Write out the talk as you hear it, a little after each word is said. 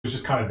was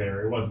just kind of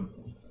there. It wasn't.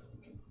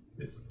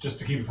 It's just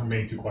to keep it from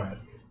being too quiet.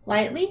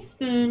 Lightly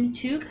spoon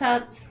 2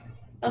 cups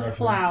of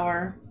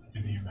flour.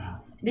 Into your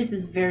mouth. This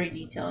is very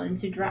detailed.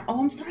 Into dry. Oh,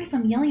 I'm sorry if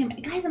I'm yelling.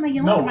 Guys, am I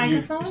yelling at the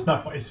microphone? It's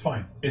not. It's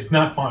fine. It's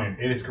not fine.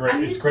 It is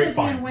great. It's great.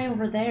 Fine. Being way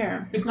over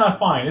there. It's not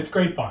fine. It's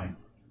great. Fine.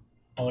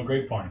 On the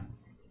grapevine.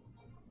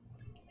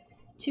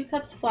 2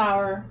 cups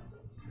flour.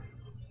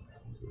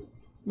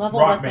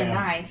 Level with the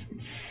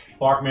knife.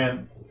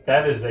 Rockman,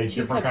 that is a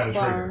different kind of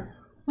trigger.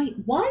 Wait,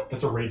 what?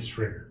 That's a race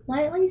trigger.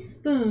 Lightly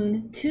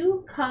spoon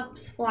 2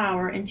 cups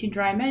flour into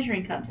dry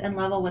measuring cups and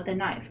level with a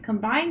knife.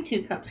 Combine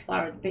 2 cups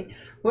flour with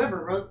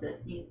whoever wrote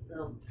this needs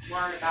to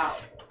learn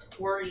about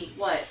wordy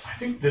what? I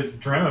think the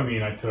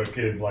Dramamine I took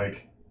is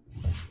like,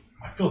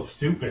 I feel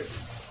stupid.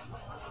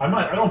 I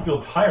don't feel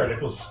tired. I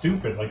feel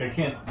stupid. Like I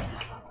can't.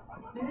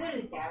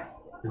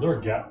 Is there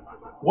a gap?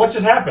 What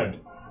just happened?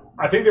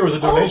 I think there was a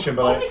donation,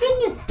 but my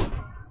goodness.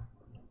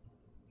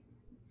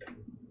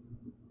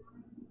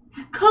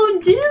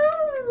 Code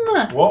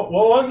Doom! What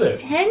was it?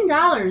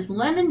 $10.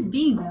 Lemons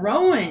be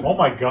growing. Oh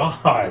my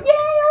god. Yay,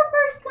 our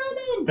first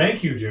lemon!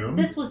 Thank you, Doom.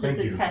 This was just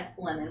a test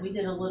lemon. We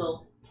did a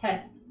little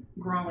test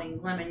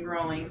lemon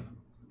growing,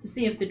 to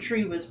see if the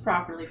tree was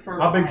properly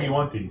fertilized. How big do you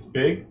want these?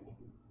 Big?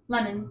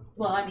 Lemon.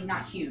 Well, I mean,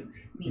 not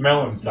huge.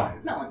 Melon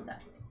size. Melon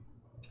size.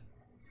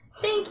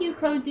 Thank you,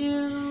 Code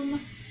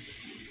Doom.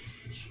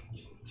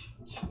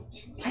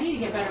 I need to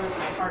get better with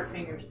my hard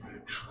fingers.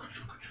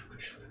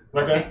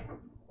 Okay.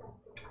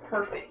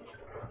 Perfect.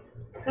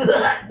 What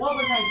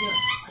was I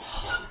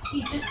doing?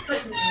 He just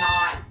couldn't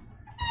not.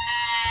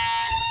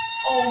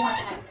 Oh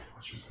my god.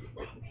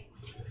 Stop it.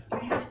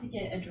 I have to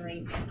get a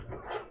drink.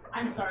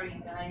 I'm sorry,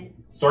 you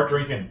guys. Start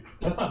drinking.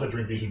 That's not the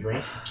drink you should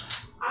drink.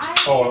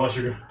 Unless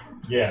you're...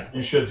 Yeah,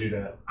 you should do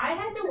that. I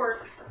had to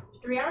work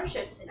 3-hour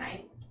shift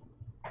tonight.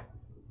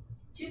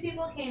 2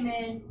 people came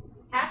in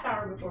half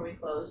hour before we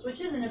closed, which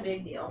isn't a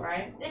big deal,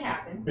 right? It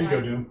happens. There you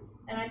go, Doom.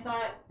 And I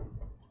thought,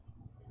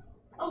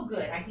 oh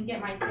good, I can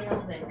get my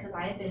sales in because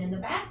I had been in the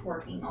back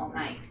working all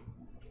night.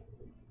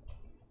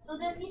 So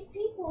then these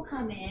people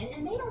come in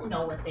and they don't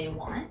know what they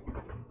want.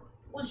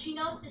 Well, she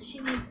knows that she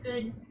needs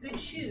good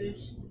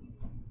shoes,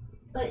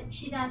 but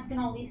she's asking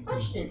all these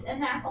questions,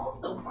 and that's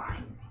also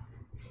fine.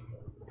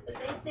 But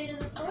they stayed in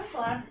the store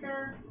till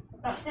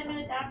about 10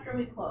 minutes after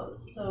we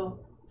closed. So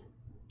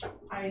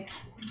I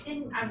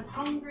was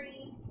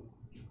hungry,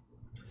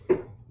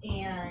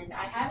 and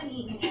I haven't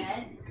eaten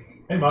yet.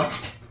 Hey, Mom.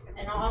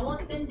 And all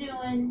I've been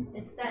doing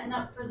is setting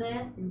up for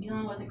this and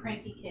dealing with a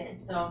cranky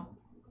kid. So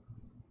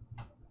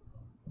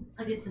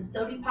I did some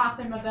sody pop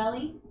in my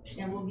belly,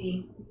 and we'll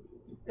be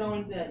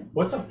going good.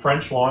 What's a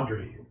French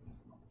laundry?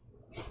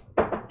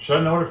 Should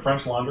I know what a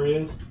French laundry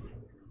is?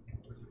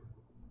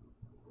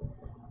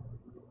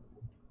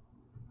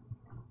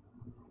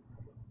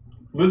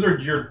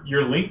 Lizard,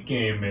 your link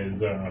game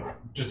is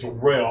just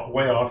way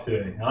off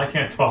today, and I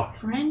can't talk.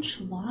 French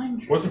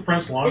laundry. What's a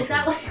French laundry? Is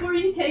that like where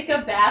you take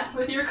a bath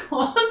with your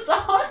clothes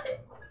on?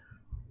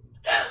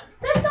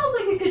 That sounds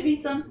like it could be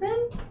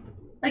something.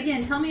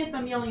 Again, tell me if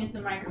I'm yelling into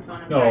the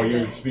microphone. No,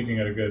 you're speaking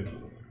at a good.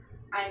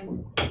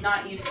 I'm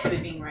not used to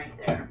it being right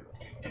there.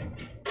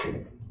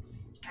 I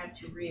have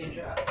to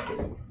readjust.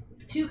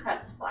 2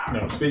 cups flour.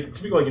 No,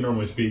 speak like you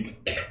normally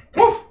speak.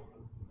 Woof!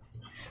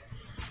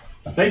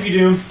 Thank you,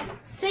 Doom.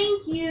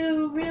 Thank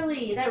you,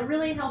 really. That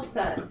really helps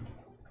us.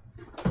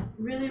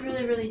 Really,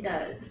 really, really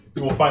does.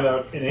 We'll find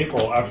out in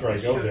April after I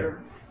go there.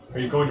 Are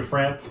you going to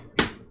France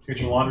to get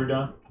your laundry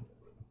done?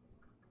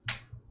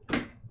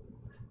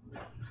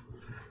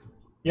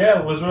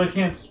 Yeah, Lizard, I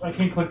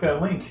can't click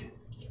that link.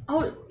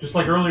 Oh. Just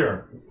like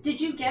earlier.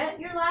 Did you get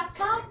your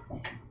laptop?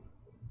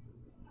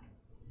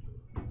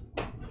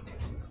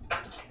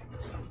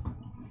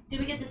 Did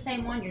we get the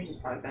same one? Yours is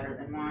probably better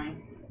than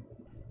mine.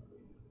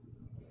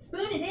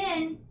 Spoon it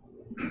in.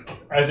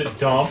 As it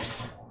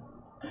dumps.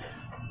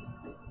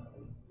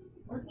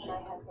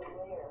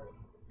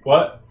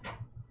 What?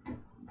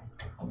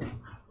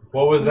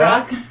 What was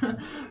that?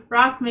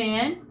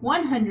 Rockman,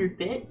 100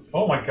 bits.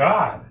 Oh my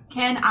god.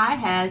 Can I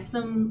have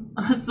some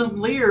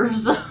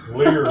leaves?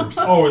 Leaves.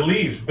 Oh,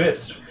 leaves,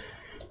 bits.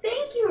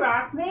 Thank you,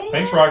 Rockman.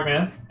 Thanks,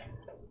 Rockman.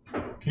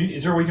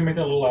 Is there a way you can make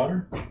that a little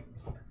louder?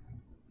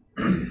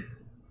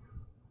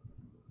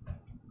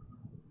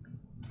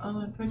 Oh,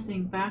 I'm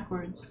pressing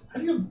backwards. How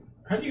do you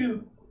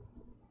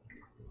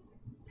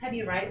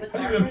write with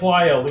How do you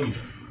imply a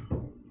leaf?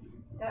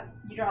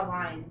 You draw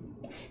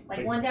lines.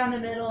 Like one down the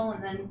middle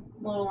and then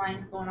little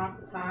lines going off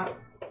the top.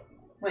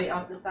 Wait,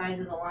 off the sides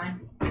of the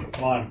line.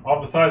 Line.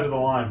 Off the sides of the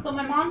line. So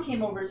my mom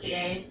came over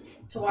today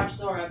to watch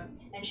Zora,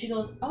 and she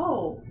goes,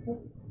 oh,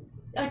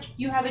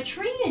 you have a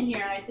tree in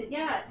here. And I said,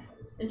 yeah.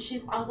 And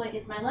I was like,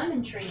 it's my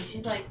lemon tree. And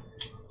she's like,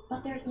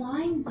 but there's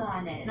limes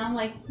on it. And I'm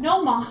like,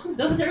 no, Mom,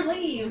 those are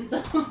leaves.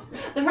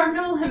 There are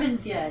no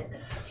lemons yet.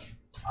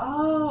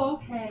 Oh,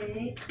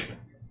 okay.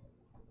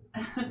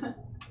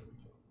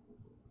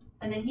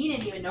 And then he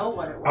didn't even know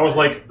what it was. I was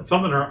like,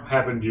 something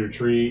happened to your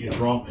tree. It's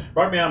wrong.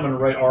 Right now, I'm going to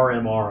write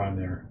RMR on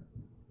there.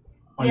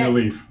 On your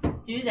leaf.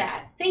 Do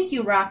that. Thank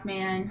you,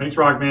 Rockman. Thanks,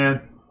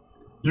 Rockman.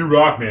 You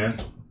rock, man.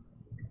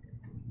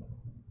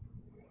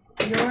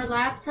 Your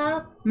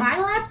laptop? My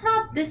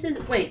laptop? This is...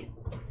 Wait.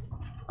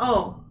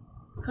 Oh.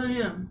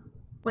 Kayum.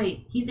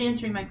 Wait, he's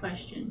answering my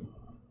question.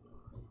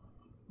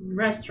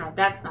 Restaurant.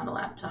 That's not a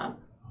laptop.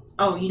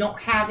 Oh, you don't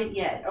have it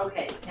yet.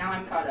 Okay, now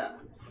I'm caught up.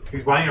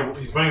 He's buying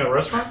a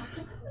restaurant?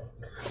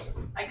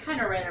 I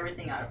kind of read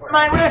everything out of order.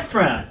 My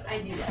restaurant!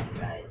 I do that, you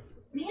guys.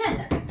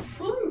 Man,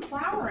 spoon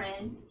flour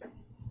in.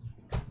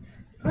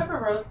 Whoever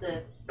wrote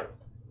this...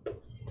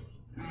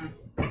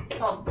 It's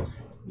called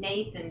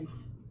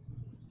Nathan's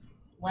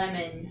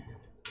Lemon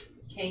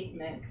Cake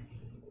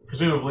Mix.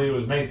 Presumably it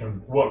was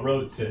Nathan. What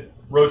wrote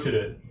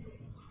it?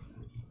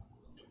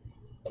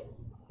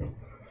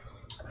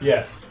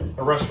 Yes,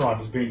 a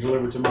restaurant is being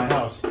delivered to my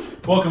house.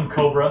 Welcome,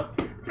 Cobra.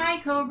 Hi,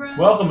 Cobra.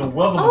 Welcome and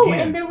welcome again.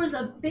 again. And there was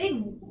a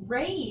big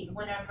raid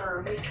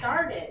whenever we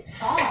started.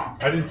 Song.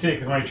 I didn't see it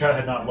because my chat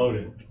had not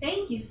loaded.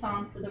 Thank you,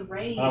 Song, for the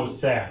raid. I was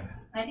sad.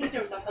 I think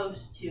there was a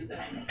host too, but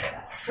I missed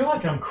that. I feel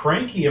like I'm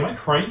cranky. Am I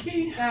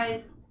cranky?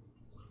 Guys,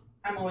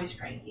 I'm always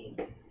cranky.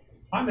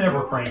 I'm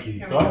never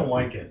cranky, so I don't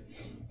like it.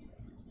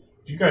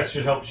 You guys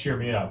should help cheer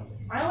me up.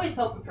 I always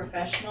hope a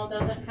professional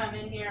doesn't come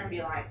in here and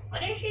be like,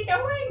 what is she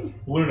doing?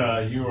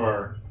 Luna, you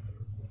are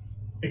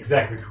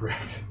exactly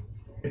correct.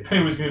 If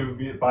anyone was going to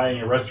be buying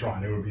a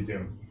restaurant, it would be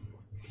Doom.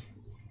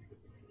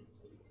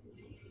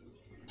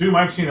 Doom,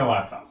 I've seen a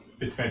laptop.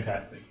 It's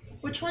fantastic.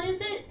 Which one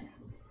is it?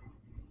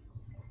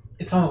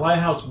 It's on the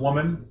Lighthouse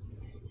Woman.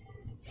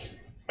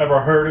 Ever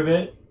heard of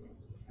it?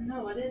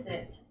 No, what is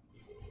it?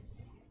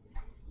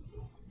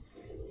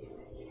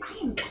 I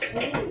am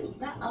cold.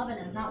 That oven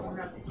is not warmed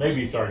up.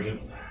 Maybe,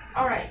 Sergeant.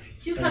 Alright,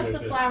 2 cups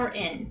of it. flour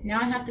in. Now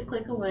I have to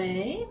click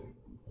away.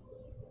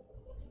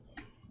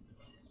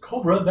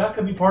 Cobra, that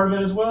could be part of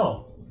it as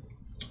well.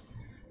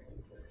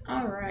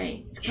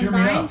 Alright. Cheer me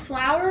Combine up.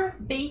 flour,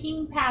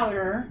 baking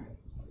powder,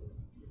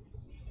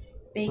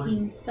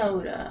 baking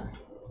soda,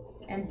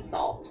 and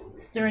salt.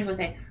 Stirring with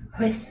a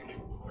whisk.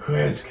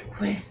 Whisk.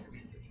 Whisk.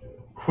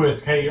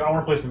 Whisk. Hey, I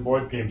want to play some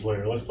board games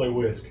later. Let's play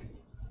Whisk.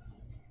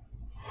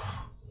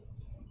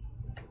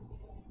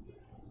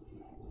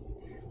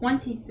 1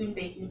 teaspoon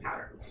baking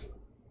powder.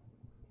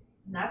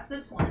 And that's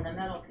this one in the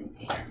metal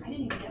container. I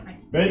didn't even get my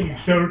spoon. Baking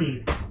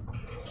soda.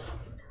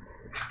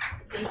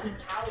 Baking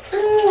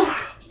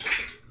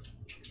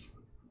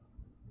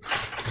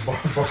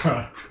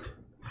powder.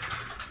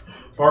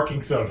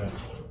 Barking soda.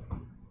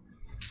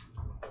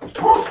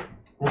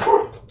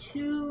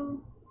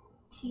 2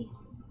 teaspoons.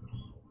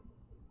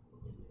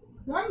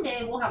 One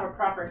day we'll have a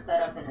proper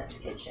setup in this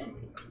kitchen.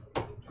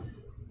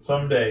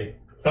 Someday.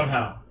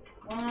 Somehow.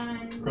 1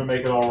 We're going to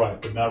make it all right,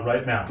 but not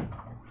right now.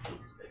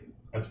 teaspoon.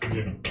 That's for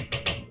Jimmy.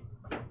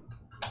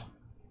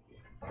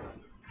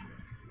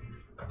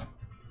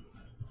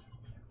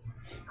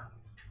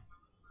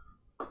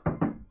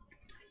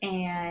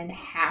 And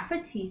half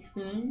a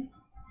teaspoon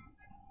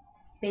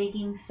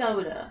baking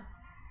soda.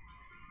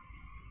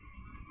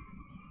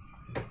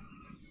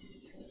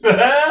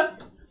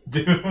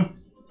 Dude.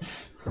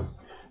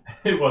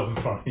 It wasn't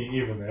funny,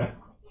 even then.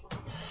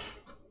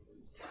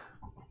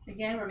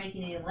 Again, we're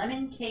making a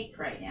lemon cake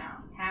right now.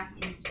 Half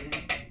teaspoon.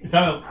 It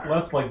sounded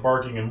less like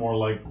barking and more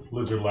like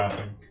lizard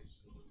laughing.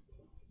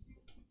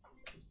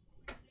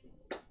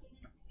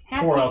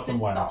 Half Pour teaspoon out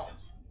some laughs. salt.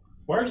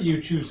 Why do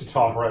you choose to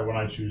talk right when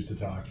I choose to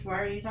talk? Why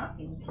are you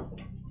talking?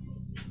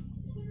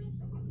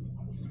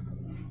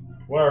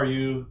 Why are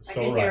you I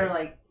so can right? hear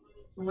like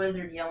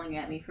Lizard yelling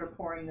at me for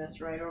pouring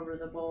this right over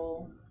the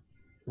bowl.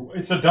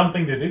 It's a dumb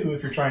thing to do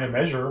if you're trying to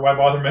measure. Why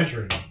bother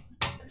measuring?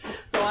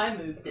 So I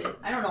moved it.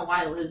 I don't know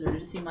why Lizard. It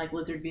just seemed like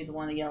Lizard would be the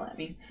one to yell at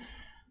me.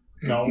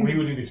 No, he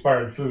would eat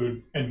expired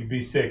food and you'd be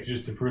sick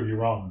just to prove you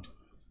wrong.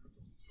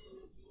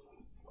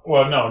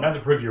 Well, no, not to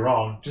prove you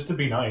wrong, just to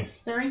be nice.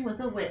 Stirring with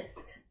a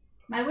whisk.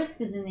 My whisk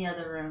is in the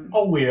other room.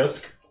 A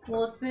whisk.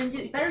 Well, a spoon.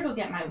 You better go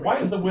get my whisk. Why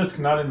is the whisk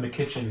not in the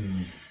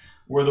kitchen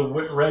where the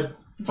red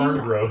fern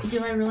grows?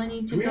 Do I really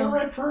need to Do we go? have a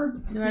red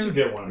fern? Do We I should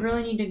get one.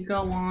 really need to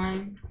go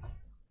on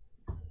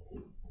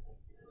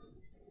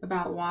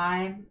about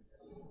why?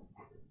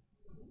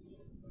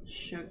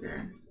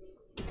 Sugar.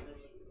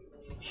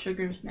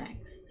 Sugar's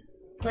next.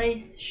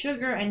 Place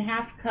sugar and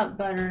half cup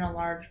butter in a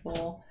large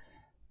bowl.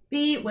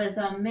 Beat with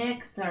a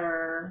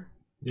mixer.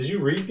 Did you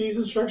read these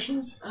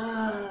instructions?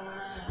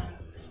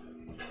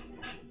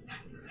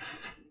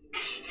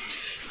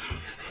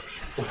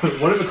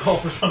 What if it called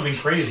for something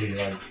crazy,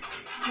 like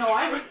No,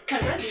 I read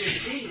the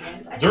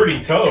ingredients. dirty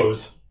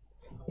toes?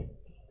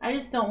 I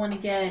just don't want to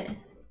get...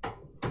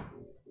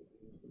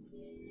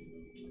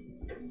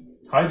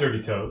 Hi,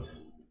 dirty toes.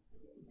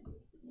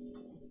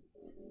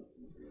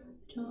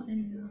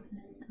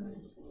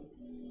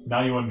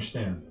 Now you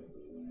understand.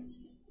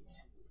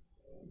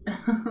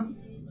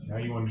 Now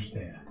you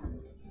understand.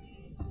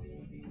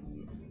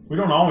 We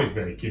don't always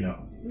bake, you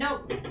know.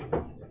 Nope.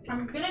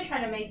 I'm gonna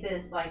try to make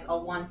this like a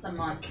once a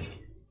month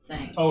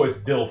thing. Oh,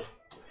 it's DILF.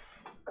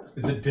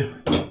 Is it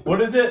DILF?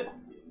 What is it?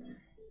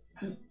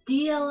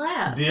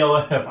 DLF.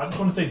 DLF. I just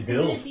want to say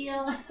DILF. Is it a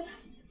DLF?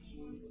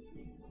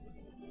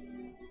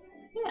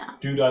 Yeah.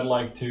 Dude, I'd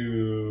like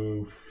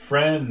to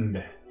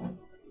friend.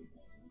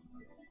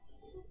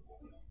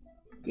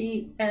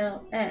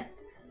 DLF.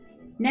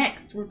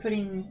 Next, we're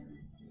putting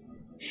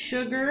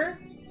sugar.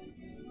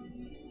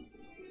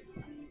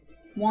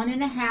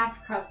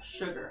 1.5 cups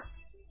sugar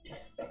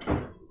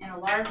in a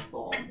large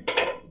bowl.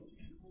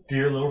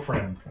 Dear little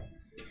friend.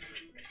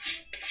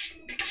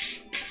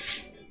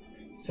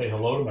 Say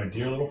hello to my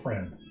dear little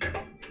friend.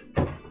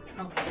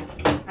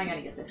 Okay, I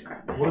gotta get this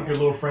crap. What if your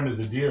little friend is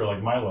a deer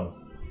like Milo?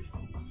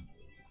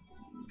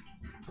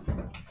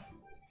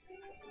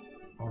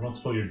 Oh, don't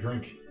spill your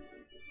drink.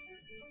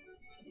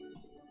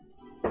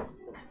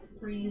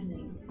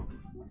 Freezing.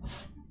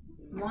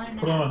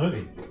 Put on a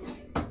hoodie.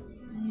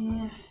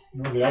 Yeah.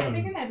 No, the I oven.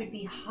 figured I would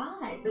be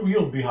hot.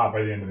 You'll be hot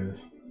by the end of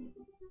this.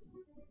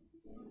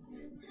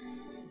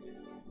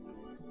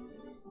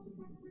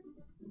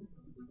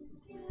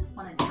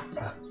 One and a half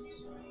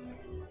cups.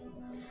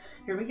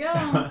 Here we go.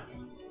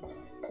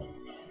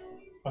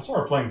 I saw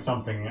her playing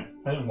something.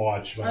 I didn't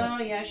watch, but Oh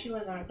yeah, she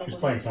was on a couple. she was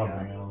playing days ago.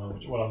 something. I don't know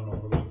what. I don't know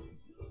what it was.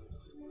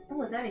 Oh,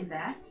 was that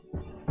exact?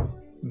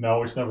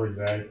 No, it's never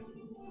exact.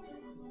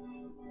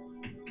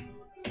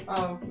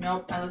 Oh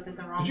nope, I looked at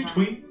the wrong. Did you one.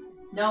 tweet?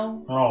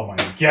 No. Oh my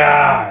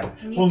god!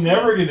 Can you We'll tweet?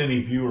 never get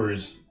any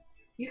viewers.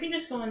 You can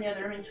just go in the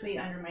other room and tweet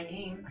under my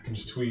name. I can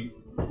just tweet.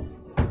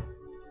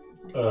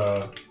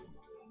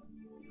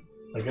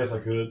 I guess I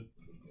could.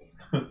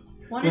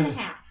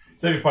 1.5.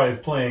 Savvy Pie is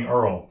playing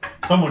Earl.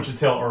 Someone should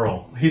tell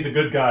Earl. He's a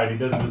good guy and he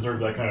doesn't deserve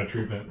that kind of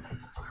treatment.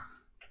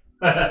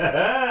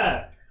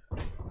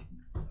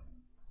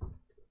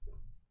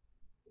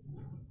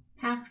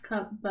 Half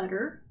cup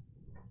butter.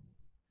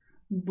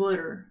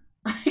 Butter.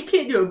 I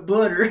can't do a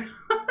butter.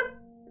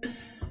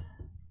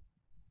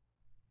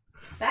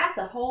 That's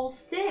a whole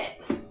stick.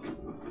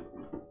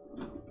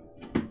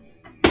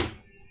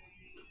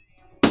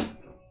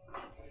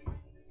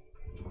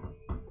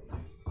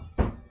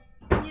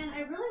 Man,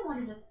 I really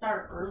wanted to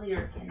start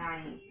earlier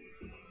tonight.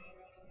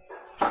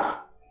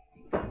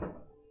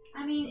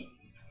 I mean,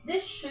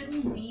 this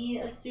shouldn't be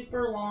a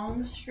super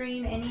long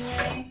stream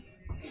anyway.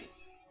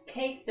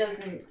 Cake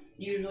doesn't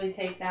usually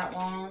take that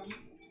long.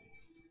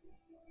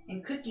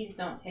 And cookies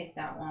don't take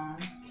that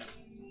long.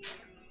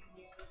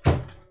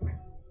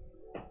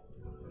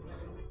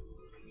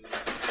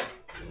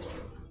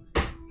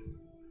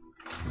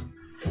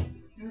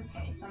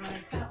 Okay, so I'm going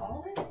to cut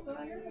all this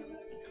butter.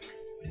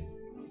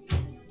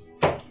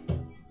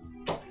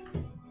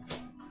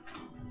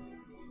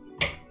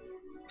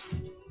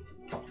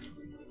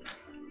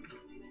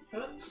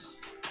 Oops.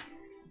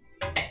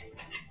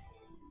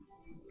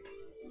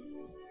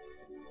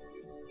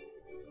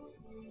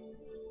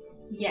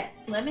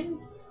 Yes, lemon.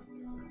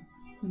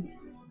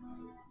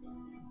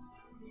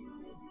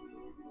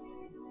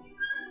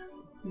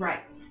 Right.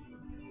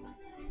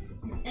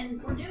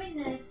 And we're doing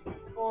this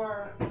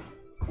for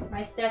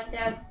my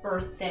stepdad's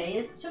birthday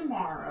is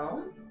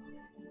tomorrow.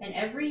 And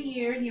every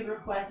year he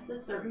requests a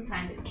certain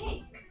kind of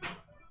cake.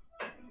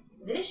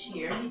 This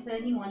year he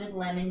said he wanted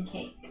lemon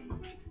cake.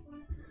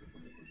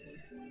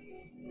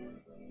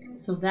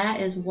 So that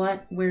is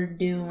what we're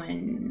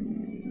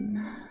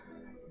doing.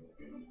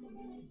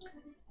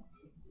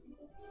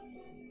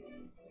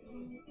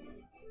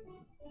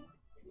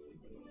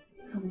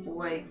 Oh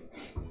boy.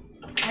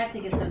 I have to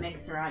get the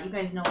mixer out. You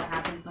guys know what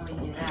happens when we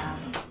do that.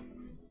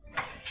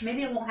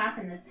 Maybe it won't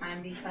happen this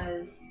time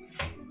because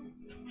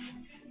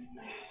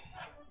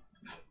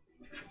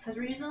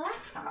we're using a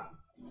laptop.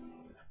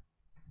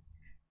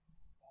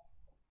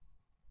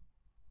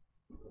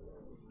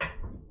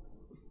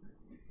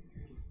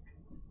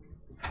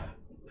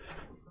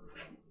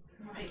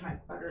 I don't think my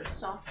butter is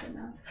soft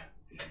enough.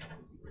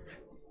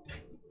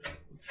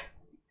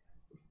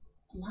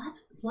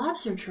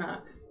 Lobster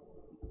truck.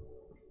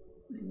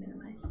 Let me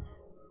minimize that.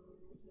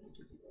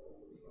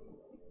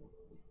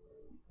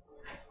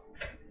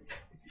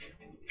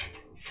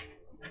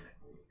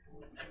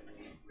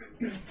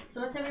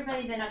 So what's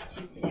everybody been up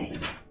to today?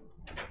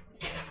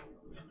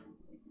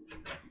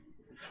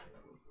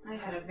 I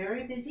had a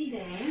very busy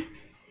day.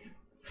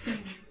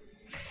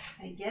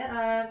 I get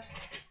up,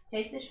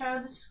 take the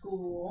child to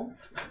school,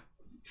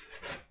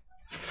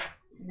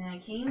 and then I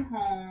came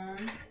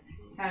home,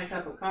 had a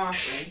cup of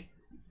coffee,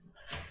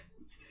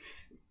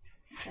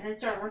 and then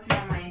started working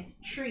on my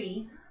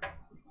tree.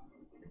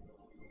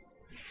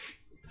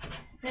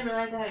 Then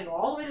realized I had to go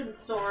all the way to the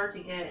store to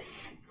get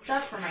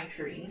stuff for my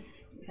tree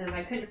because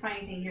I couldn't find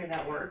anything here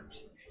that worked.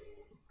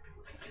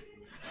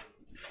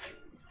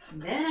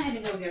 And then I had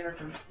to go get her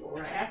from school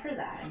right after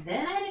that. And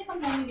then I had to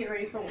come home and get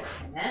ready for work.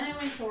 And then I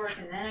went to work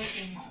and then I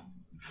came home.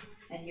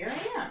 And here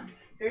I am.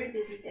 Very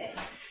busy day.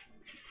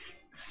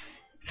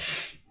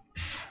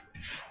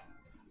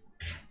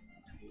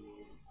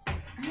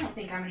 I don't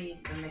think I'm going to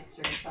use the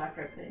mixer until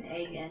after I put an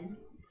egg in.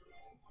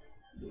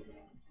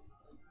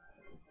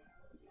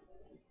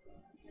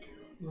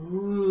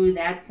 Ooh,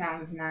 that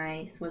sounds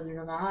nice. Wizard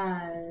of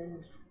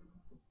Oz.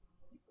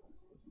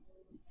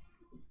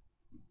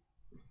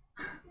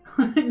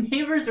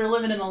 Neighbors are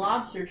living in a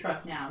lobster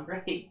truck now.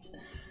 Great.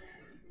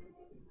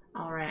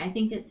 Alright, I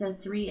think it said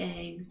 3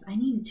 eggs. I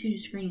need 2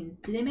 screens.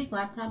 Do they make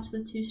laptops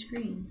with 2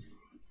 screens?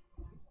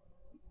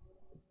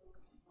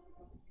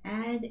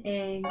 Add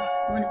eggs.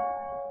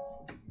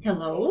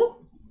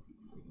 Hello?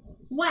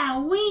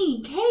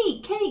 Wowee!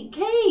 Cake, cake,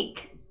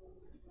 cake!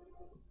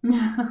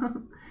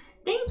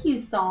 Thank you,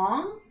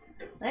 song.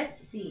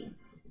 Let's see.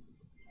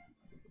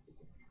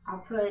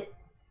 I'll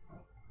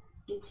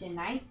get you a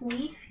nice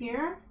leaf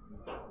here.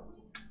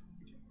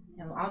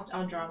 No,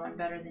 I'll draw one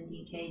better than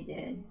DK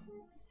did.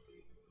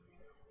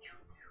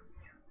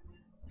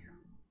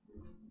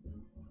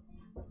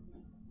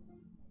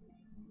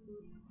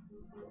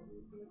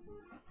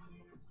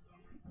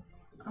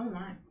 Oh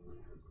my.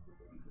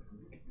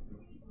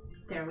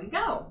 There we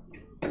go.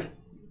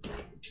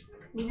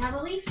 We have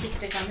a leaf to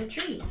stick on the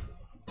tree.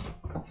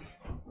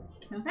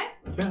 Okay?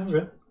 Yeah, I'm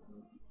good.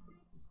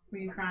 Were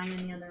you crying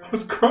in the other room? I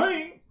was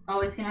crying. Oh,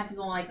 it's gonna have to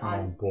go like on.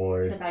 Oh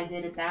boy. Because I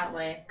did it that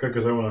way. Okay,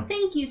 because I want to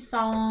Thank you,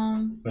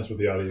 Song. mess with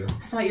the audio.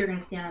 I thought you were gonna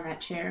stand on that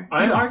chair.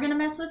 I You am. are gonna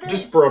mess with it?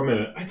 Just for a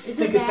minute. I just Is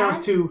think it it sounds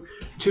bad? too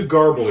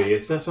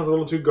garbly. That sounds a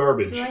little too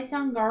garbage. Do I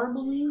sound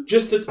garbly?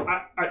 Just it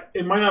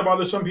might not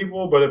bother some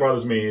people, but it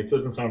bothers me. It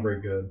doesn't sound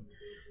very good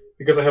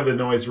because I have the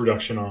noise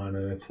reduction on,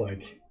 and it's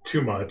like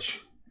too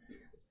much.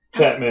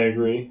 Chat may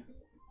agree.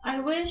 I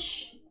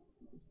wish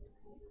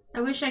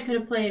I could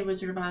have played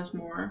Wizard of Oz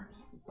more.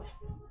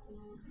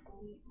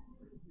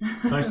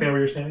 Can I stand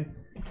where you're standing?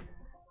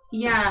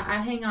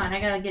 Yeah, hang on.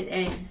 I gotta get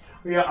eggs.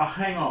 Yeah,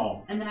 hang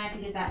on. And then I have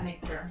to get that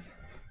mixer.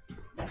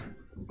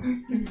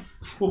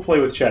 We'll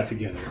play with chat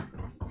together.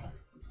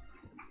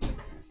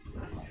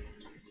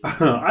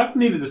 I've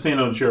needed to stand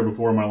on a chair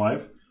before in my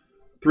life.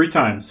 3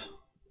 times.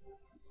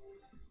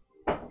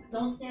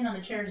 Don't stand on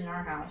the chairs in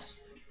our house.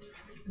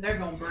 They're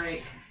gonna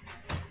break.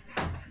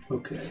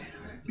 Okay.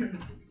 We're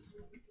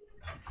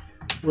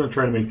going to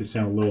try to make this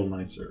sound a little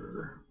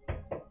nicer.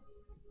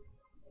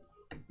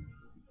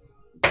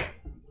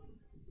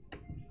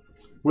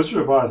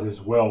 Wizard of Oz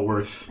is well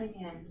worth.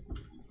 Again,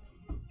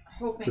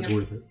 hoping It's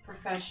worth it.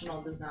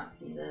 professional does not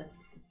see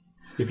this.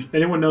 If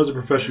anyone knows a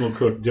professional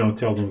cook, don't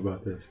tell them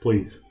about this,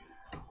 please.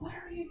 What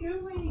are you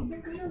doing?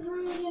 You're gonna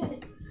ruin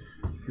it.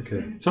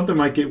 Okay. Something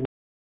might get.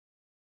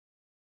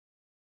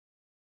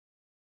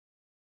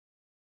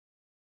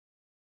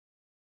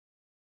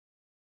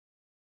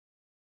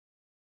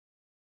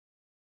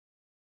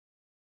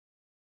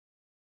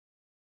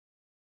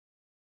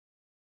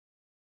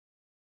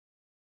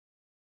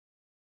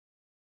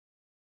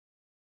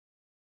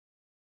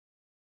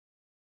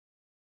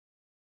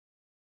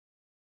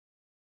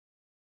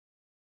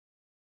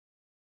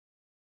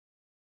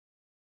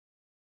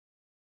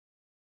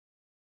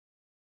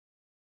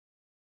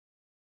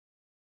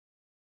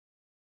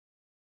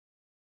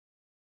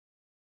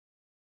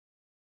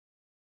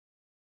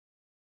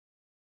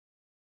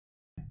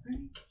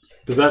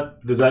 Does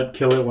that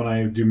kill it when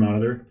I do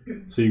monitor,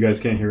 so you guys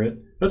can't hear it?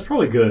 That's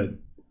probably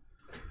good.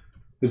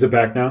 Is it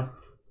back now?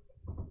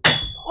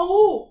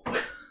 Oh!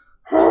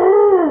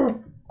 All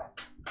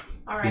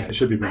right. Yeah, it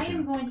should be back I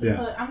am now. going to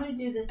Yeah. I'm going to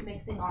do this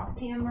mixing off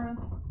camera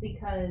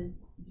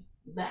because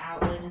the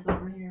outlet is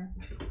over here.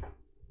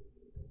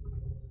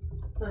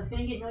 So it's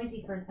going to get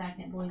noisy for a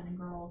second, boys and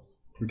girls.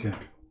 Okay.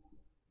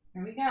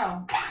 Here we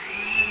go.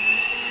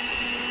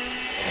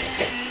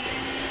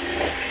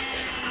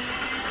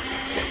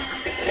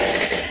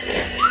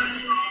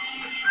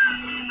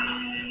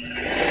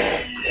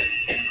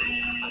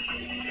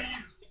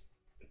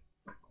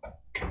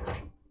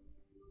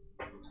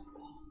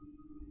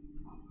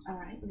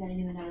 Alright, we gotta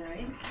do another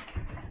egg.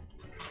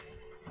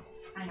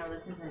 I know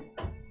this isn't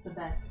the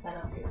best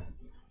setup here,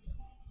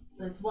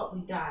 but it's what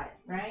we got,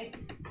 right?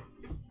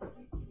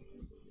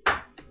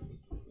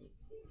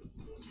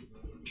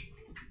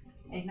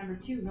 Egg number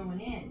 2 going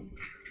in.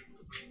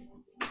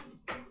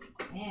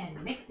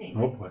 And mixing.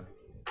 Oh boy.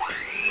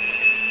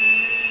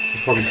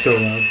 It's probably so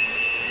loud.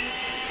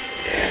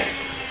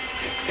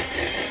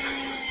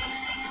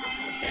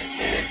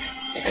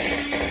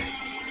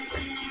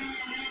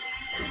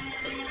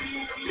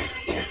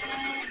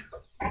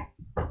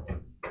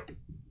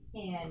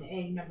 And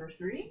egg number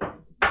 3.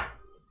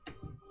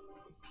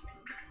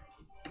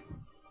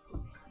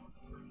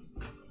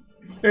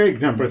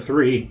 Egg number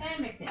 3.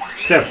 And mixing.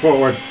 Step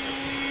forward.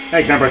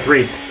 Egg number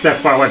 3. Step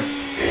forward.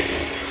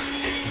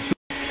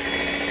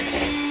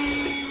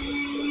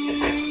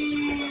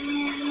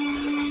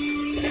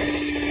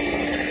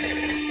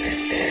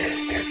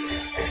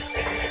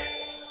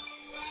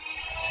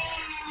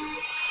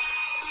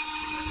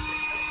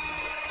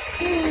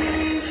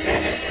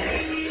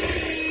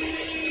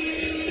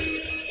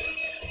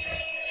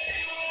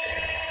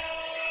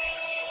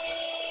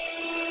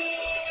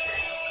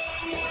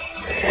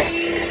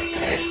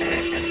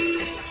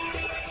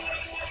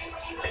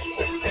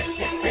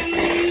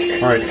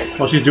 Alright,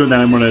 while she's doing that,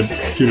 I'm going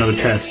to do another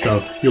test,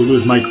 so you'll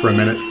lose Mike for a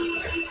minute.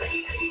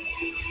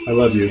 I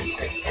love you.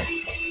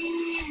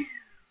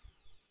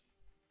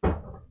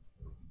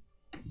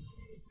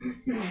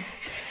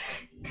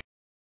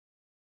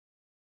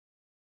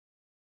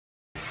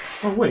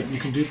 Oh wait, you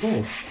can do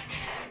both.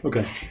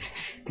 Okay.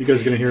 You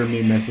guys are going to hear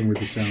me messing with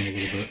the sound a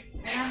little bit.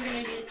 And I'm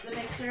going to use the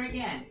mixer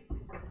again.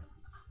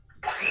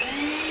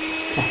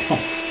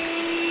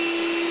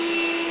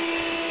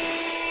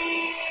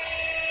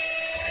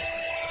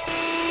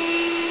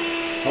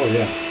 Oh,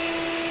 yeah.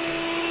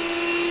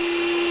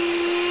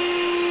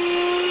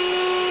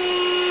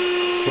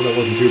 Well, that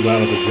wasn't too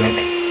loud of a jump.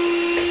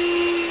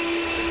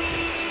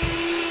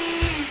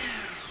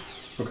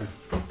 Okay.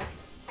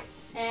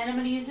 And I'm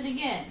going to use it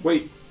again.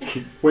 Wait.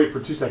 Wait for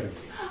 2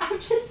 seconds. I'm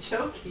just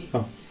joking.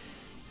 Oh.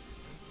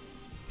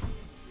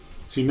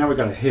 See, now we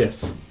got a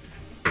hiss.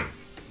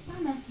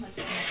 Stop messing with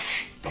me.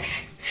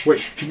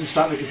 Wait, can you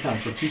stop making sound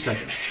for 2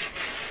 seconds?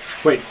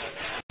 Wait.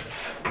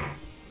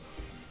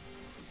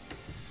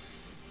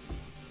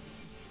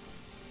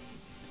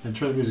 And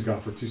turn the music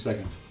off for 2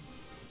 seconds.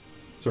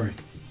 Sorry.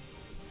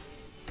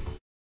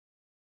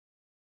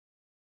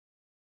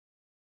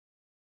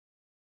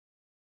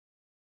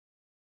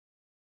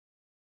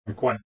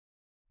 Quiet.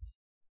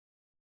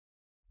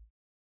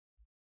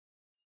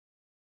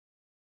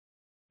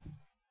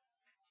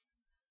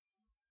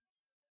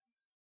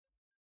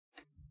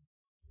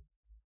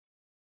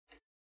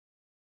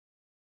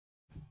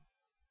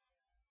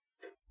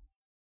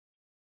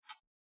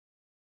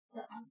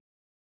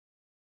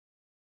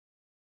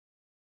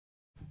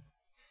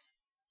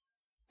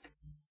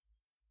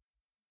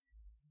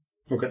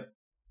 Okay.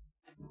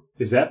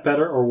 Is that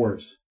better or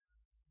worse?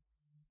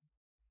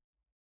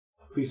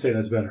 Please say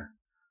that's better.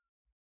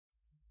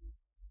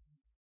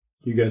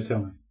 You guys tell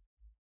me.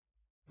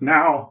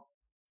 Now!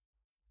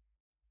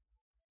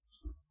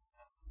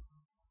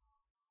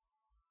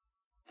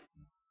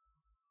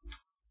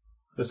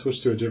 Let's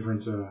switch to a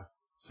different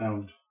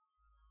sound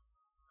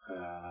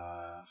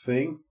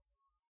thing.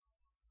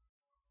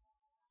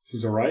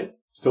 Seems alright.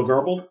 Still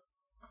garbled?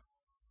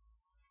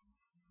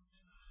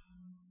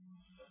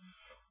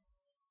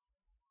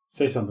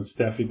 Say something,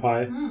 Steffi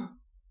Pie.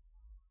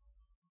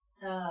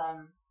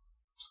 How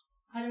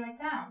do I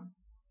sound?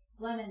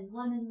 Lemons,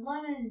 lemons,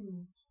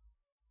 lemons.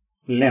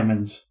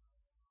 Lemons.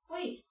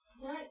 Wait,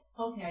 did I?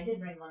 Okay, I did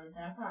bring lemons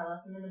and I thought I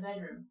left them in the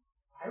bedroom.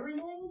 Why were they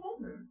in the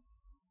bedroom?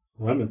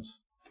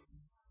 Lemons.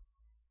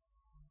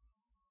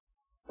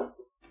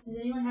 Does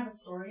anyone have a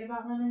story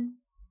about lemons?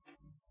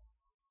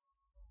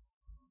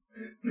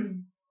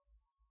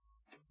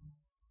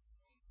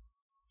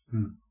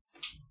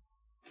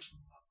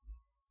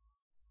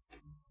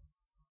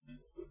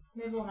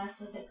 Maybe we'll mess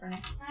with it for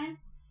next time.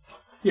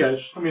 Yeah,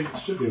 I mean, it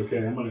should be okay.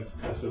 I'm going to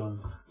pass it on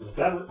the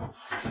tablet.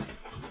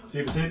 See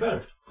if it's any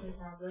better.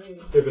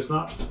 If it's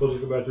not, we'll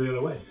just go back to the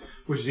other way,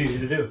 which is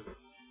easy to do.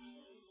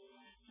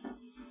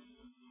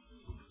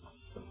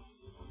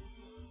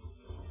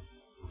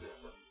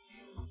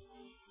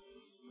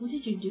 What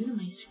did you do to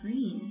my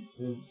screen?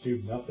 Didn't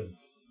do nothing,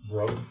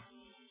 bro.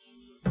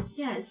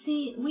 Yeah,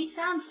 see, we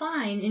sound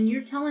fine, and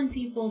you're telling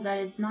people that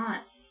it's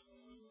not.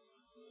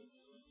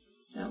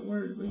 That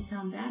word, we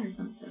sound bad or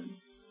something.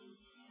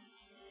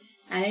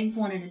 Add eggs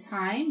one at a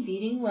time,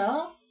 beating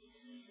well.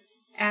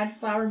 Add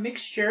flour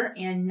mixture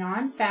and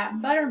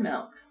non-fat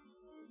buttermilk.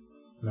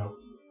 No.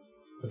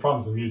 The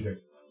problem's the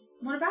music.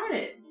 What about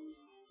it?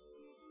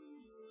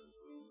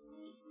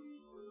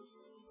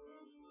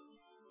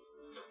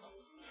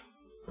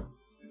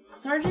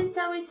 Sergeant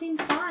said we seem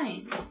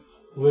fine.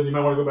 Well, then you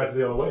might want to go back to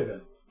the other way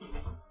then.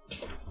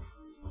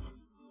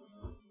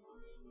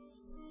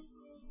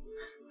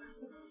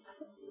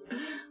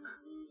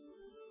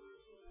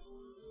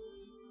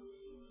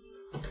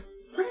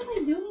 What am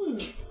I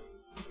doing?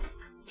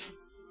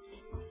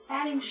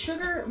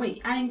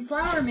 Adding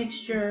flour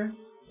mixture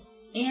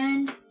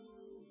and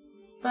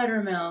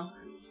buttermilk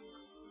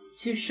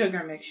to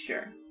sugar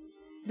mixture.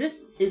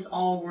 This is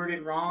all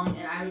worded wrong,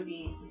 and I would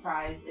be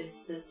surprised if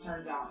this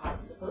turns out how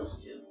it's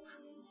supposed to.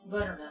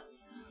 Buttermilk.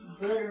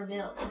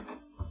 Buttermilk.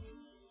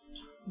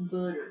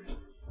 Butter.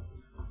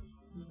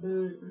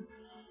 Butter.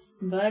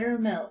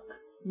 Buttermilk.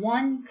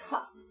 1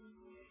 cup.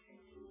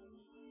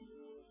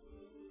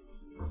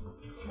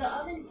 The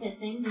oven's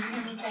hissing. Did you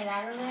hear me say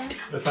that earlier?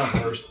 That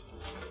sounds worse.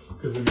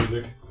 Because of the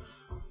music.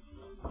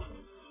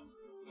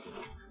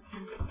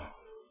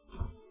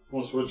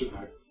 We'll switch it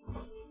back.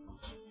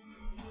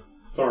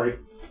 Sorry.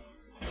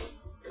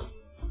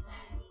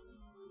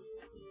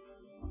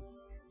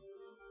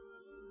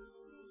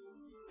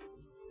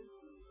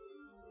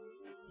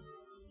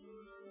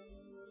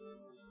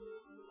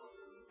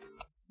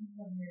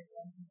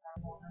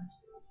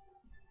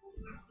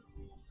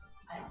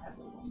 I don't have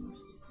warmers.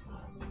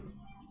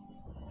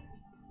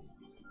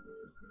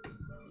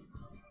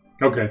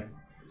 Okay.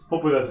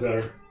 Hopefully that's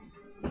better.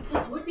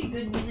 This would be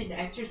good music to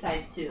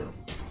exercise to.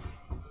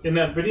 In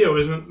that video,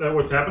 isn't that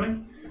what's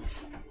happening?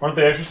 Aren't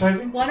they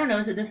exercising? Well, I don't know.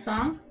 Is it this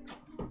song?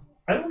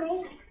 I don't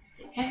know.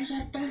 Is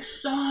it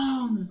this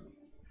song?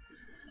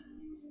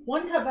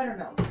 1 cup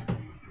buttermilk. I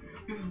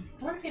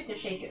wonder if you have to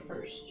shake it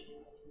first.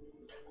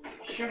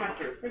 Sure have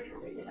to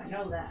refrigerate it. I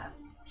know that.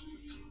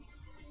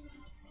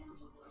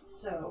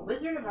 So,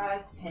 Wizard of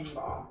Oz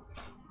pinball.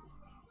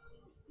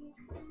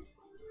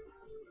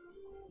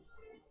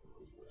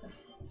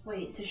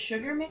 Wait, to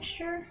sugar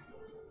mixture?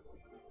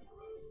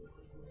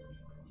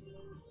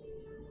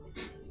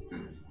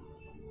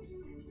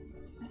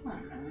 I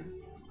don't know.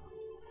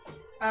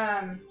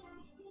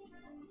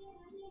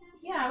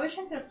 Yeah, I wish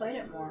I could have played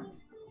it more.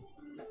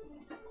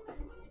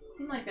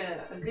 Seemed like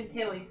a good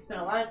table. You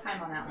spent a lot of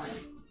time on that one.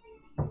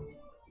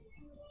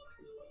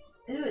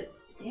 Ooh, it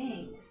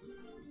stinks.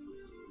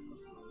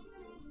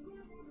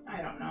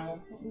 I don't know.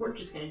 We're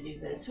just gonna do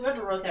this.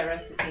 Whoever wrote that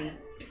recipe.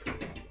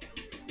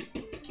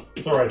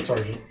 It's alright,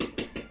 Sergeant.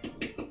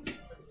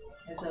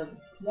 Is a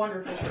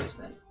wonderful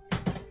person.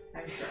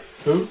 I'm sure.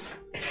 Who?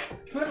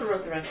 Whoever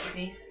wrote the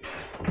recipe.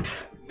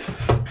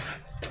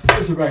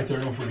 Those are back there,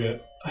 don't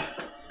forget.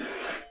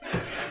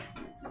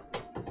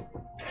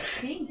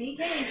 See,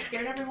 DK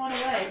scared everyone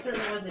away. It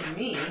certainly wasn't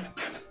me.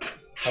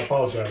 I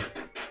apologize.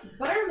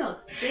 Buttermilk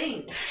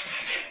stinks.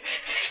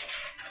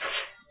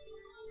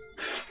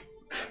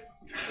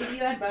 If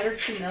you add butter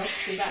to milk,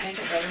 does that make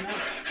it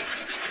buttermilk?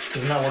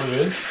 Isn't that what it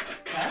is?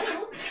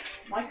 No.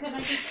 Why couldn't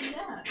I just do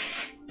that?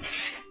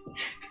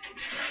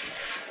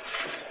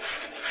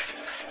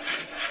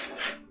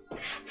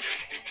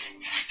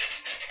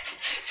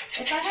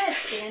 If I had a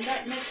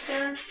stand-up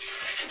mixer,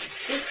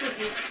 this would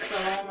be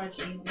so much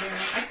easier.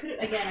 I could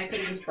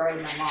have just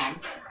borrowed my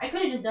mom's. I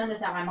could have just done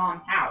this at my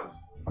mom's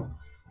house.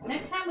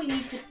 Next time we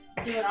need to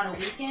do it on a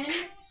weekend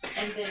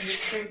and then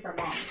just stream from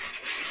mom's.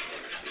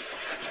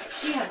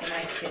 She has a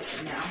nice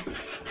kitchen now.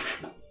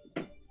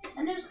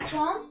 And there's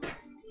clumps.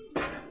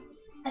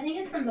 I think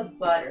it's from the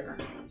butter.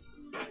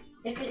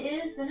 If it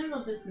is, then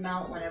it'll just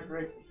melt whenever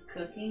it's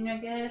cooking, I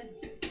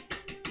guess.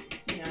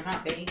 You know,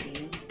 not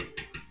baking.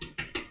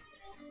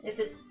 If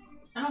it's,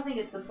 I don't think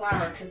it's the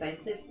flour because I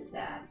sifted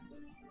that.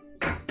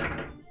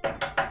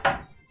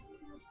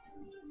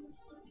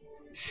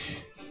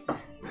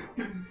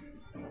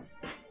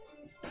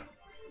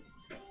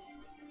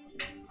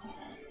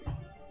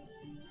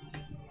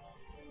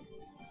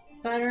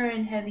 Butter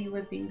and heavy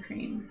whipping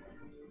cream.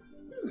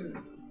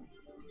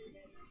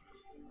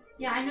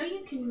 Yeah, I know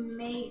you can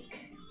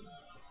make...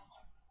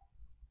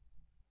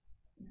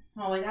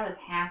 Oh wait, that was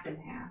half and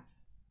half.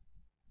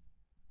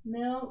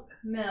 Milk.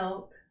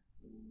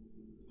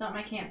 Something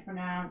I can't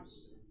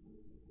pronounce.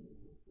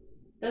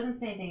 Doesn't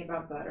say anything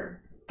about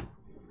butter.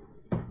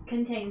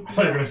 Contains... I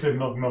thought you were going to say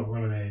milk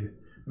lemonade.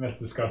 And that's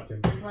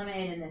disgusting. There's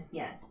lemonade in this,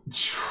 yes.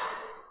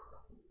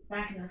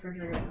 Back in the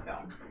refrigerator we go.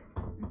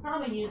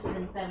 Probably used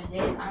within 7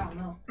 days, I don't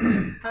know.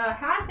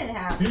 Half and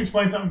half. Can you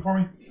explain something for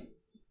me?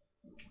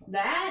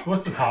 That?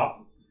 What's the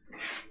top?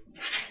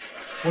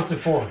 What's it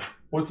for?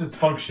 What's its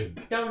function?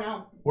 Don't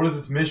know. What is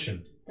its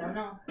mission? Don't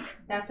know.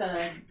 That's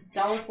a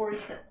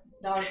 $1.43,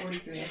 I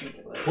think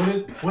it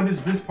was. What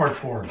is this part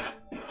for?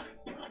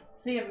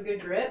 So you have a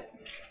good grip.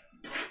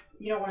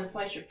 You don't want to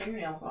slice your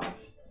fingernails off.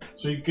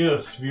 So you get a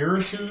sphere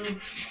to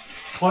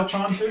clutch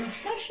onto?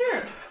 Not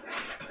sure.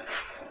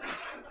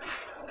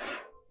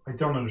 I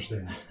don't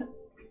understand.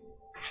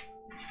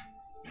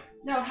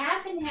 No,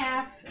 half and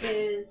half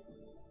is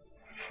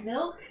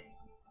milk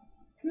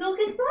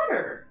and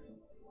butter.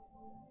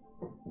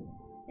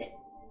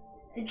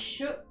 And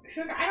sugar.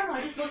 I don't know.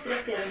 I just looked it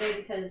up the other day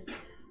because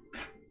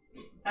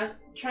I was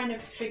trying to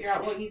figure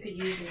out what you could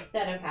use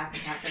instead of half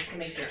and half to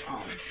make your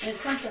own. And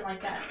it's something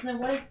like that. So then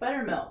what is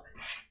buttermilk?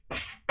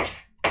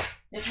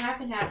 If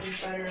half and half is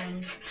butter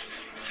and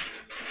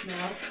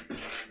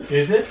milk.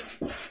 Is it?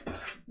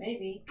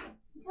 Maybe.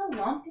 Look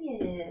how lumpy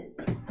it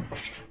is.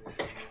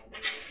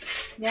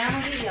 Now I'm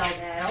gonna get yelled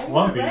at. Oh,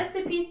 Lumpy. The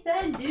recipe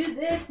said do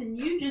this and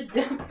you just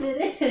dumped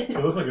it in.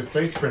 It looks like a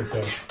space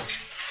princess.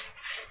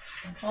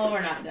 Oh,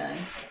 we're not done.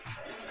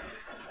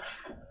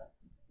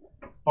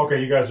 Okay,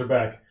 you guys are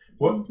back.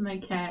 What? It's my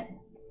cat.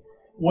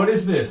 What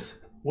is this?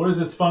 What is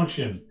its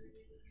function?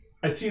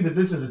 I see that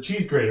this is a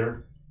cheese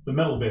grater, the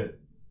metal bit.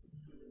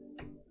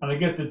 And I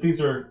get that these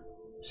are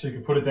so you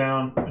can put it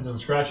down and it doesn't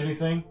scratch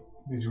anything.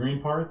 These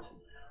green parts.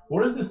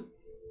 What is this?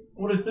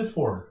 What is this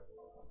for?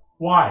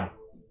 Why?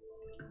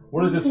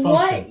 What is its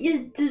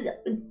function?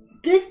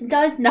 This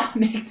does not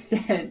make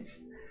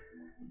sense.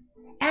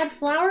 Add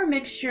flour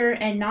mixture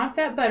and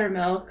non-fat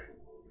buttermilk.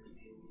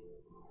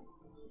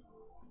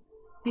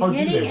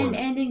 Beginning and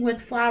ending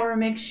with flour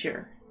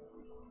mixture.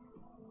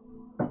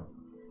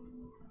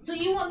 So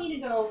you want me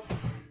to go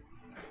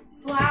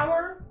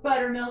flour,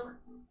 buttermilk,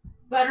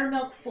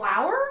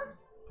 flour?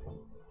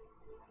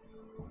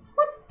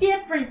 What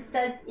difference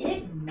does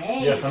it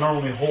make? Yes, I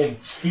normally hold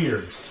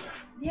spheres.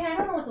 Yeah, I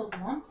don't know what those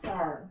lumps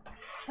are.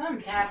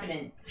 Something's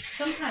happening.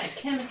 Some kind of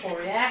chemical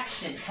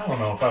reaction. I don't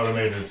know if I would have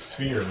made a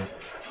sphere.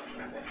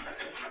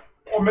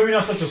 Or maybe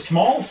not such a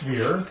small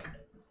sphere.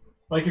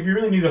 Like, if you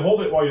really need to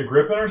hold it while you're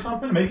gripping or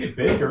something, make it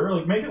bigger.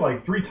 Like, make it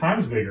like 3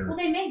 times bigger. Well,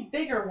 they make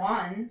bigger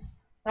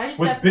ones. I just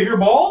With bigger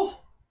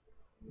balls?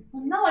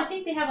 Well, no, I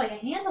think they have like a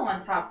handle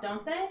on top,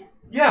 don't they?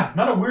 Yeah,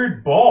 not a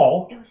weird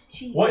ball. It was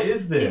cheap. What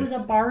is this? It was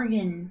a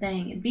bargain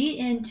thing. Beat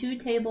in 2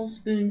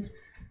 tablespoons.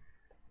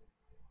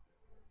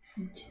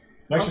 I'm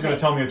actually going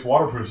to tell me it's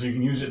waterproof so you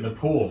can use it in the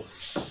pool.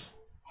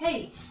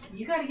 Hey,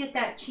 you gotta get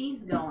that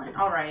cheese going.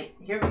 Alright,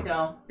 here we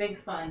go.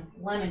 Big fun.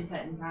 Lemon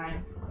cutting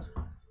time.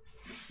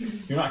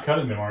 You're not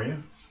cutting them, are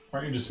you?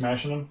 Aren't you just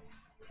smashing them?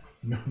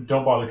 No,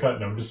 don't bother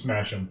cutting them, just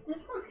smash them.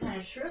 This one's kind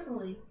of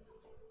shrivelly.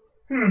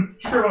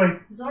 Surely.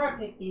 Zora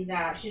picked these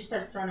out. She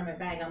starts throwing them in a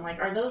bag. I'm like,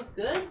 are those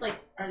good? Like,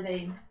 are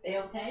they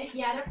okay?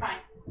 Yeah, they're fine.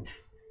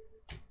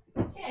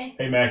 Okay.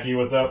 Hey, Mackie,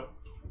 what's up?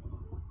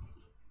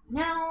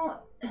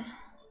 Now...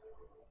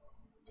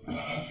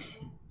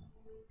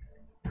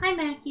 Hi,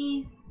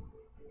 Mackie.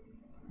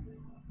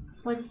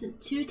 What is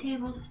it? 2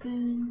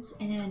 tablespoons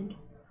and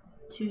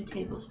 2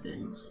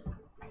 tablespoons.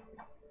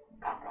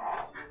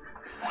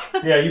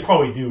 Yeah, you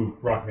probably do,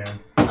 Rockman.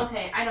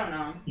 Okay, I don't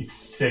know. You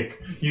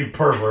sick. You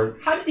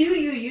pervert. How do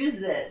you use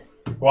this?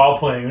 While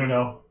playing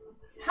Uno.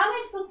 How am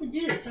I supposed to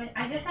do this?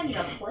 I guess I need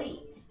a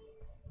plate.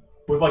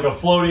 With like a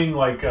floating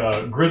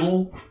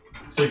griddle,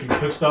 so you can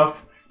cook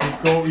stuff.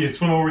 You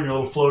swim over in your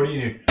little floaty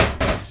and you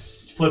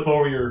flip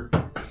over your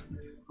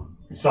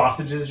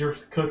sausages you're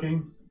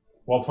cooking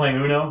while playing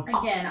Uno.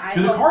 Again, I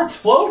Do the cards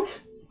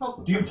float?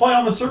 hope... Do you play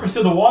on the surface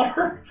of the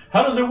water?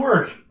 How does it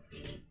work?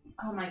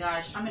 Oh my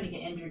gosh, I'm gonna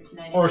get injured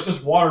tonight. Or it's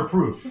just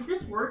waterproof? Is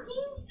this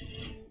working?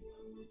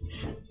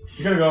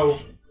 You gotta go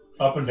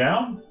up and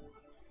down?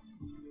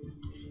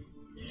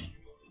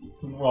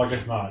 Well, I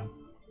guess not.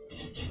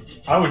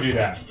 I would do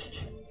that.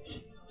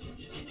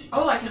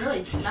 Oh, I can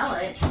really smell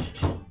it.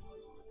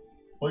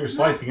 Well, you're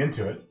slicing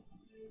into it.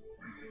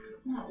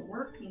 It's not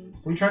working.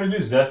 What are you trying to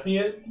do? Zesty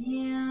it?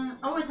 Yeah.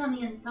 Oh, it's on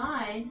the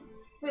inside.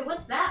 Wait,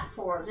 what's that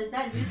for? Does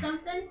that do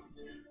something?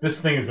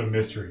 This thing is a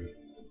mystery.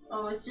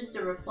 Oh, it's just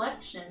a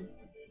reflection.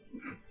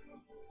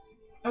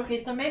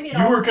 Okay, so maybe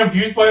You were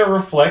confused by a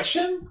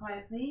reflection?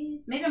 Quiet,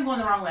 please. Maybe I'm going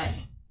the wrong way.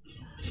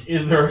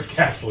 Is there a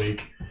gas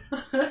leak? Is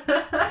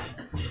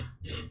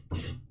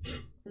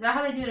that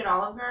how they do it at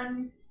Olive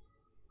Garden?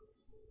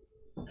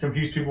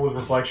 Confuse people with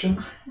reflection?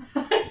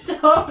 I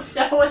don't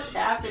know what's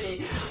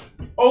happening.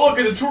 Oh, look,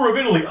 it's a tour of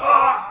Italy.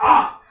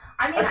 Ah!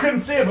 I mean, I couldn't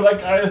see it,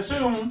 but I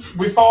assume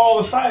we saw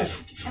all the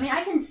sights. I mean,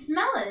 I can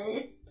smell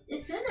it.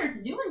 It's in there.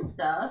 It's doing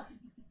stuff.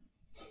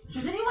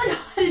 Does anyone know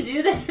how to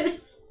do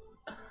this?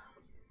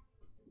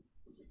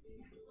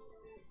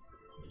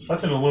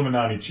 That's an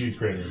Illuminati cheese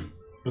grater.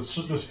 The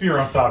sphere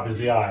on top is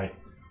the eye.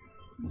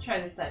 Let's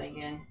try this side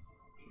again.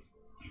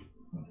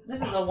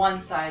 This is a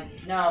one side.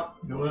 No.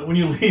 When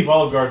you leave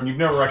Olive Garden, you've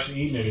never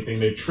actually eaten anything.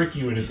 They trick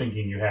you into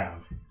thinking you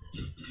have.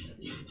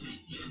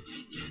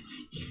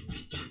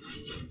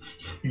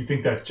 You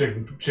think that's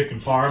chicken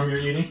parm you're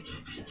eating?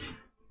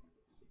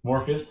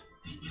 Morpheus?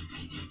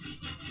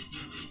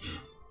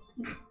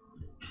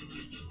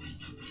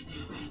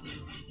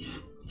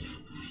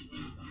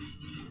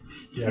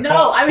 Yeah,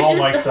 No, I was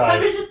Mike's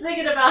just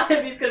thinking about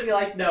him. He's gonna be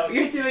like, "No,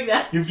 you're doing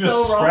that." You've so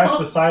just wrong. scratched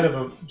the side of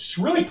a. Just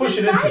really push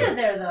it into of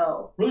there,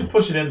 though. Really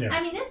push it in there.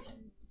 I mean, it's.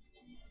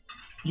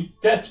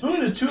 That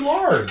spoon is too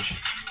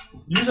large.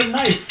 Use a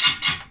knife.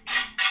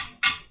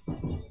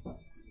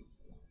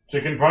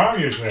 Chicken parm,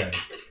 you say?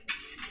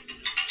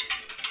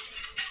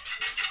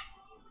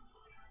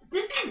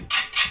 This is.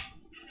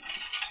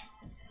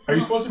 Are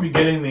you supposed to be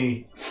getting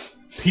the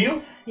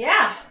peel?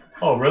 Yeah.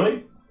 Oh,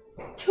 really?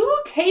 2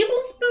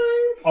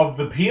 tablespoons? Of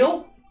the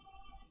peel?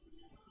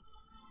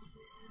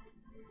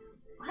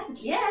 I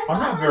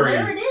guess.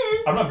 There it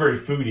is. I'm not very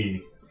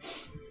foodie.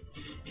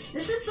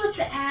 This is supposed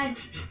to add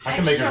I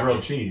can make a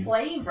grilled cheese.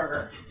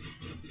 flavor.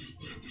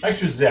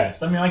 Extra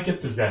zest. I mean, I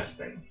get the zest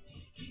thing.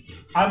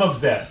 I'm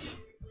obsessed.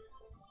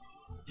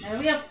 And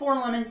we have 4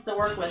 lemons to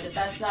work with if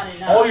that's not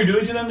enough. All you're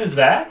doing to them is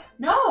that?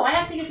 No, I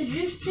have to get the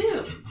juice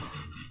too.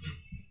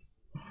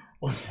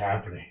 What's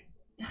happening?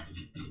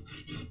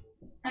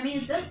 I mean,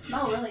 it does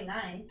smell really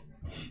nice.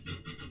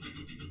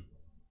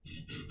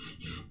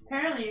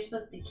 Apparently, you're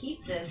supposed to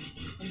keep this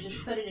and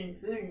just put it in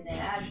food, and it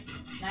adds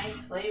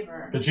nice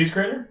flavor. The cheese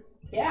grater?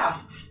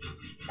 Yeah,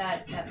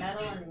 that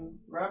metal and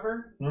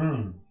rubber.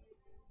 Mmm.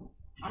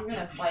 I'm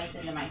gonna slice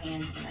into my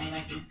hand tonight.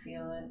 I can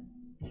feel it.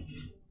 Do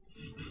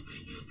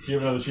you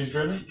have another cheese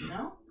grater?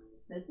 No,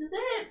 this is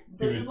it.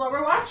 This is what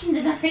we're watching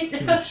tonight.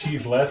 Is the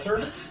cheese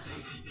lesser?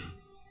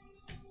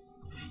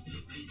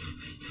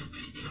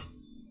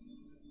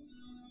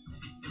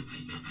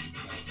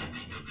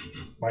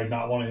 Might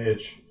not want to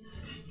itch.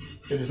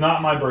 It is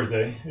not my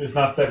birthday. It is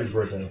not Steffi's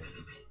birthday.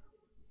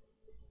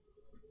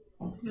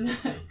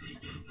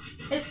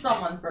 It's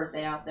someone's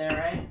birthday out there,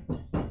 right?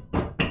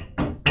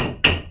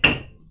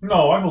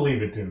 No, I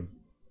believe it, dude.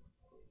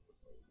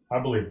 I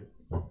believe it.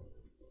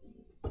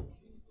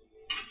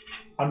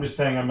 I'm just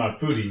saying I'm not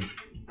foodie.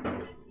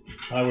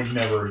 I would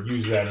never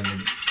use that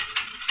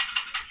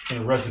in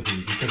a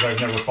recipe because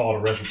I've never followed a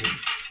recipe.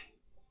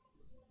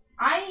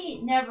 I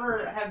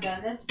never have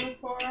done this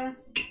before.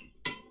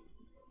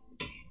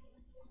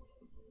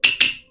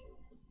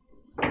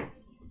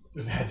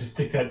 Just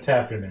stick that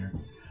tap in there.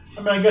 I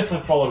mean, I guess I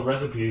followed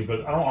recipes,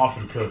 but I don't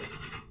often cook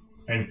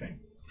anything.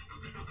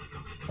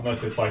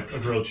 Unless it's like a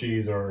grilled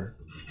cheese or,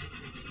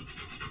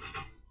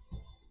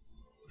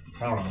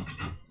 I don't know,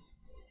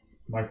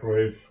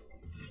 microwave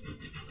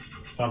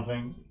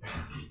something.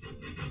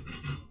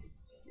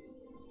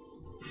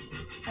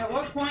 At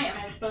what point am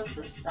I supposed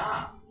to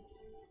stop?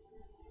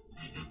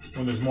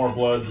 When there's more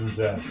blood than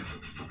zest.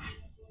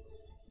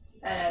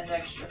 That adds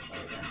extra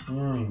flavor.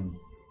 Mmm.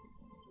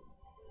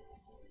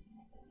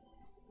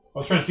 I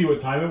was trying to see what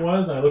time it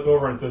was, and I looked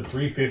over and it said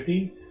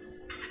 3:50,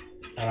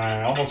 and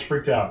I almost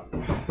freaked out.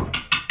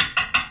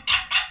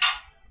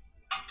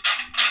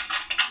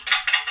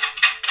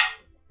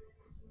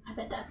 I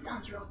bet that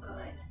sounds real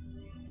good.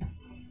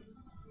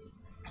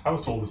 I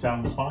was told the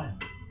sound was fine.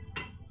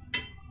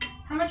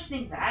 How much do you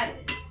think that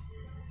is?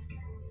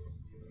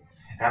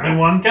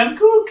 Anyone can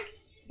cook.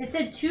 It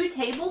said 2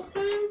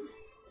 tablespoons?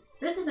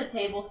 This is a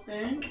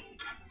tablespoon.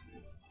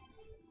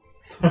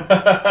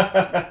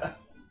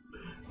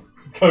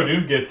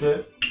 Kodu gets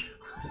it.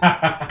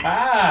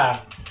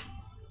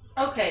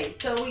 Okay,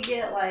 so we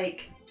get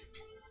like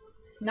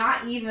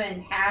not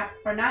even half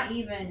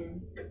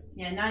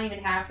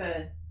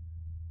a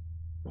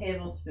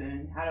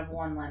tablespoon out of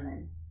 1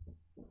 lemon.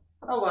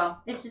 Oh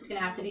well, it's just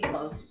gonna have to be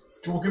close.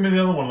 Well, give me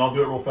the other one and I'll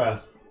do it real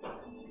fast.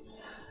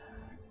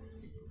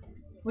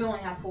 We only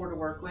have 4 to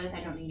work with.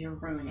 I don't need you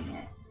ruining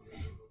it.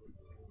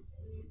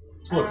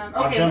 Look, Okay,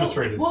 I've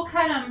demonstrated. We'll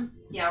cut them.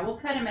 Yeah, we'll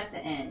cut them at the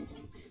end.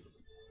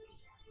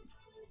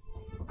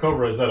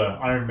 Cobra, is that an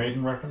Iron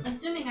Maiden reference?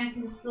 Assuming I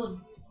can still.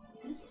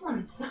 This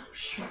one's so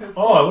sharp.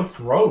 Oh, it looks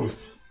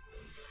gross.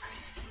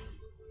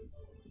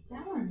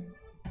 That one's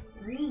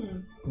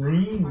green. On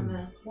Green.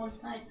 the one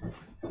side.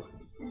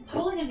 It's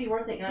totally gonna be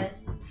worth it,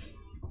 guys.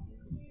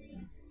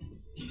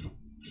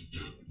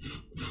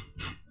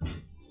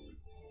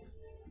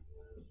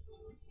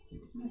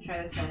 I'm gonna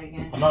try this side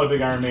again. I'm not a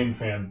big Iron Maiden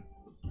fan,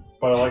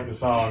 but I like the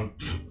song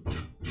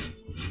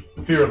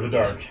Fear of the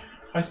Dark.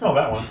 I smell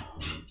that one.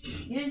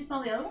 You didn't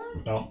smell the other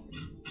one? No.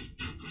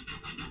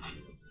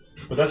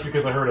 But that's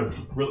because I heard a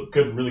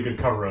really good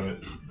cover of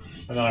it.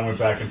 And then I went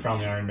back and found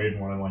the Iron Maiden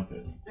one and liked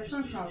it. This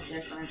one smells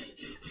different.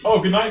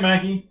 Oh, good night,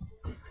 Mackie.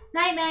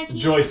 Night, Mackie.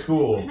 Enjoy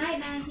school. Night,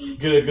 Mackie.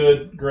 Get a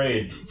good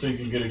grade so you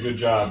can get a good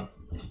job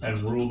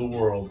and rule the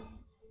world.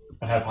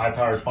 And have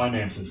high-powered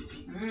finances.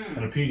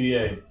 And a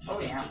PDA. Oh,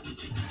 yeah.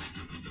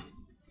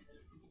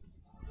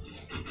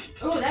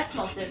 Oh, that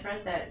smells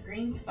different. That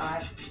green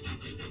spot.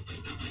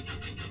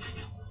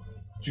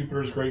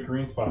 Jupiter's Great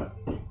Green Spot.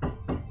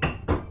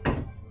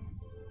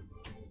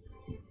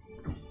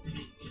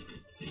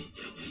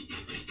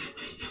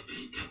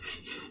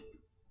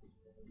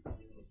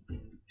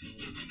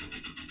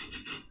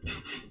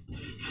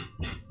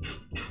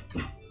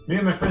 Me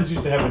and my friends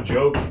used to have a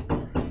joke.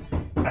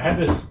 I had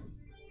this,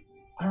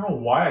 I don't know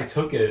why I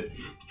took it.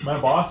 My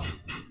boss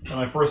at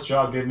my first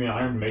job gave me an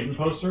Iron Maiden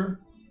poster.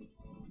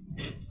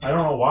 I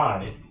don't know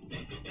why.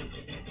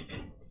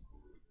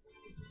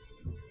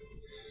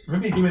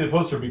 Maybe he gave me the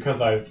poster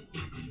because I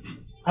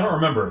don't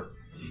remember.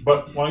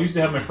 But when I used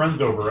to have my friends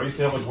over, I used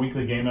to have like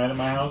weekly game night at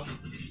my house.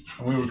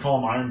 And we would call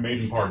them Iron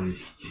Maiden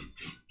parties.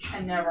 I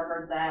never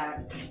heard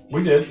that.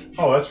 We did.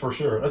 Oh, that's for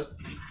sure.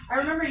 I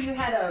remember you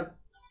had a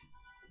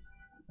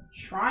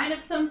shrine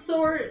of some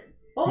sort.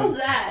 What was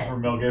that? For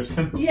Mel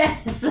Gibson.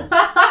 Yes.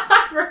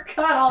 I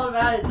forgot all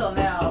about it till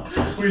now.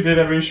 We did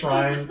have a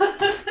shrine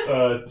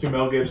to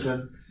Mel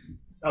Gibson.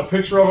 A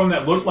picture of him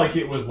that looked like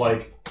it was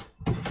like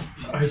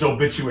his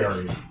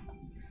obituary.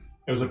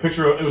 It was a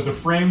picture. It was a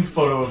framed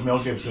photo of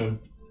Mel Gibson.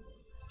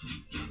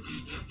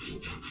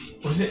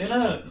 Was it in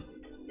a?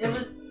 It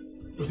was.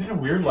 Was it in a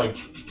weird like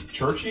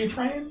churchy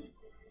frame?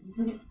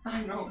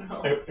 I don't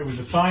know. It was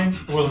a sign.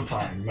 It wasn't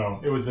signed. No,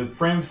 it was a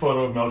framed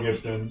photo of Mel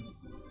Gibson,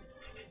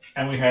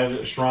 and we had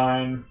a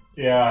shrine.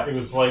 Yeah, it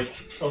was like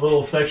a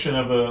little section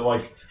of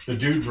the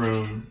dude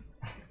room,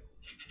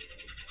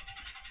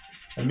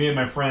 and me and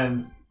my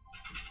friend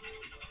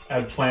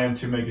had planned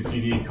to make a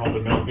CD called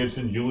the Mel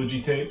Gibson Eulogy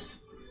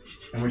Tapes,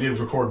 and we did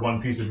record one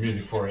piece of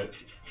music for it.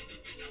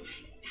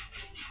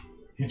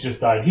 He just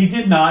died. He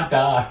did not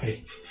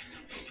die.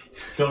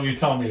 Don't you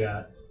tell me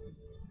that.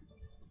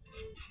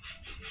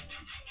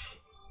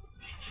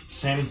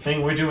 Same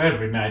thing we do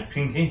every night,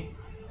 Pinky.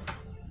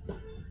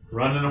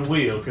 Running a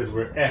wheel because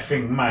we're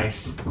effing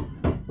mice. I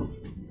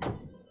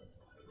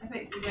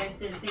bet you guys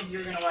didn't think you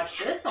were gonna watch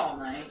this all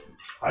night.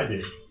 I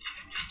did.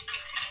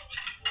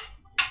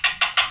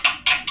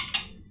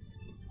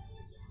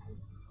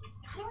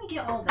 How do I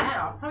get all that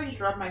off? Probably just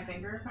rub my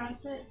finger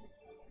across it.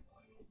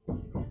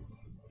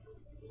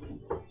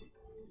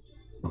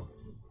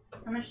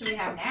 How much do we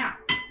have now?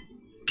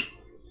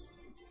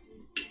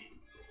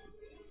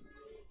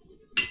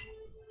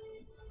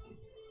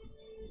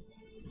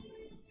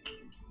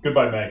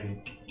 Goodbye,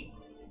 Mackie.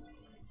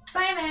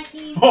 Bye,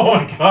 Mackie. Oh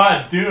my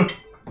god, dude.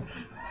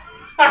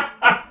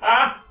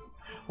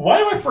 Why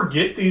do I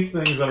forget these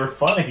things that are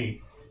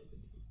funny?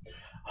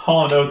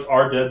 Hall & Oates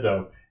are dead,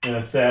 though, in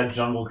a sad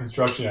jungle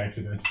construction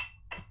accident.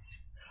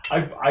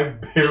 I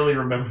barely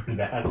remember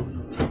that.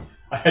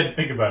 I had to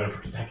think about it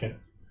for a second.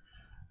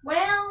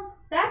 Well,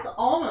 that's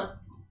almost...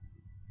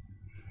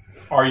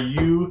 Are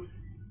you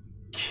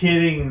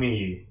kidding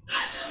me?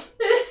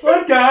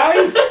 What,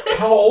 guys?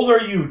 How old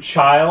are you,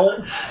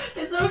 child?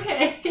 It's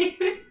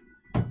okay.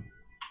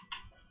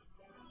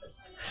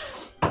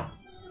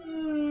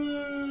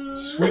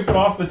 Sweep it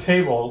off the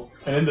table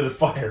and into the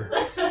fire.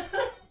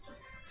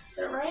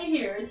 They're right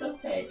here. It's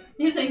okay.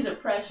 These things are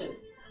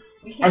precious.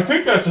 I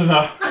think that's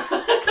enough.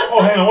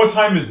 Oh, hang on. What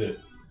time is it?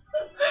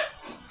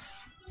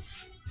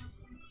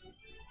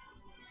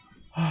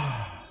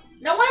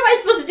 Now, what am I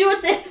supposed to do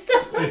with this?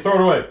 Hey, throw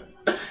it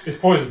away. It's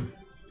poison.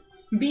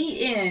 Beat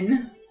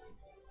in.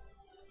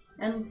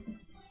 And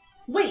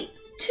wait,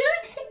 2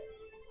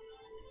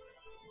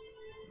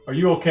 Are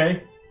you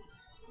okay?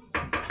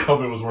 I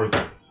hope it was worth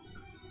it.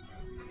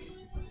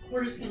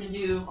 We're just gonna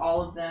do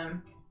all of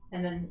them,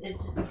 and then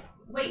it's just.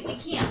 Wait, we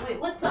can't. Wait,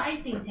 what's the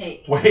icing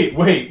take? Wait.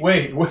 Wait,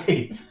 what's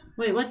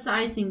the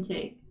icing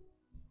take?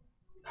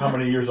 How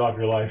many years off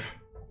your life?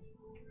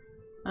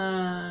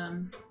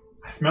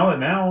 I smell it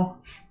now.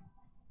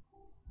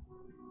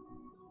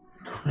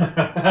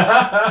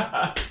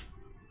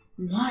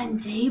 1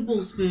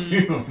 tablespoon.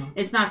 Dude.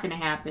 It's not gonna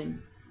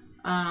happen.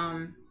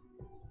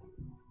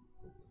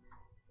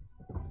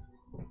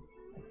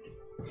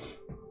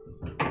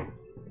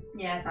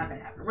 Yeah, it's not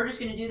gonna happen. We're just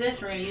gonna do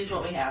this. We're gonna use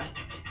what we have.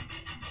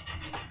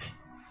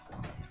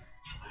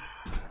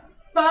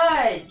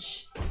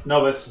 Fudge.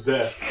 No, that's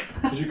zest.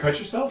 Did you cut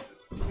yourself?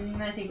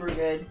 I think we're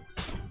good.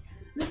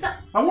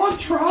 I want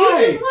to try.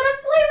 You just want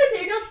to play with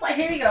it. You're just like,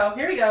 here we go.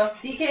 Here we go.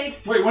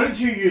 DK. Wait, when did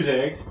you use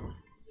eggs?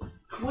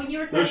 When you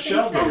were There's testing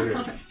shells over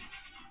sound. here.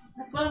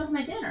 That's why it was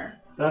my dinner.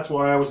 That's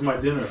why I was my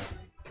dinner.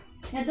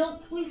 Now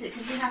don't squeeze it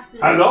because we have to.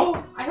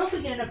 Hello? I hope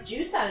we get enough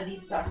juice out of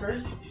these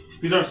suckers.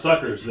 These aren't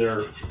suckers.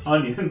 They're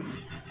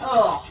onions.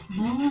 Oh.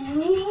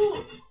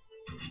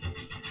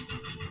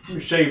 Let me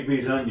shave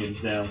these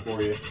onions down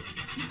for you.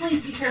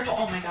 Please be careful.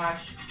 Oh my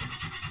gosh.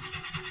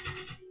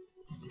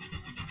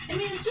 I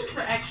mean, it's just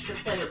for extra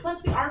flavor.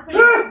 Plus, we are putting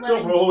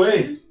Don't roll lemon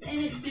away. juice in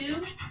it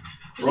too.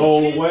 So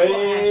Roll the juice will away,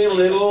 add flavor.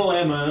 little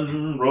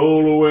lemon.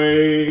 Roll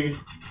away.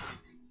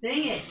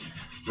 Sing it.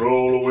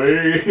 Roll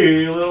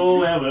away, little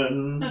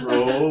lemon.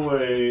 Roll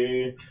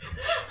away.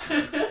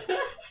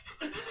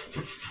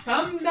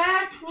 Come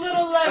back,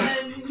 little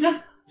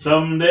lemon.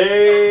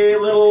 Someday,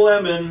 little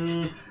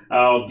lemon,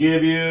 I'll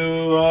give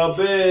you a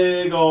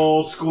big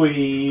ol'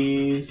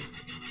 squeeze.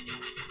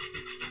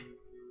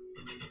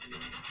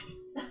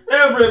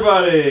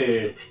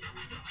 Everybody!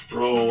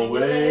 Roll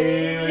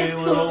away,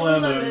 little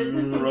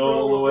lemon,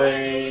 roll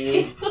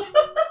away.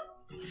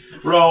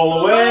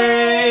 Roll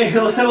away,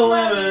 little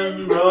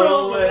lemon,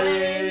 roll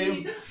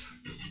away.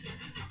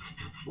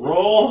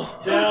 Roll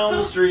down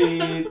the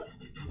street,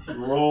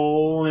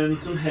 roll in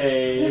some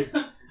hay.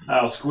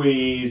 I'll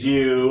squeeze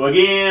you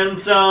again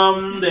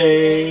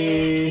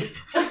someday.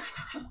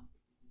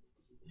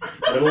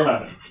 Little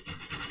lemon.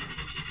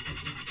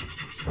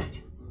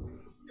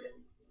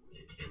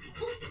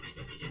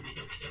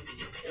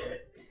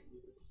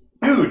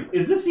 Dude,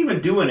 is this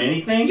even doing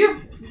anything?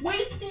 You're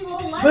wasting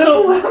little lemon.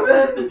 Little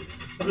lemon!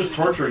 I'm just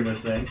torturing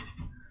this thing.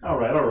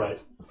 Alright, alright.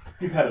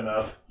 You've had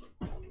enough.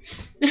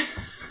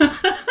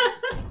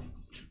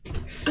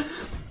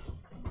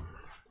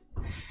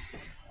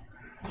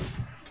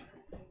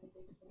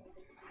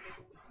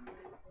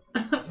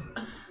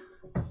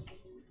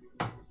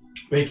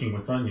 Baking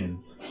with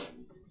onions.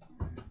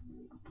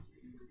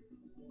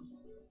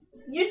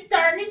 You're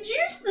starting to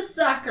juice the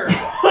sucker.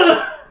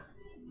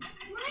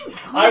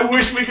 I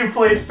wish we could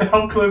play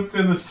sound clips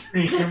in the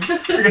stream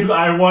because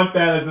I want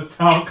that as a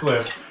sound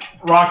clip.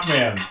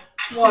 Rockman,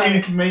 What?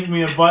 please make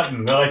me a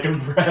button that I can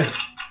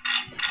press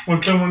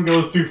when someone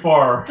goes too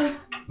far.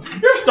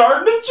 You're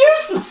starting to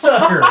juice the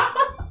sucker.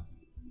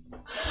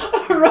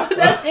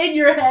 That's in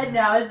your head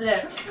now, isn't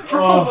it?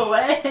 Roll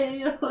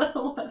away,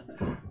 little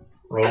lemon.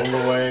 Roll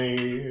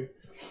away.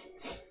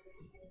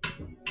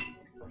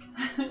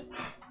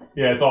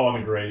 Yeah, it's all on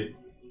the grate.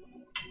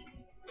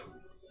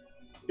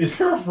 Is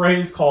there a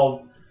phrase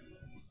called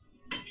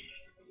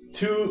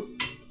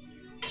Toot,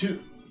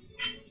 toot.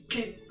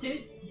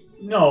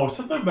 no,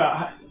 something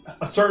about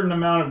a certain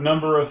amount of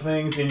number of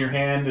things in your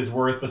hand is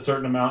worth a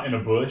certain amount in a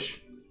bush?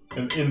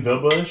 In the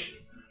bush?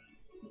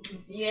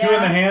 Yeah. 2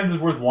 in the hand is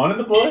worth 1 in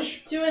the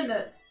bush? 2 in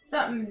the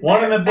something.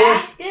 1 in the bush?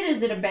 Basket?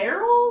 Is it a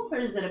barrel or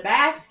is it a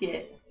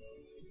basket?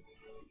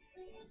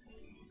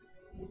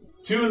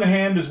 2 in the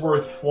hand is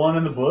worth 1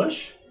 in the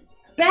bush?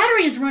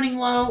 Battery is running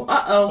low.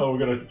 Uh-oh. Oh, we're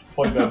gonna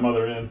plug that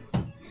mother in.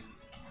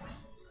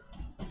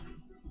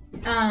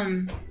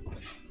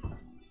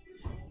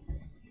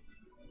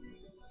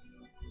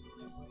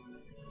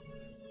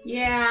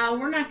 Yeah,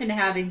 we're not going to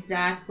have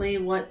exactly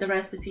what the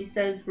recipe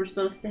says we're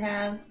supposed to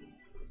have.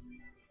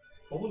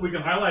 Hopefully we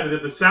can highlight it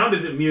if the sound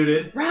isn't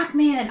muted.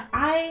 Rockman,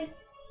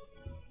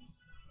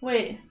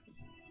 Wait.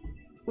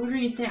 What are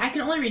you saying? I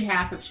can only read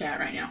half of chat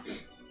right now.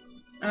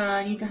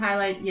 I need to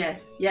highlight.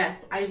 Yes.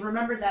 I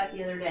remembered that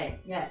the other day.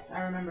 Yes,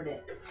 I remembered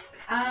it.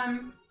 I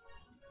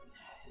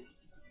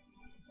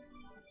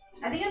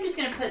think I'm just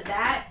going to put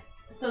that.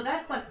 So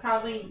that's like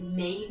probably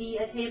maybe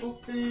a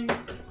tablespoon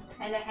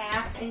and a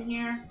half in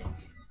here.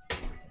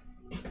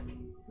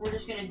 We're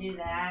just going to do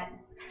that.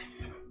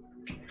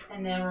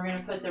 And then we're going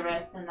to put the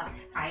rest in the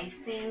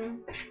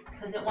icing.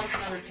 because it wants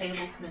another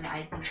tablespoon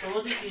icing. So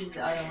we'll just use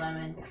the other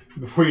lemon.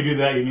 Before you do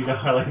that, you need to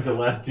highlight the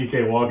last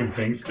DK Walken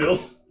thing still.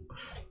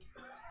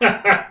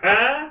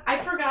 I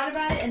forgot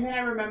about it, and then I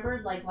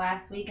remembered like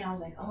last week, and I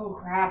was like, oh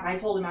crap, I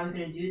told him I was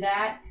going to do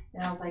that.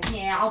 And I was like,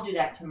 yeah, I'll do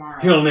that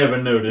tomorrow. He'll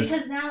never notice.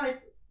 Because now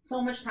it's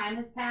so much time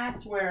has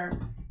passed where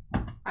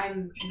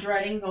I'm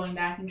dreading going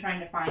back and trying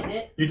to find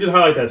it. You did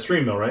highlight that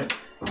stream though, right?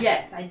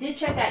 Yes, I did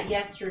check that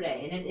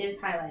yesterday, and it is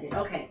highlighted.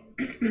 Okay.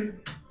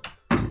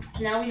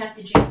 So now we have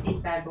to juice these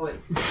bad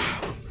boys.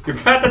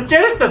 You've got to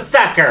juice the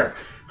sucker!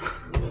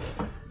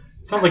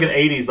 Sounds like an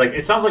 80s, like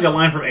it sounds like a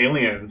line from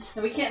Aliens.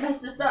 And we can't mess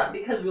this up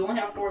because we only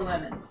have 4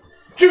 lemons.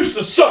 Juice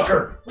the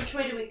sucker! Which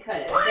way do we cut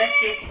it? I guess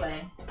this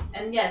way.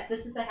 And yes,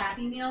 this is a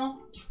Happy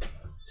Meal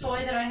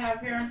toy that I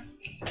have here.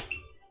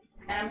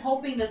 And I'm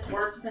hoping this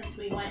works since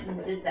we went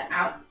and did the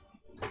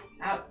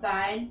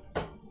outside.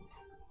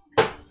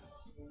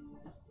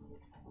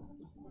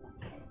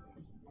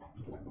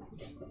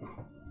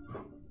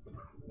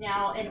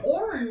 Now, an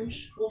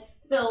orange will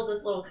fill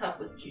this little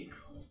cup with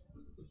juice.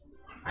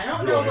 I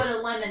don't know what a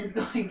lemon's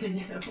going to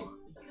do.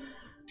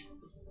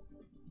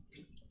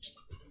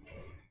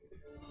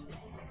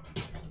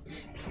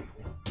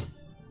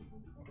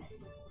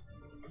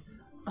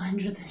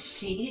 Under the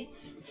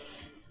sheets.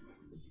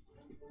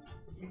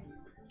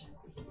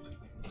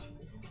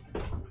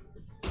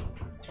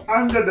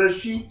 Under the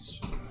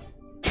sheets.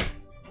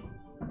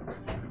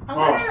 I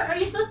wonder, are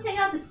you supposed to take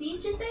out the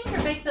seeds, you think,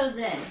 or bake those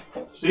in?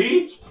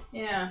 Seeds?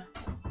 Yeah.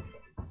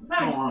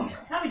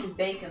 Probably just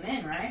bake them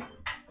in, right?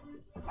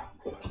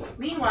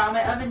 Meanwhile,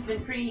 my oven's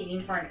been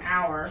preheating for an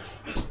hour.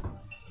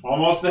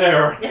 Almost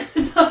there.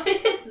 No,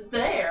 it's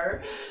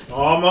there.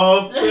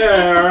 Almost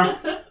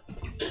there.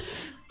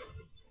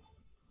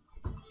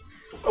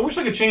 I wish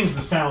I could change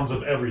the sounds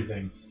of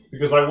everything,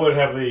 because I would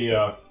have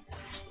the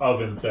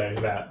oven say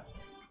that.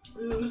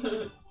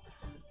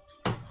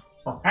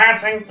 We're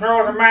passing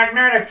through the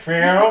magnetic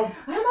field.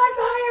 I'm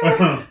on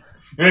fire!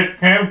 It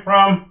came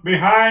from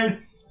behind.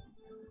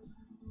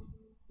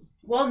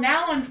 Well,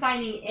 now I'm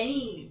finding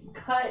any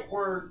cut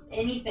or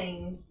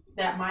anything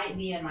that might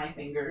be in my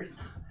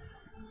fingers.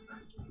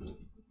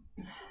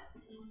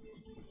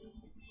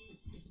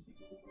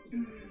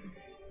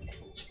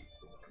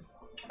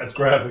 That's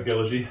graphic,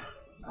 Elegy.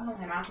 Oh,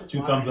 my mouth is 2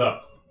 watering. thumbs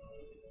up.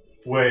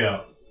 Way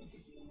up.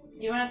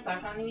 Do you want to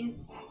suck on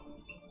these?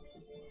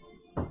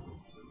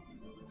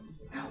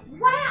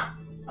 Wow!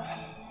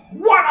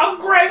 What a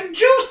great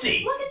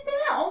juicy! Look at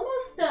that!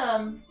 Almost,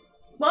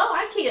 well,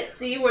 I can't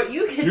see what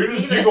you can You're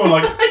see. you're going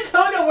like, I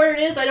don't know where it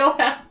is. I don't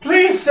have...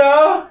 please,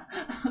 sir!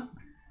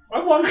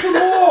 I want some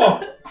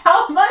more!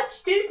 How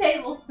much? 2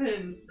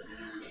 tablespoons.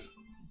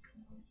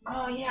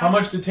 Oh, yeah. How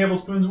much did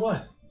tablespoons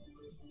what?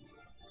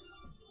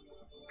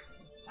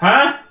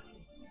 Huh?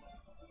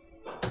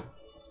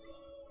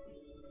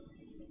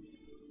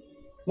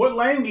 What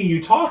language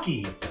you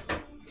talking?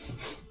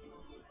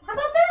 How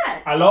about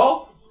that?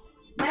 Hello?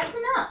 That's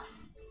enough.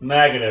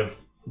 Negative.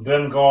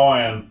 Didn't go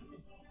in.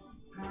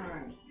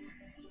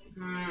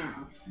 Alright.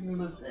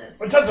 Remove this.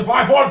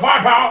 Intensify 4 to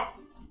 5 power!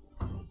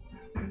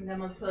 And then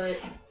we'll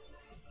put...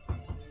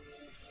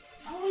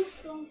 Oh, we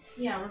still...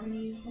 Yeah, we're gonna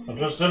use I that.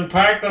 just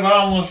impacted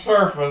on the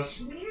surface.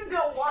 You need to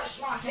go wash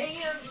my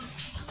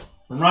hands.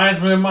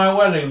 Reminds me of my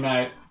wedding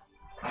night.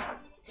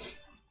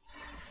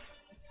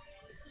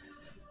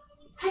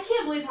 I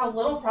can't believe how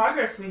little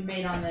progress we've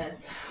made on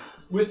this.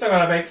 We still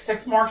gotta bake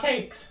 6 more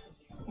cakes.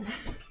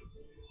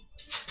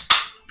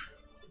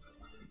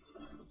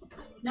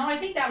 No, I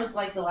think that was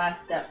like the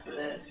last step for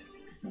this.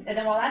 And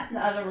then while that's in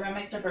the oven, we're gonna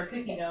mix up our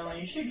cookie dough, and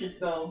it should just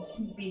go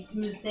be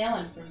smooth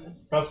sailing from.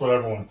 That's what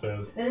everyone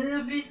says. And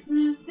it'll be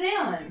smooth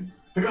sailing.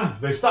 The guns,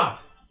 they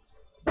stopped.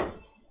 And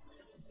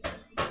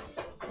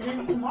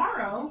then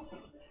tomorrow,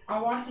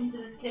 I'll walk into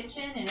this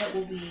kitchen, and it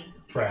will be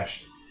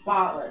Trashed.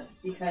 spotless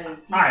because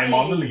I am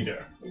on the DK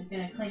leader. is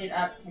gonna clean it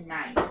up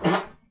tonight.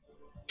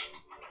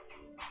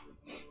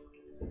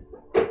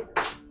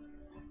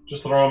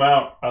 Just throw them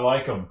out. I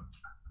like them.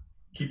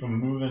 Keep them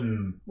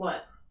moving.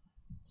 What?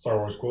 Star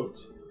Wars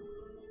quotes.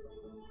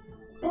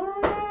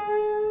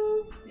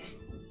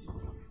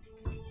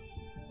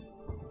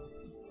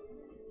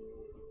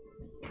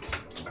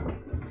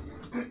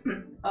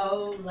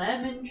 Oh,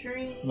 lemon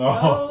tree. No,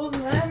 oh,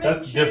 lemon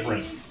that's tree.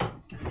 different.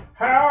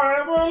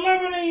 However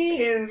lemony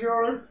is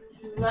your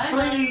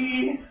Lemon.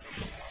 trees.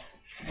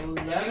 Oh,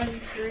 lemon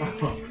tree.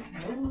 Oh,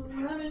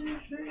 lemon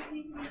tree.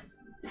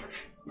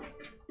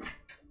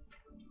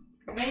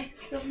 Make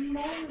some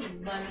more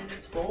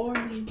lemons for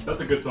me.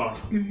 That's a good song.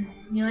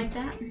 You like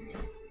that?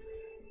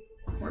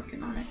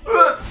 Working on it.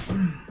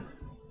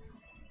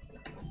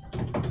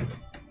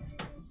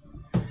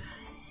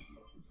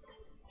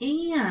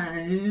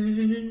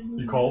 And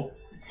You cold?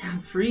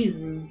 I'm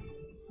freezing.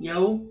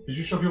 Yo. Did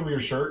you show people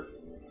your shirt?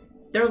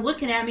 They're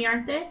looking at me,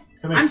 aren't they?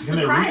 Can they, I'm can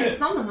they read surprised it?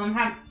 some of them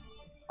have.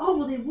 Oh,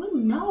 well, they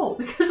wouldn't know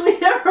because we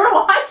never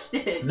watched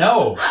it.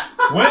 No.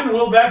 When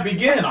will that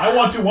begin? I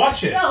want to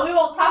watch it. No, we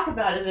won't talk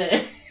about it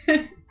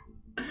then.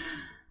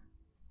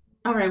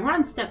 All right, we're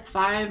on step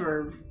 5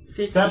 or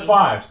 50. Step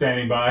 5,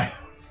 standing by.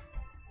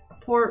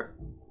 Pour.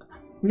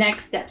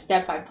 Next step,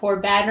 step 5. Pour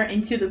batter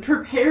into the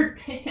prepared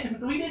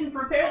pans. We didn't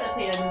prepare the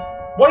pans.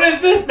 What is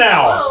this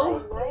now?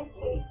 Oh.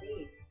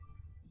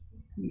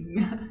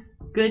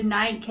 Good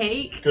night,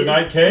 cake. Good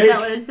night, Is cake. that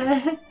what it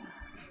said?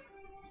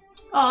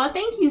 Oh,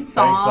 thank you,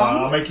 Song. Thanks,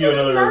 I'll make you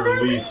Look at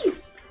another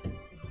leaf.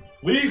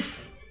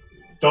 Leaf!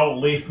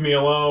 Don't leave me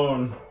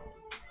alone.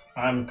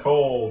 I'm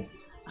cold.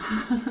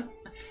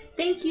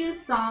 Thank you,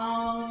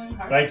 Song.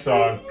 Thanks,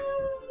 Song.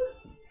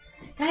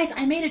 Guys,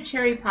 I made a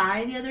cherry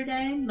pie the other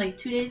day, like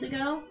 2 days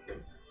ago.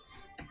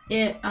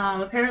 It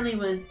apparently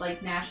was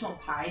like National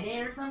Pie Day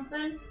or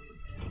something.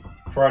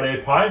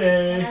 Friday Pie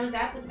And I Day. was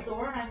at the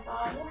store and I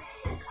thought, well,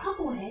 heck, I'll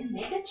go ahead and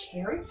make a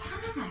cherry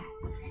pie.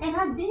 And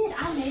I did.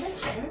 I made a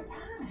cherry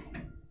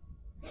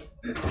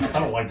pie. I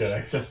don't like that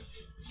accent.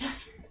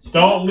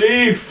 Don't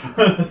leave!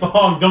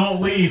 Song, don't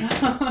leave.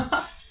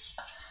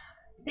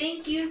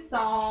 Thank you,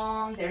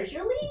 Song. There's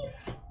your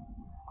leaf.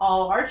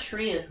 Oh, our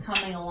tree is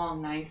coming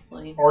along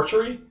nicely.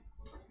 Archery?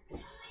 I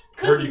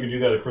heard you can do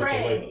that at Crystal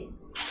Spray. Lake.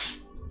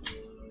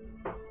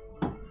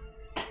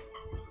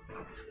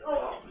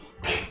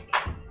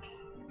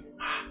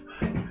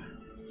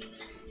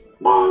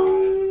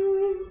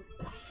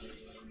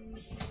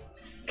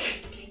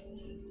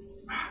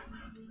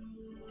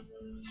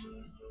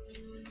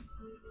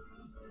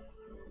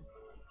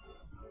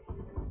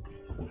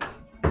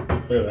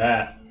 Look at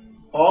that.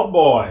 Oh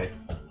boy.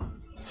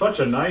 Such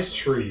a nice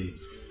tree.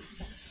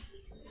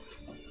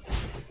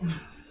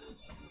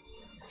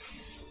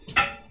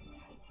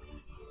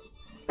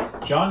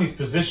 Johnny's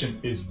position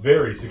is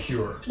very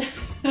secure.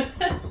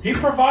 He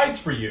provides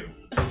for you.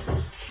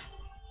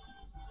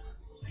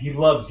 He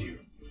loves you.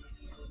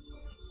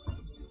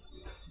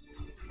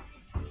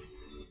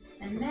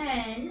 And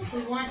then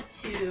we want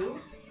to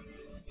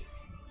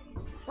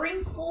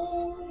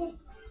sprinkle.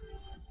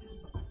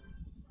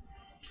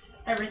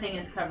 Everything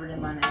is covered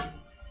in lemon.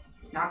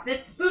 Not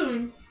this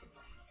spoon.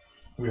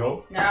 We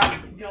hope. No,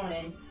 going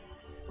in.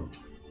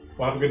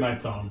 Well, have a good night,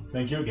 Song.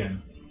 Thank you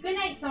again. Good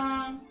night,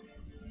 Song.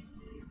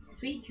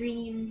 Sweet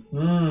dreams.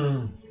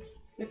 Mmm.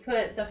 We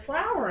put the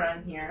flour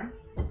on here.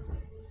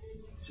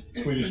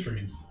 Sweetest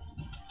dreams.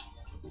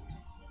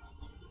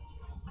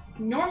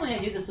 Normally I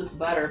do this with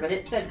butter, but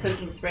it said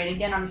cooking spray.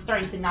 Again, I'm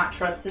starting to not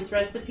trust this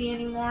recipe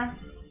anymore.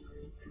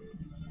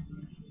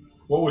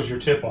 What was your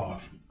tip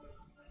off?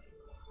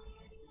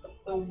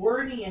 The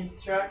wordy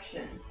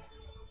instructions.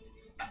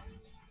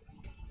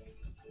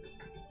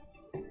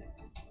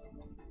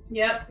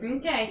 Yep,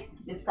 okay.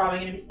 It's probably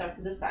going to be stuck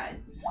to the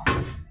sides.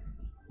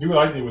 Do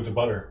what I did with the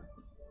butter.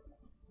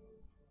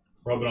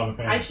 Rub it on the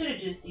pan. I should have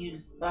just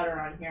used butter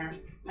on here.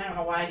 I don't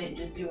know why I didn't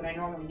just do what I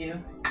normally do.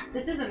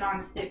 This is a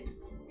non-stick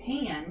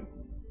pan.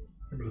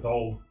 But it's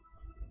old.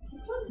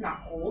 This one's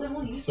not old. I've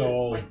only used So it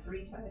old. like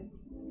 3 times.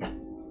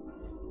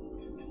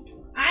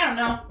 I don't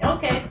know.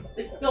 Okay,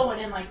 it's going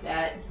in like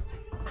that.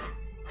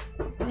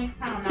 Next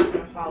time I'm not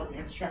going to follow the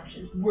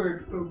instructions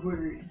word for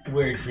word.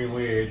 Word for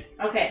word.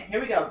 Okay,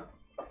 here we go.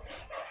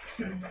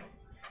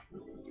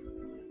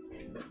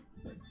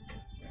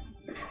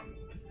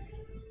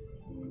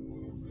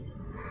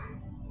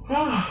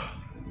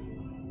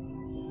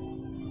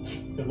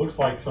 It looks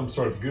like some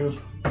sort of goop.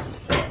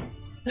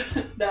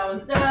 That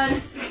one's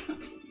done.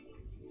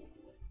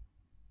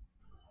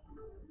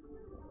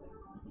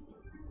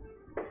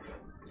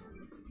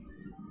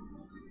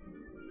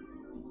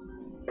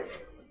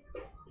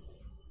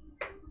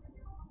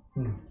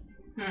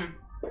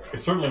 It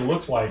certainly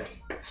looks like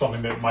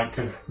something that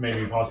could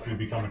maybe possibly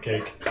become a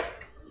cake.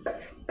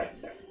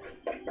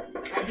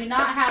 I do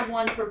not have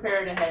one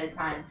prepared ahead of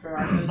time for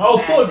our movie Oh,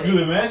 look, magic. through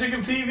the magic of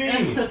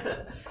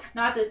TV!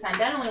 Not this time.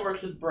 That only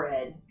works with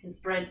bread, because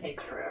bread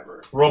takes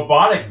forever.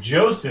 Robotic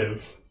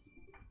Joseph.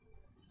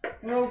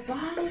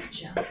 Robotic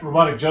Joseph.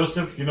 Robotic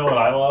Joseph, you know what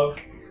I love?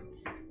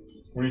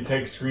 When you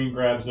take screen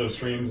grabs of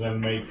streams and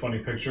make funny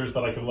pictures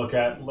that I can look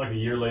at like a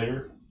year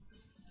later.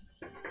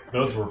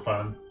 Those were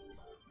fun.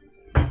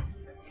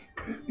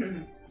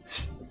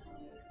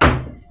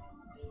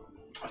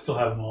 I still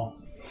have them all.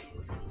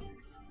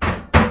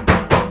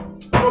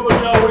 Oh,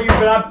 Michelle, what have you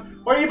been up?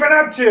 What have you been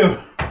up to?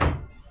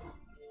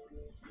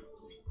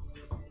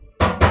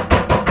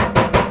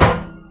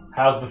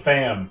 How's the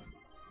fam?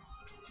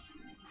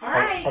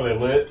 Alright. Are they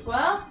lit?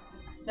 Well,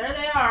 there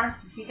they are.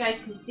 If you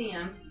guys can see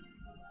them.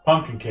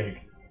 Pumpkin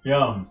cake.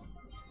 Yum.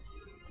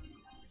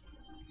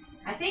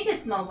 I think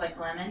it smells like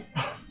lemon.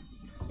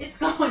 It's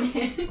going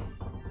in.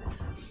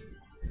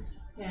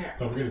 There.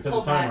 Don't forget to set the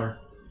Hold that. timer.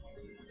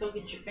 Don't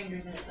get your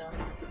fingers in it though.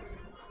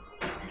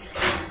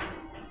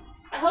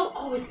 I hope.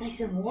 Oh, it's nice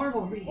and warm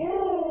over here.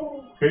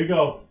 Here you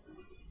go.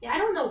 Yeah, I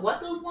don't know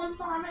what those lumps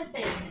are. I'm gonna say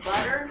it's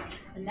butter,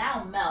 and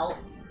that'll melt.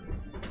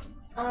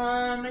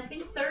 I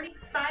think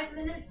 35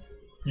 minutes.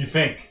 You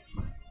think.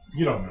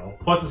 You don't know.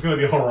 Plus, it's going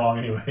to be all wrong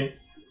anyway.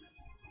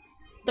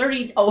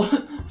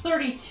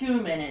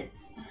 32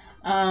 minutes.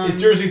 It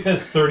seriously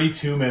says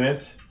 32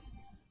 minutes?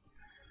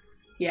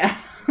 Yeah.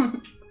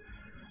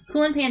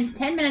 Cooling pans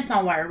 10 minutes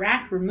on wire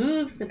rack.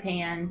 Remove the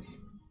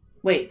pans.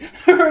 Wait,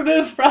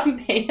 remove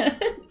from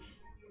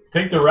pans.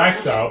 Take the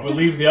racks out, but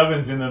leave the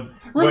ovens in the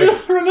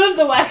Remove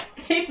the wax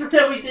paper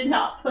that we did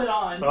not put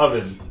on.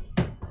 ovens.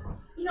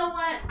 You know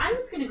what? I'm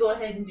just gonna go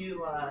ahead and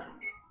do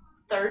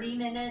 30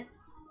 minutes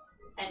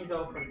and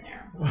go from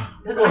there.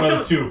 We'll go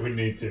another 2 if we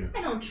need to.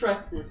 I don't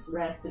trust this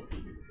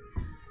recipe.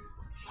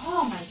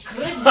 Oh my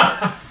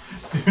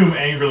goodness. Doom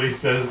angrily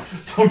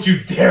says, "Don't you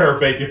dare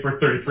bake it for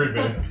 33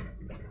 minutes."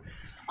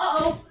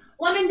 Uh-oh.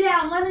 Lemon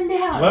down, lemon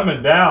down.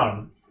 Lemon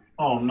down.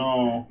 Oh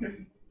no.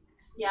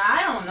 Yeah,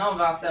 I don't know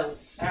about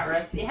that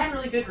recipe. It had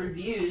really good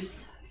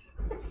reviews.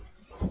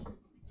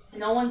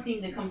 No one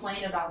seemed to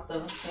complain about the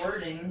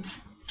wording.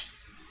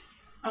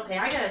 Okay,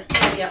 I gotta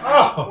tidy up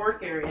my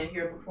work area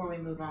here before we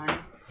move on.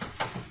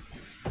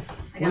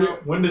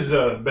 When does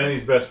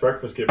Benny's Best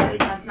Breakfast get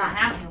made? That's not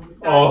happening. We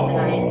start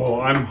tonight.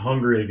 Oh, I'm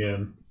hungry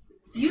again.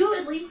 You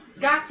at least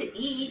got to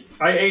eat.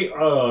 I ate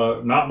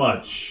not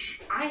much.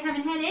 I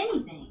haven't had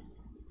anything.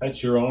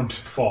 That's your own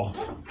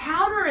fault.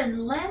 Powder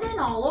and lemon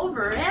all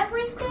over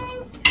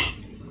everything.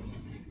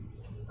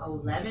 A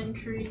lemon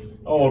tree.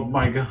 Oh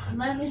my god.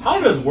 Lemon How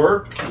tree. does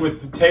work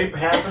with the tape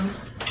happen?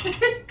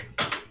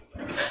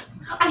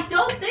 I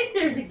don't think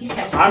there's a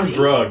gas I'm leak.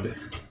 drugged.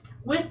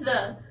 With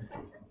the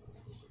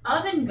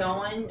oven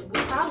going,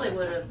 we probably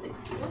would have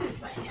exploded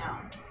by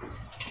now.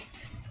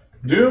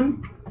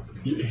 Doom,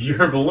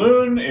 your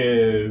balloon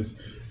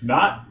is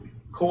not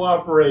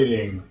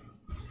cooperating.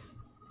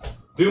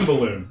 Doom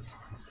balloon.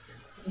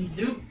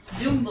 Doom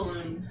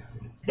balloon.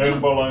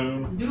 Doom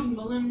balloon. Doom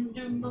balloon.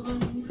 Doom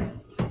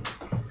balloon.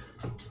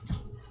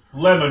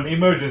 Lemon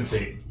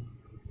emergency.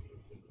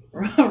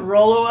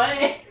 Roll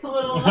away,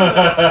 little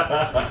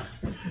lemon.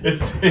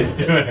 It's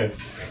doing it.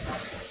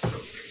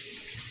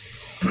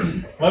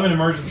 Lemon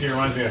emergency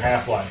reminds me of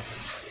Half-Life.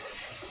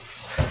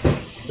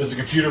 There's a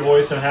computer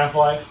voice in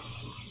Half-Life.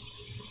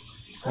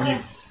 When you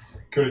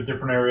go to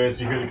different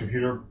areas, you hear the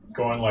computer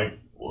going like,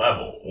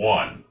 Level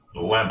 1,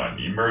 lemon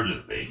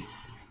emergency.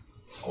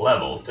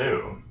 Level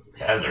 2,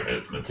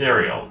 hazardous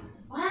materials.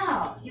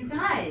 Wow, you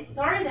guys,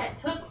 sorry that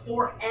took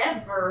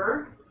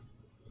forever.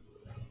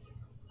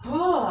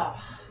 Oh.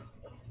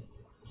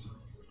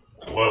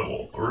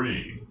 Level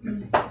 3,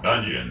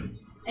 dungeon.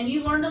 And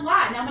you learned a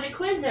lot. Now I'm going to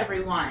quiz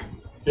everyone.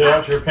 get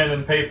out your pen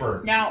and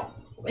paper. Now,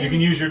 You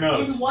can use your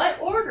notes. in what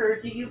order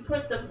do you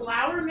put the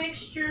flour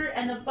mixture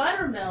and the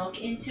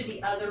buttermilk into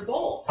the other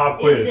bowl? Pop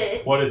quiz. Is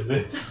it, What is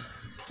this?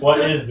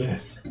 What is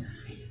this?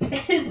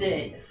 is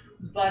it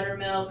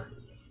buttermilk,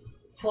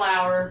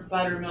 flour,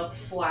 buttermilk,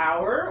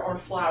 flour, or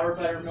flour,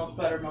 buttermilk,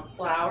 buttermilk,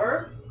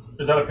 flour?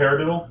 Is that a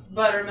paradiddle?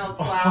 Buttermilk,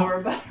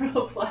 flour,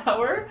 buttermilk,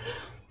 flour?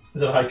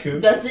 Is it a haiku?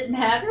 Does it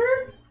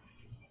matter?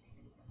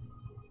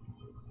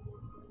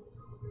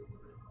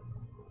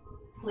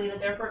 Leave it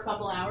there for a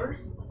couple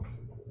hours.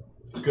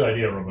 It's a good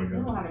idea,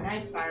 Robogo. We'll have a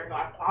nice fire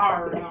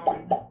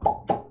going.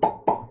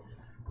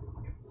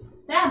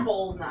 That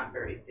bowl's not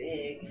very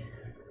big.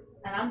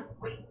 And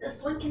wait,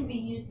 this one can be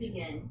used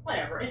again.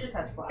 Whatever, it just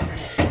has flour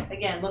in it.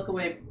 Again, look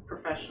away,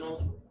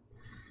 professionals.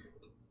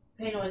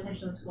 Pay no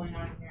attention to what's going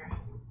on here.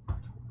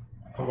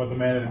 What about the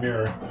man in the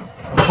mirror?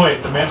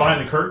 Wait, the man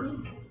behind the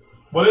curtain?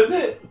 What is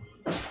it?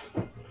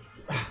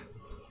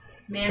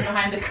 Man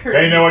behind the curtain.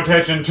 Pay no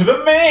attention to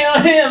the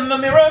man in the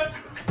mirror.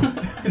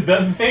 Is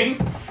that a thing?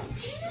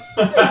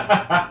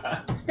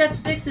 Step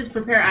 6 is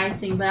prepare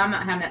icing, but I'm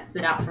not having that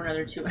sit out for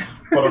another 2 hours.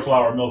 Butter,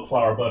 flour, milk,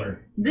 flour,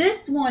 butter.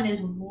 This one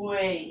is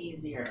way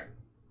easier.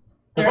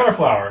 The butter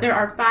flour. There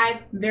are 5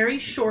 very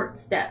short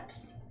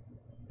steps.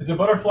 Is it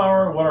butter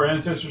flour what our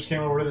ancestors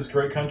came over to this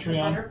great country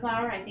on? Butter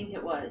flour, I think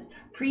it was.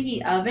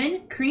 Preheat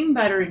oven, cream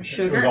butter and It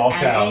sugar, was all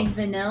add cows. egg,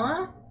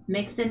 vanilla,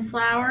 mix in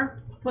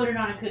flour. Put it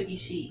on a cookie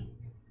sheet.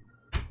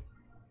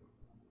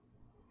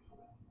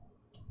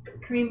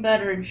 Cream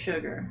butter and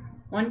sugar.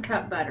 1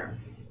 cup butter.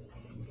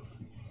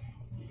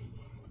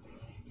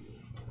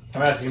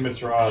 I'm asking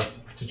Mr.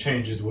 Oz to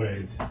change his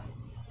ways.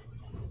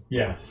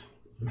 Yes.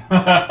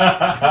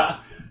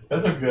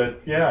 That's a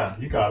good, yeah,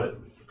 you got it.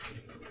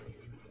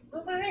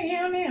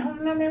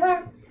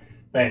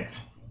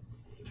 Thanks.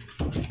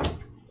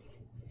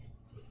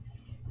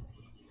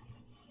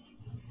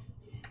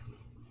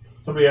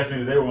 Somebody asked me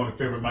today what my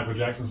favorite Michael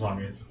Jackson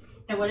song is.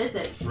 And what is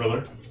it?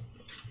 Thriller.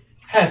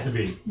 Has to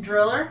be.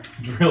 Driller?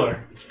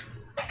 Driller.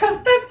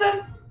 Cause this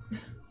is...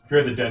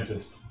 You're the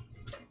dentist.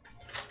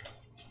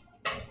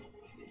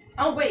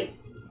 Oh, wait.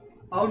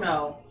 Oh,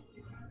 no.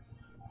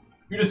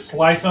 You're just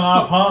slicing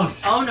off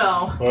hunks. Oh,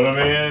 no. Put them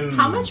in.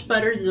 How much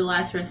butter did the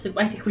last recipe?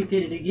 I think we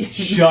did it again.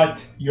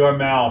 Shut your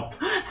mouth.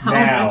 How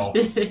now. much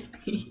did it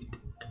need?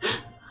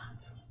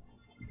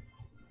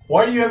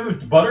 Why do you have a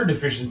butter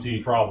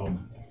deficiency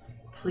problem?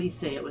 Please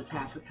say it was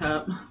half a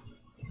cup.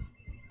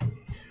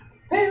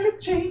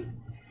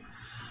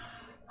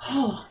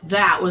 Oh,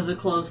 that was a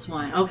close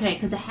one. Okay,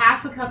 because a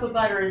half a cup of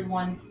butter is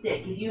 1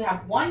 stick. If you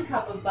have 1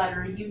 cup of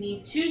butter, you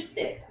need 2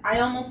 sticks. I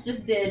almost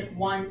just did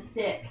 1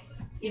 stick,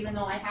 even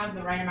though I have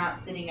the right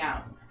amount sitting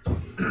out. We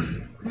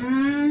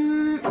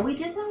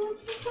did that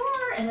once before.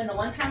 And then the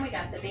one time we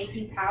got the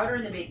baking powder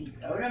and the baking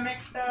soda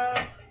mixed up.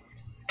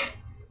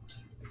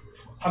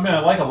 I mean, I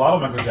like a lot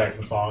of Michael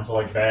Jackson songs. I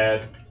like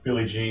Bad,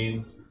 Billie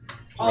Jean,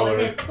 All the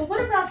Thriller, hits. But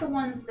what about the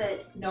ones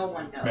that no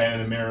one knows? Man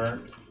in the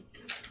Mirror.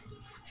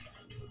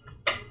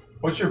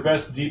 What's your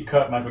best deep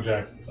cut Michael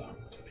Jackson song?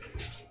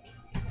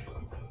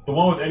 The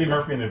one with Eddie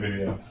Murphy in the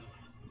video.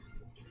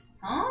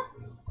 Huh?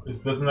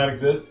 Doesn't that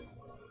exist?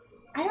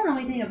 I don't know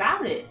anything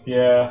about it.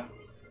 Yeah.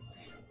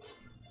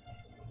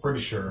 Pretty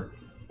sure.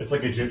 It's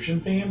like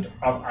Egyptian themed.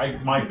 I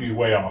might be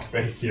way off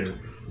base here.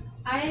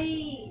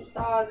 I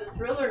saw the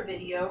Thriller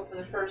video for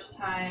the first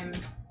time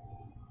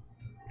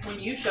when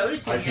you showed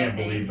it to me. I can't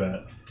think. believe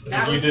that. It's That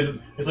like you was-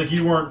 didn't. It's like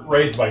you weren't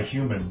raised by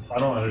humans. I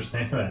don't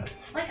understand that.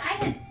 Like I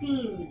had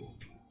seen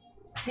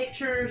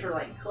pictures or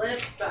like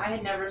clips, but I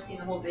had never seen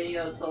the whole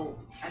video until,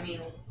 I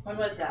mean, when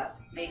was that?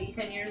 Maybe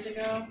 10 years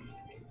ago?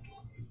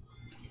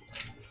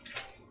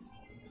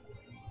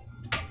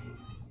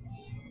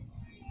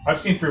 I've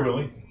seen Free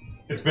Willy.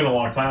 It's been a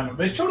long time.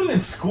 They showed it in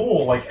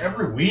school like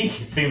every week.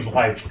 It seems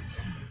like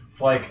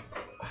it's like,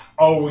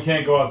 oh, we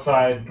can't go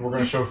outside. We're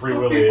going to show Free We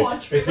Willy.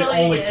 watch It's the Willy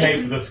only again.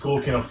 tape the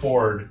school can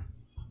afford.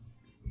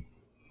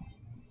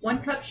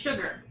 1 cup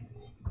sugar.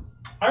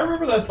 I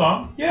remember that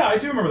song. Yeah, I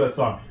do remember that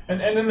song.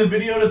 And in the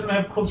video, doesn't it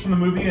have clips from the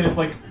movie, and it's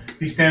like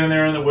he's standing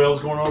there and the whale's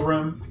going over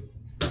him.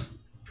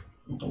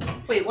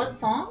 Wait, what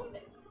song?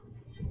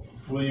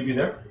 Will you be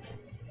there?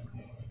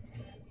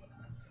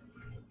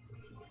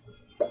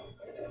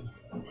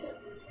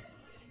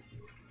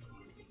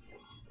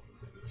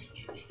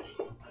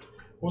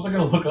 What was I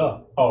going to look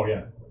up? Oh,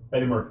 yeah.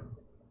 Eddie Murphy.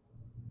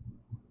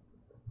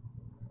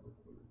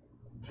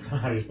 That's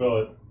not how you spell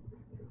it.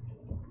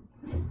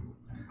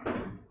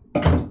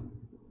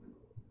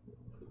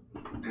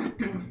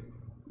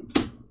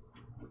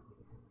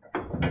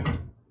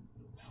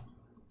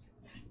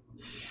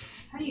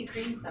 How do you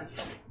cream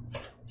something?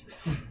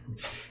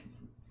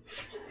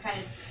 Just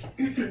kind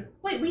of.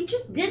 Wait, we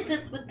just did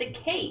this with the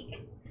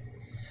cake.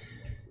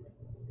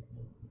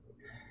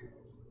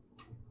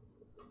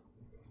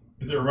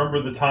 Is it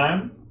Remember the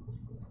Time?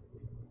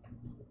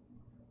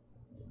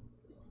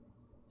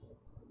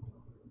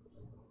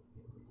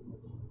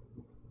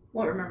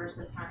 What remembers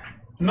the time?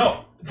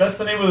 No, that's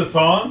the name of the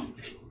song.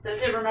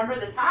 Does it remember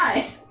the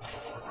time?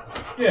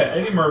 Yeah,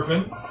 Eddie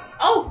Murphy,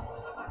 Oh,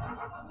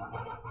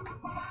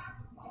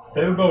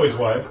 David Bowie's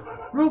wife.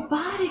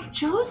 Robotic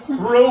Joseph.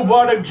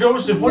 Robotic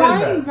Joseph, what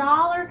is that?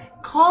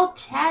 $1. Call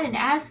Chad and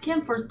ask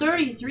him for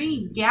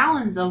 33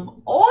 gallons of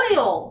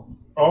oil.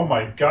 Oh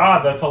my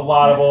god, that's a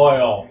lot of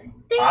oil.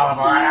 Thank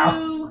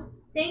Olive you.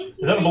 Thank you.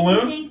 Is that a thank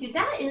balloon? You, thank you.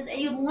 That is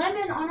a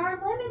lemon on our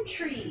lemon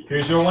tree.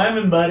 Here's your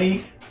lemon,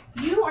 buddy.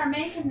 You are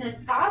making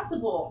this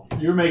possible.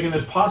 You're making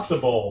this pasta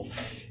bowl.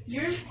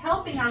 You're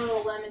helping our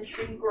little lemon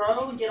tree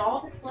grow and get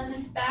all its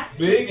lemons back.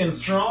 Big and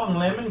strong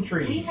lemon We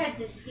tree. had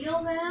to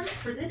steal them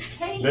for this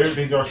cake.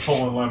 These are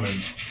stolen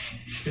lemons.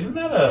 Isn't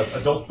that a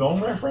adult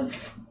film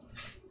reference?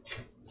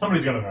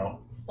 Somebody's gonna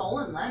know.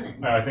 Stolen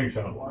lemons. I think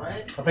so. What?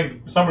 I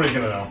think somebody's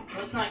gonna know.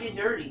 Let's not get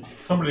dirty.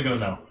 Somebody's gonna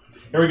know.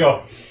 Here we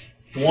go.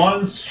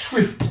 One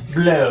swift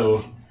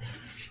blow.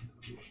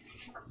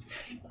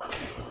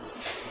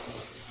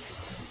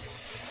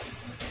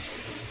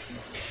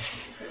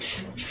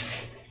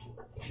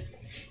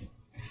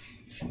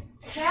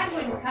 Chad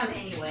wouldn't come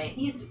anyway.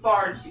 He's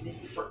far too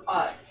busy for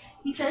us.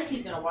 He says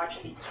he's gonna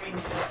watch these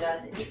streams and he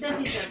doesn't. He says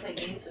he's gonna play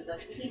games with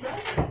us and he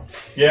doesn't.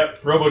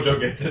 Yep, RoboJoe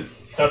gets it.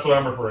 That's what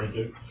I'm referring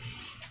to.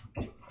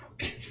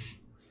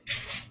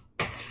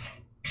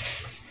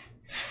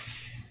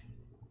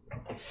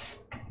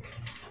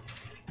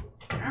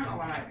 I don't know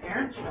why my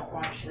parents don't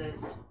watch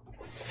this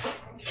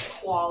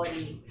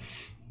quality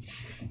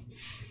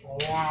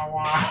Wow,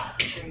 wow.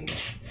 stream.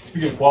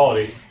 Speaking of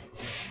quality,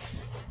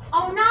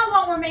 Oh, not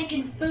while we're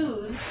making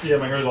food. yeah,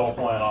 my hair's all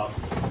flying off.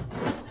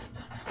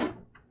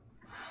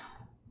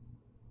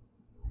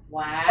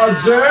 Wow.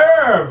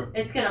 Observe!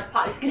 It's gonna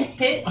pop. It's gonna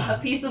hit a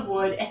piece of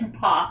wood and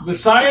pop. The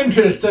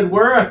scientist at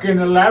work in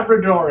a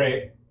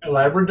laboratory. A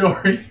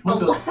laboratory? A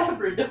What's a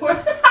Labrador.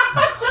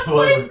 That's a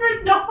place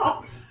for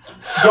dogs.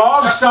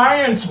 dog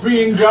science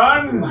being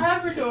done?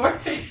 Labrador.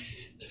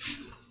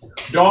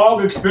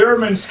 Dog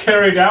experiments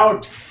carried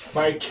out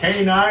by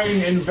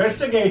canine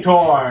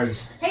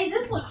investigators. Hey,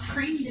 this looks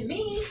cream to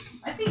me.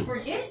 I think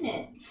we're getting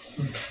it.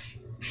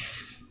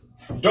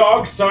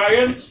 Dog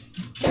science?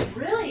 It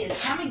really is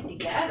coming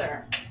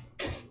together.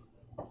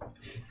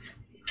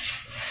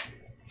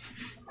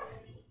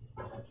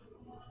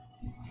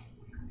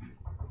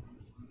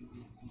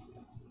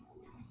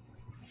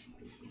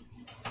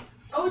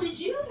 Oh, did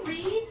you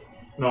read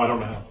No, I don't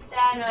know.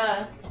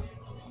 that,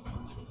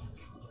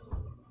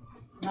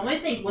 Now, I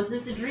think, was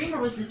this a dream or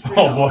was this real?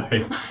 Oh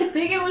boy. I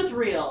think it was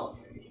real.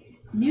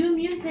 New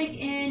music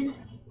in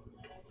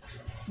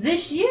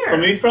this year.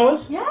 From these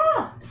fellas?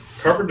 Yeah.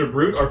 Carpenter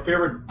Brute, our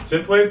favorite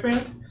synthwave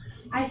band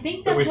I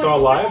think that that's we what saw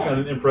it live said.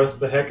 and impressed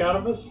the heck out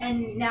of us.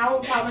 And now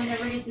we'll probably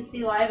never get to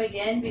see live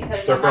again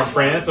because They're I'm from not going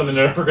France and to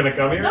they're never going to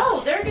come here? No,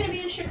 they're going to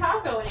be in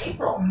Chicago in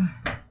April.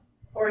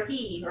 Or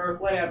he, or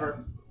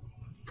whatever.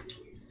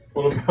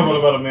 What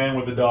about a man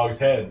with a dog's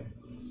head?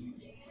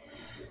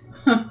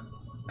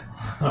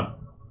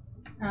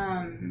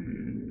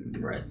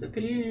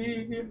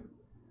 Recipe.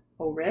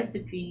 Oh,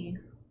 recipe.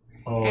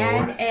 Oh,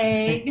 Add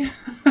egg.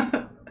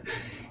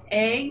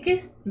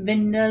 Egg,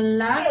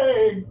 vanilla.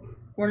 Egg.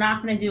 We're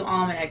not going to do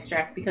almond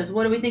extract because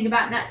what do we think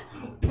about nuts?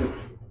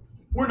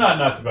 We're not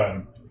nuts about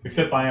them.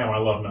 Except I am. I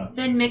love nuts.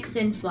 Then mix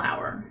in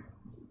flour.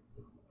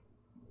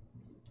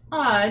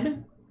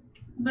 Odd,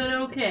 but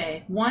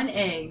okay. 1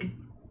 egg.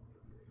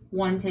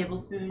 1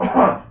 tablespoon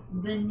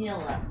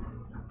vanilla.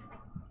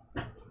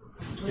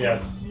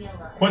 Yes.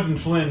 Vanilla. Quentin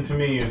Flynn to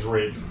me is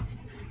Raiden.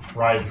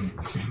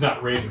 Raiden. He's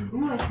not Raiden.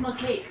 Ooh, I smell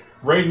cake.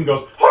 Raiden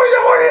goes,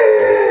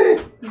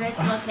 "Hoi-ya-hoi!" You guys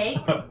smell cake?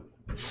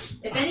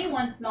 If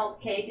anyone smells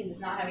cake and does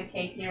not have a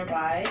cake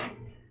nearby,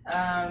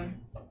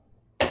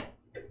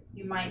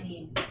 you might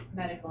need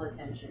medical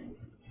attention.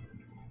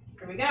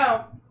 Here we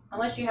go.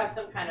 Unless you have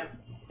some kind of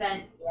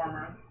scent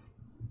warmer.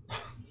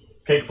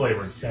 Cake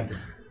flavored, scented.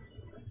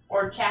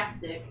 Or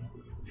chapstick.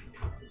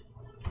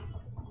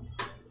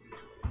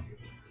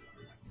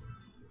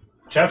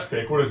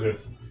 Chapstick, what is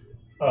this?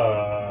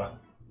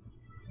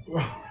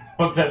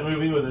 What's that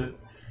movie with it?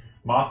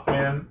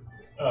 Mothman?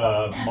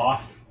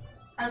 Moth?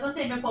 I was gonna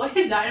say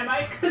Napoleon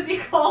Dynamite because he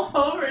calls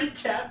Homer his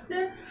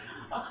chapstick.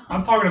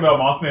 I'm talking about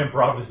Mothman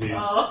Prophecies,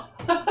 Oh.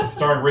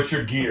 starring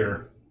Richard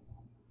Gere.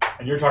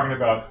 And you're talking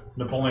about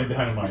Napoleon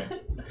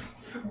Dynamite.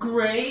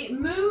 Great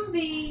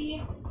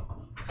movie.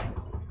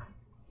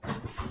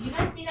 You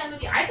guys see that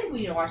movie? I think we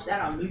need to watch that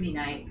on movie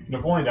night.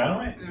 Napoleon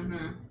Dynamite?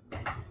 Mm-hmm.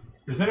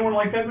 Does anyone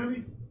like that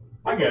movie?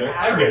 I Doesn't get it.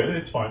 I matter. get it.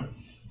 It's fun.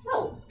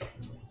 No,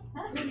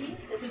 that movie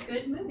is a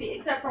good movie.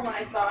 Except for when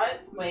I saw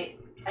it. Wait,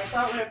 I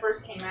saw it when it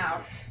first came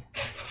out,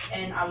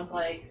 and I was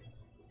like,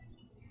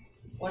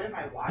 "What am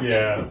I watching?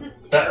 Yeah,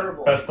 This is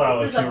terrible. that style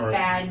this of is humor. a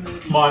bad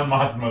movie." Mon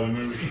Mothma the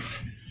movie.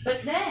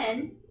 But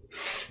then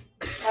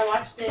I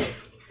watched it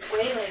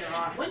way later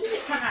on. When did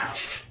it come out?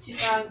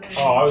 2000.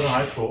 Oh, I was in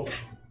high school.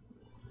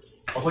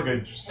 I was like a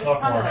It was sophomore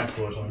probably in high like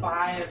school or something.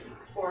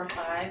 4 or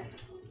 5,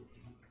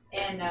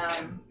 and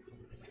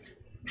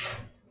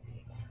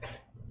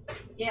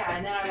yeah,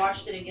 and then I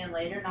watched it again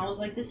later, and I was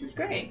like, "This is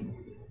great."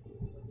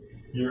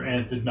 Your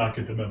aunt did not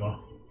get the memo.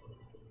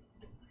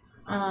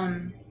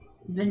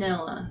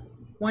 Vanilla.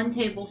 1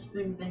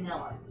 tablespoon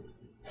vanilla.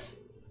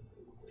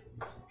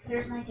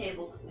 Here's my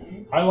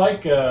tablespoon. I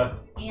like And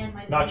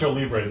my Nacho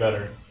Libre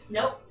better.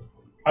 Nope.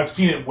 I've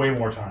seen it way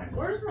more times.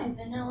 Where's my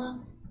vanilla?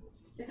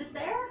 Is it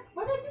there?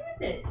 What did I do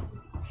with it?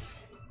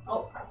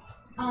 Oh.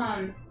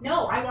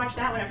 No, I watched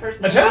that when it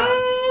first came out.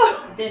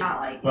 Achoo! Did not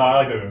like it. No, I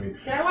like that movie.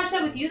 Did I watch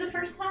that with you the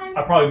first time?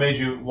 I probably made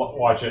you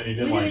watch it and you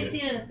didn't We like didn't it.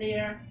 see it in the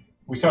theater.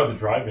 We saw it at the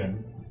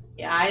drive-in.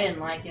 Yeah, I didn't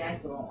like it. I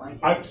still don't like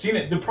it. I've seen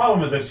it. The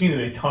problem is I've seen it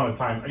a ton of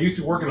times. I used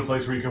to work in a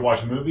place where you could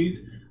watch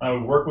movies, and I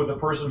would work with a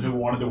person who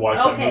wanted to watch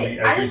that Okay, movie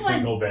I every just want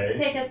single day.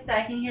 Take a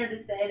second here to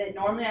say that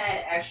normally I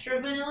add extra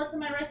vanilla to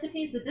my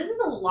recipes, but this is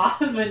a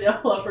lot of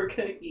vanilla for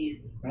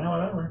cookies. Well,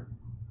 whatever.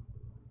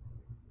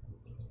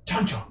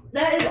 Chom chom.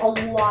 That is a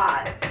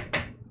lot.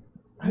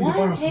 I need to 1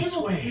 borrow some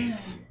tablespoon.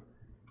 sweets.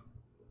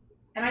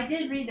 And I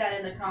did read that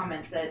in the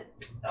comments that,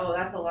 oh,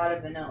 that's a lot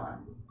of vanilla.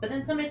 But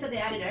then somebody said they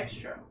added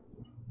extra.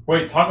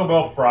 Wait, Taco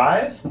Bell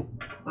fries?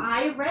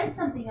 I read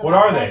something about What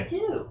are that they?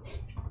 too.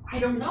 I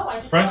don't know. I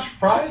just French saw,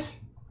 fries?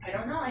 I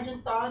don't know. I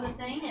just saw the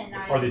thing and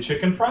Are they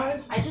chicken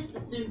fries? I just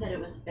assumed that it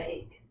was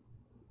fake.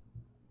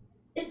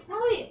 It's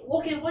probably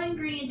okay. What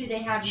ingredient do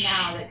they have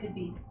now that could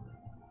be?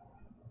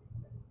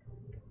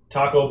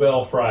 Taco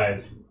Bell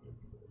fries.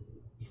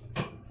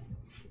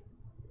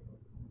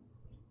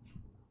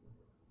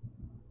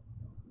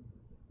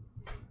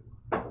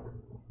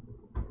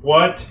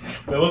 What?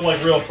 They look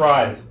like real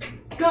fries.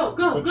 Go,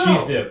 go, With go!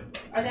 cheese dip.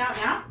 Are they out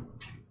now?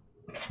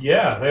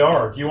 Yeah, they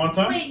are. Do you want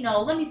some? Wait,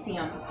 no. Let me see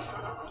them.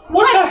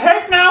 What the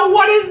heck now?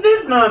 What is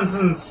this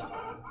nonsense?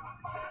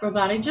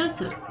 Robotic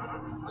Joseph,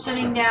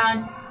 shutting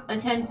down,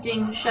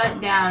 attempting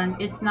shutdown.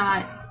 It's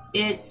not.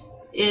 It's.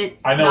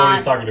 I know not, what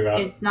he's talking about.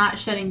 It's not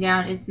shutting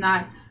down. It's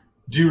not.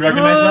 Do you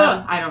recognize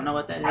that? I don't know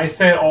what that is. I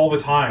say it all the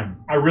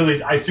time.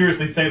 I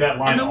seriously say that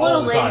line and the all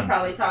little the lady time.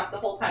 probably talked the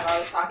whole time I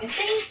was talking.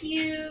 Thank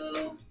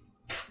you.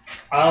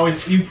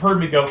 You've heard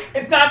me go,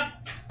 it's not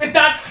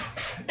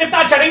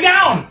shutting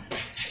down!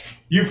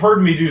 You've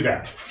heard me do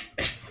that.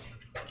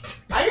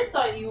 I just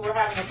thought you were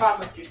having a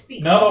problem with your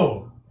speech.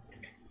 No.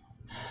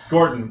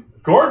 Gordon,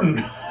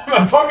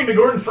 I'm talking to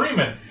Gordon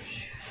Freeman.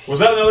 Was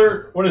that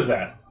another, what is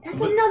that?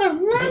 That's another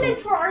lemon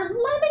for our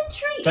lemon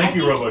tree. Thank I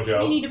you, think RoboJoe.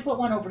 We need to put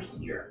one over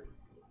here.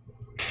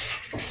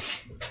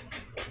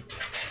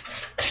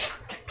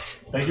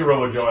 Thank you,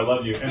 RoboJoe, I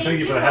love you. And thank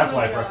you for the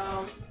Half-Life.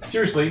 RoboJoe.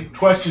 Seriously,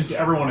 question to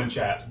everyone in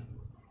chat.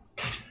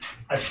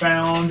 I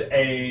found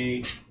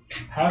a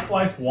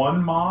Half-Life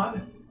 1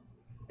 mod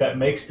that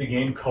makes the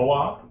game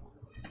co-op.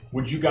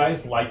 Would you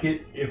guys like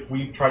it if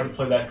we tried to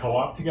play that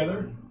co-op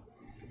together?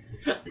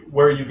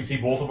 Where you can see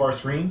both of our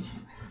screens?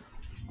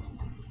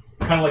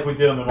 Kind of like we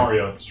did on the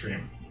Mario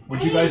stream.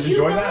 Would you guys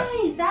enjoy that?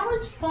 That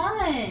was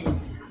fun.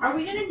 Are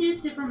we gonna do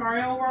Super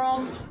Mario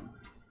World?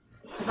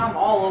 Because I'm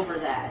all over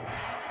that.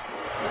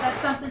 Is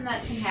that something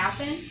that can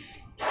happen?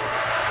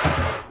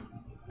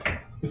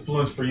 This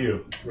balloon's for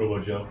you,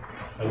 RoboJoe.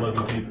 I love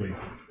you deeply.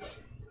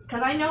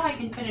 Because I know I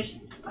can finish.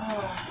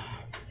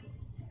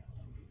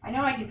 I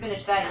know I can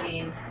finish that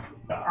game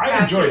I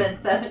faster enjoyed. than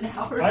 7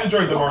 hours. I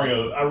enjoyed the plus.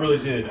 Mario. I really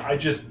did. I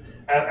just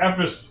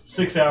after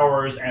 6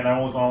 hours and I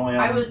was only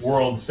I on was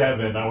World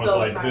 7. I was so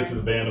like, tired. this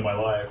is the end of my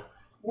life.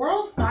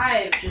 World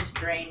 5 just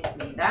drained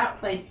me. That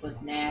place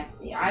was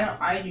nasty.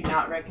 I do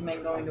not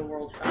recommend going to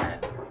World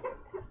 5.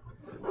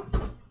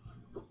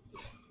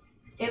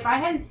 If I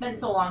hadn't spent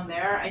so long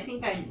there, I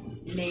think I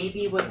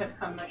maybe would have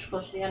come much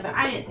closer to the end, but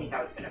I didn't think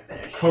I was going to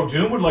finish.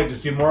 Kodoom would like to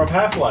see more of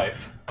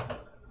Half-Life.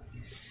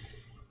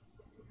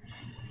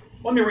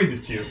 Let me read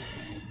this to you.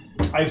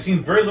 I've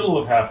seen very little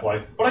of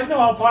Half-Life, but I know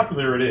how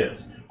popular it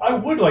is. I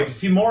would like to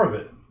see more of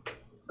it.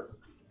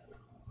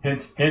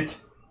 Hint,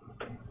 hint.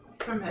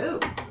 From who?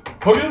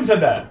 Kodoom said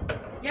that.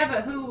 Yeah,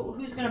 but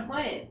who's going to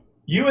play it?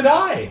 You and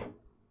I.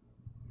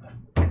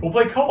 We'll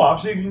play co-op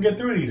so you can get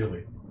through it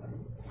easily.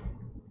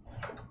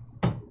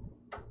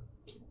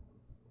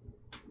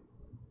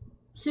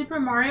 Super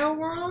Mario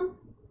World?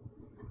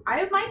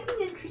 I might be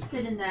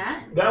interested in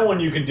that. That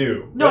one you can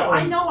do. No, That one-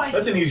 I know I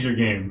That's an easier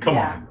game. Come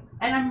on.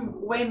 And I'm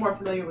way more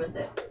familiar with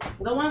it.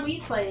 The one we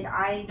played,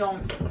 I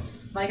don't.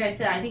 Like I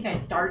said, I think I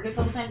started a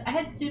couple times. I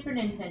had Super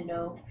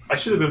Nintendo. I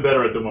should have been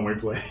better at the one we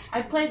played.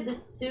 I played the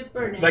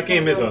Super Nintendo. That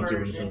game is on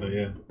Super version Nintendo,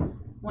 yeah.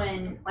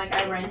 When, like,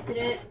 I rented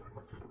it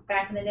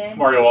back in the day.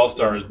 Mario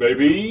All-Stars,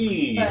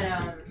 baby! But,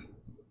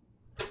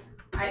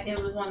 it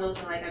was one of those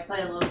where, like, I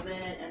played a little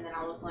bit, and then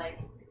I was like,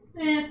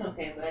 it's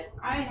okay, but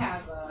I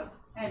have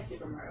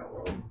Super Mario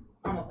World.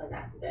 I'm gonna play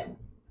that today.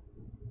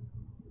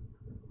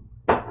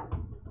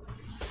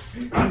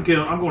 I'm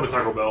going to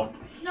Taco Bell.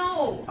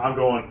 No. I'm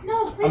going.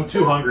 No, please I'm too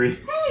stop. hungry.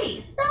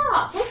 Hey,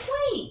 stop. Let's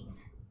wait.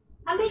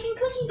 I'm making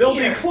cookies They'll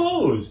here. be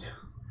closed.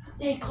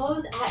 They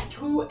close at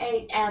 2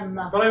 a.m.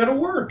 But I gotta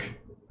work.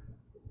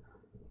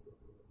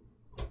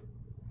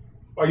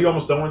 Are you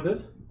almost done with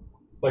this?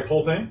 Like,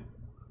 whole thing?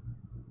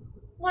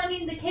 Well, I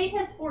mean, the cake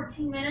has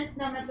 14 minutes,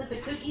 and I'm going to put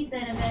the cookies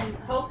in, and then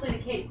hopefully the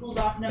cake cools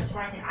off enough to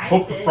where I can ice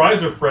Hope the it.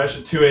 fries are fresh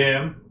at 2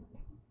 a.m.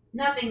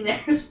 Nothing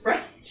there is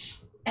fresh,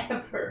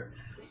 ever.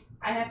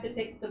 I have to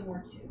pick some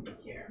more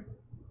tunes here.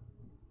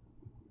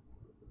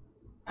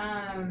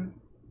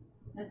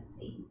 Let's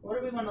see. What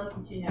do we want to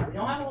listen to now? We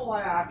don't have a whole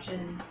lot of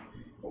options.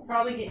 We'll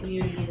probably get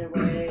muted either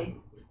way.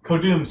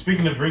 Kodoom,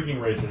 speaking of drinking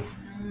races,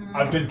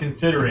 I've been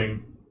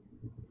considering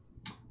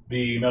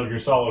the Metal Gear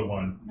Solid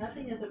one.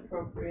 Nothing is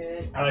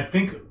appropriate. And I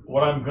think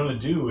what I'm gonna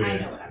do I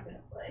know is... what I'm going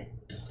to play.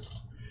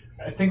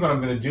 I think what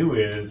I'm gonna do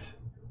is...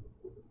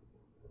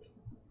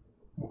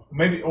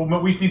 Maybe...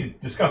 Well, we need to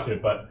discuss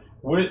it, but...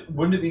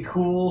 Wouldn't it be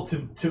cool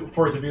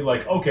for it to be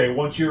like, okay,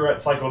 once you're at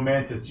Psycho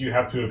Mantis, you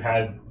have to have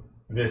had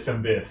this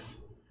and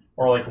this.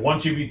 Or like,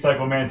 once you beat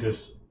Psycho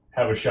Mantis,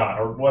 have a shot,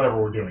 or whatever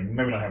we're doing.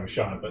 Maybe not have a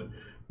shot, but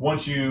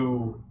once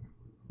you...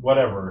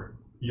 whatever,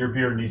 your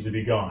beer needs to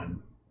be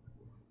gone.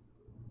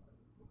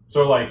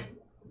 So like,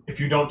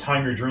 if you don't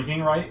time your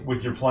drinking right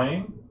with your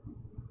playing,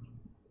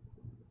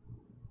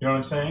 you know what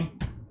I'm saying?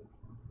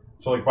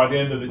 So like, by the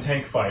end of the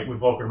tank fight with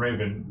Vulcan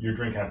Raven, your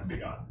drink has to be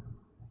gone.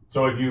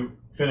 So if you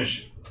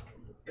finish...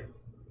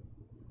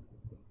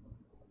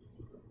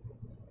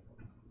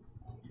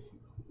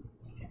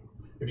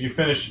 If you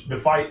finish the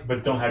fight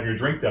but don't have your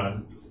drink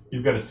done,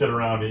 you've got to sit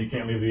around and you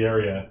can't leave the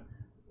area.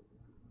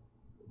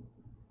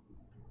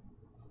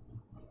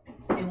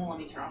 It won't let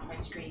me turn off my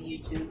screen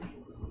YouTube.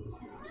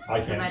 I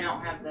Because I can't.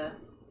 don't have the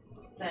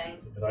thing.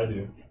 But I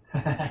do.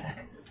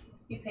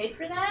 You paid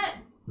for that?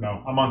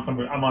 No, I'm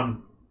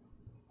on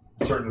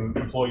certain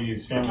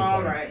employees' family plan.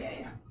 Alright,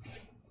 yeah.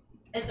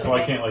 It's okay. So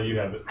I can't let you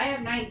have it. I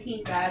have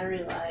 19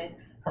 battery life.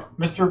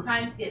 Mr.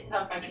 Times get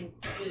tough, I can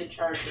do the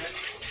charger.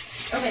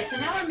 Okay, so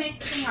now we're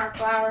mixing our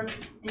flour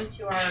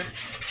into our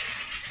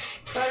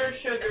butter,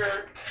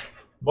 sugar,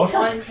 Butter?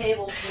 1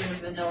 tablespoon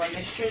of vanilla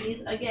mixture.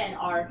 These, again,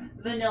 are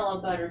vanilla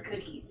butter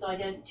cookies. So I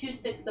guess 2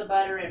 sticks of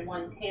butter and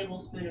 1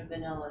 tablespoon of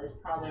vanilla is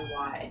probably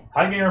why.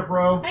 Hi, Gamer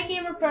Pro. Hi,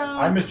 Gamer Pro.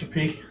 Hi, Mr.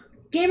 P.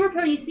 Gamer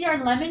Pro, you see our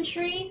lemon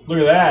tree? Look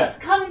at that. It's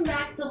coming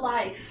back to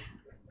life.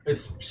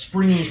 It's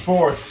springing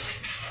forth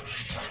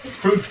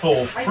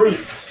fruitful I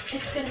fruits.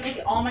 think it's gonna make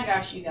it. Oh my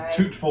gosh, you guys.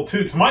 Tootful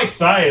toots. Mike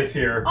Sai is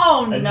here.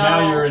 Oh no. And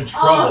now you're in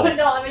trouble. Oh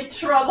no, I'm in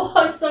trouble.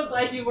 I'm so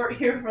glad you weren't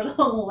here for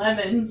the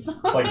lemons.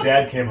 It's like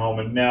Dad came home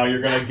and now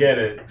you're going to get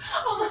it.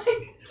 Oh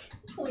my,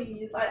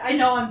 please. I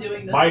know I'm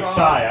doing this Mike wrong.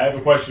 Sai, I have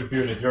a question for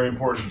you and it's very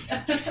important.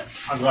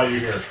 I'm glad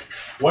you're here.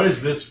 What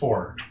is this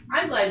for?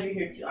 I'm glad you're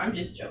here too. I'm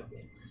just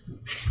joking.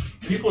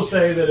 People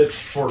say that it's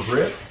for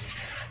grip,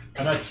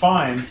 and that's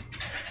fine,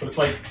 but it's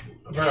like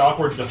very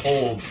awkward to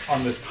hold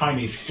on this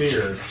tiny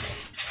sphere.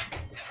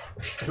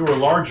 If it were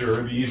larger,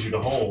 it'd be easier to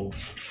hold.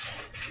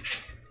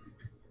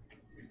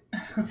 I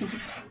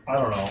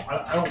don't know.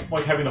 I don't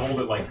like having to hold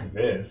it like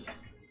this.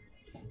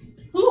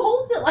 Who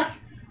holds it like?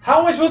 How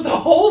am I supposed to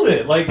hold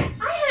it? Like, I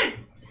had.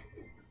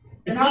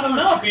 it's And I was not like,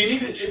 enough.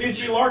 It needs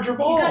to be a larger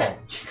ball. You gotta.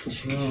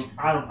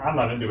 I'm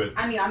not into it.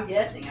 I mean, I'm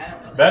guessing. I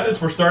don't really. That is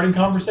for starting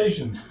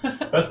conversations.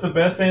 That's the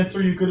best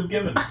answer you could have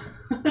given.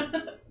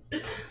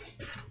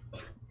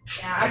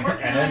 I'm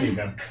working And ending on,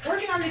 them.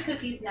 working on the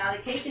cookies now. The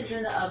cake is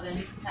in the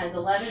oven. Has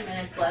 11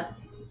 minutes left.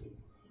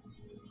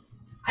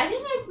 I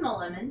think I smell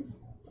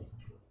lemons.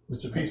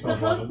 Mr. P It's smells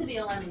supposed lemons. to be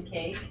a lemon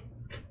cake.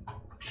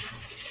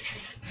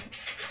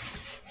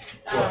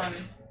 What?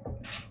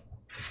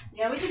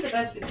 Yeah, we did the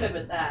best we could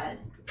with that.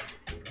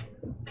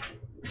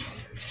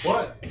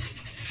 What?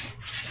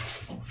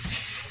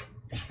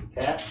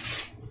 Cat?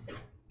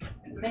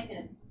 I'm making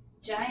a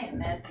giant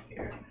mess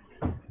here.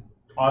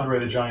 Andre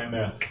the Giant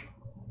Mess.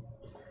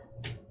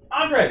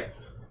 Andre!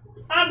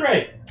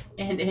 Andre!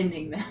 And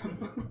ending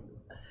them.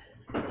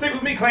 Stick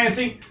with me,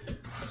 Clancy!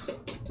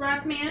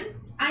 Rockman,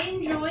 I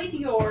enjoyed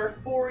your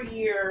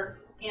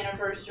 4-year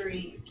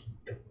anniversary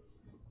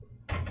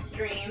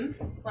stream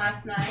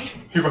last night.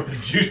 You're about to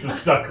juice the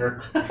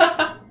sucker.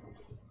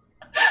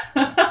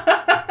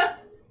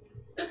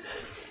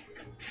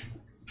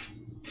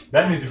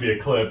 That needs to be a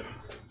clip.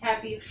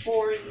 Happy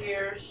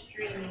 4-year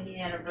streaming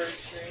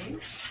anniversary.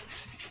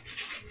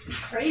 It's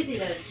crazy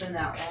that it's been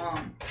that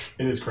long.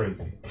 It is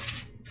crazy.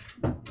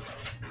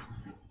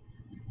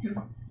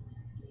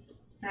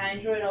 I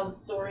enjoyed all the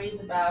stories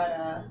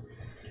about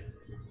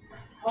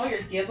all your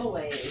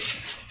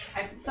giveaways.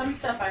 Some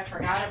stuff I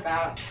forgot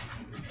about.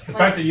 The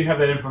fact that you have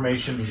that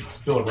information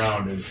still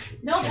around is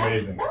No,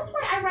 amazing. that's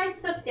why I write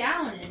stuff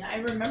down and I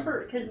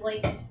remember, because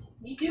like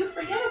you do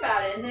forget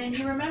about it and then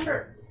you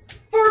remember,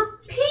 for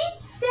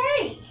Pete's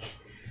sake.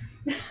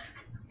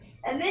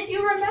 And then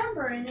you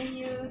remember and then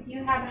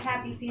you have a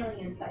happy feeling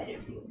inside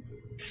of you.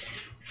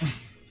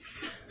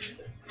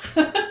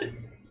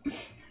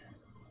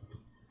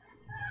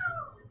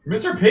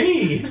 Mr.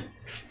 P!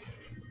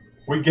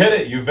 We get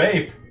it, you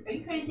vape. Are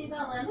you crazy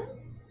about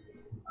lemons?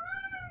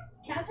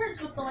 Cats aren't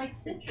supposed to like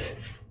citrus.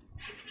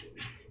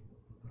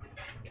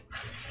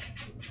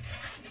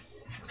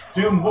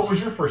 Doom, what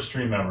was your first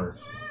stream ever?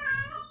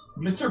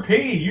 Mr.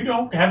 P, you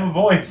don't have a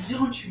voice.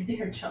 Don't you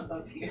dare jump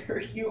up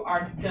here. You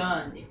are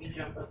done if you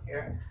jump up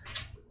here.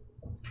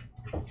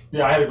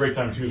 Yeah, I had a great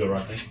time too, though, I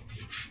think.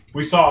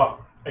 We saw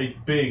a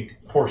big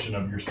portion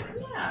of your stream,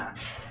 Yeah.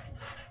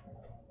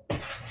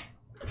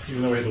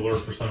 even though we had to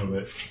lurk for some of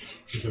it.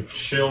 Because of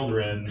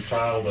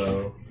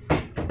childo.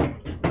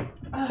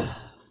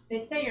 They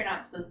say you're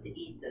not supposed to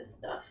eat this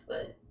stuff,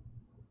 but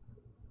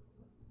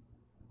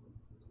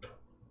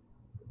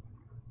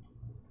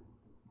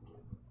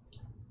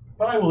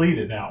But I will eat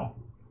it now.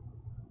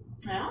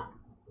 yeah,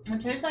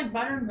 it tastes like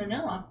butter and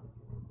vanilla.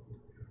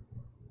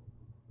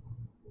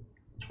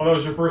 Oh, that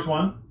was your first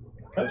one?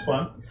 That's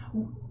fun.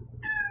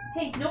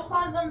 Hey, no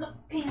claws on the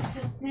pants,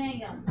 you'll snag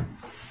them.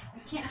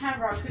 You can't have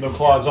raw cookies. No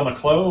claws on the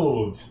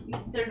clothes.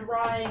 There's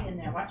raw egg in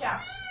there, watch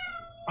out.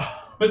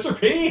 Mr.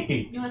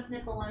 P! You want to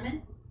sniff a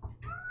lemon?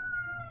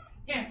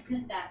 Here,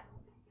 sniff that.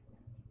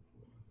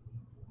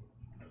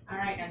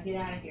 Alright, now get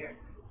out of here.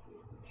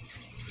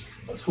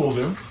 That's cool,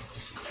 Doom.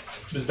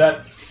 Does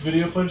that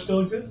video footage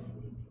still exist?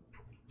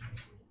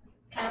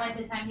 Kind of like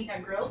the time he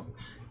got grilled.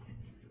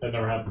 That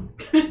never happened.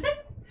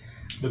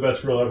 The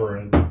best grill ever.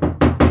 And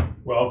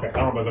well, okay, I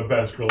don't know about the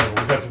best grill ever.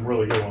 We've had some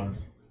really good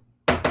ones.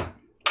 I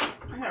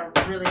got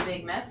a really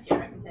big mess here,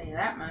 I can tell you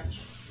that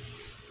much.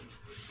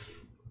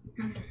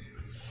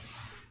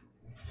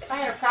 If I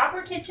had a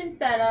proper kitchen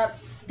setup,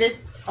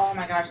 this, oh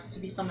my gosh, this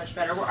would be so much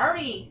better. We're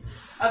already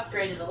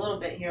upgraded a little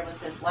bit here with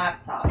this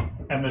laptop.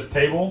 And this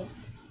table,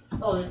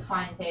 Oh, this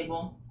fine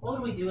table. What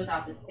would we do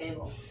without this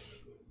table?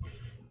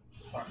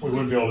 we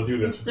wouldn't be able to do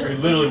this. We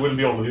literally wouldn't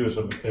be able to do this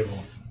with this table.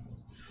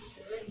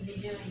 We wouldn't be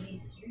doing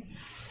these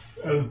streams.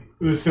 And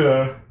this,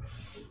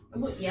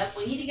 Yep,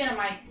 we need to get a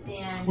mic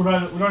stand. we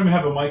don't even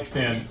have a mic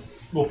stand.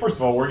 Well, first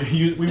of all, we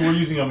were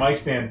using a mic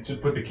stand to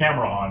put the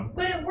camera on.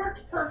 But it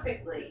worked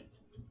perfectly.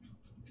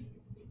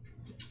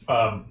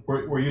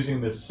 We're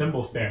using this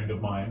cymbal stand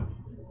of mine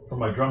for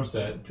my drum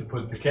set to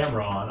put the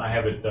camera on. I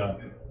have it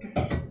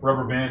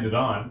rubber banded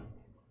on.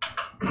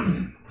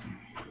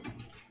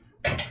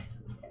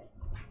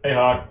 Hey,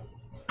 Hawk.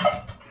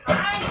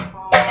 Hi,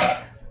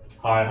 Hawk.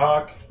 Hi,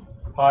 Hawk.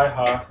 Hi,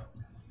 Hawk.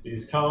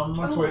 Please come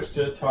on Twitch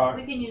to talk.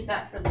 We can use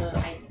that for the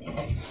icing.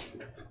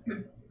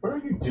 What are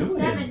you doing?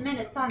 7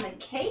 minutes on the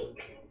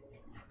cake.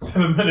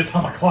 7 minutes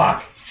on the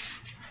clock.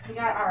 We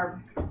got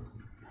our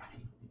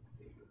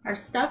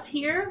stuff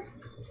here.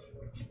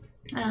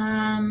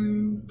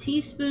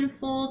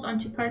 Teaspoonfuls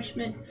onto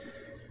parchment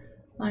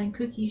lined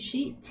cookie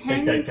sheet.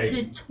 10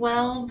 to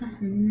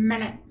 12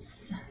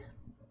 minutes.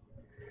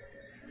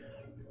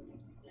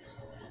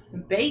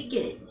 Bake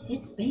it.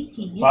 It's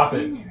baking. It's Pop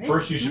in it. there.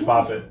 First, It's you should doing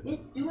pop it.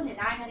 It's doing it.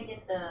 I gotta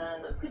get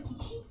the cookie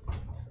sheet.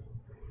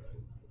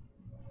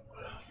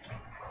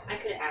 I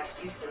could have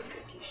asked you for a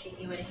cookie sheet.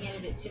 You would have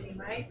handed it to me,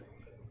 right?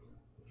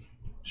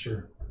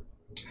 Sure.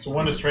 So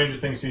when does Stranger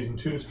Things season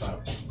 2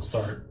 start?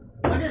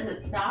 When does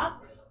it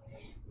stop?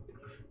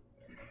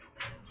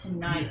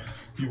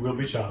 Tonight. You will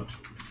be chopped.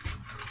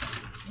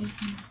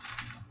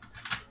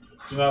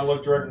 Do not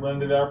look directly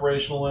into the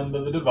operational end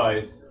of the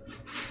device.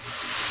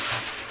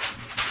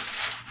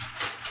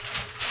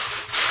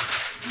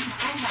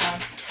 I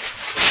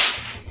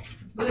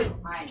have good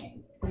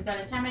timing. Because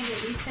by the time I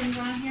get these things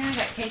on here,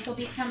 that cake will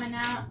be coming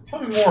out. Tell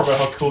me more about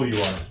how cool you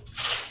are.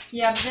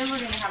 Yeah, but then we're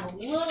going to have a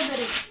little bit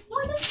of,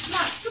 well, that's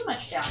not too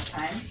much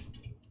downtime.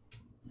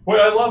 Wait,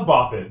 I love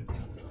Bop It.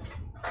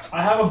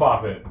 I have a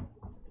Bop It.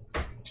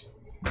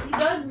 You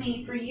bugged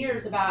me for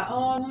years about,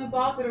 oh, I want a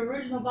Bop It,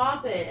 original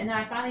Bop It. And then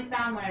I finally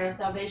found one at a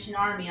Salvation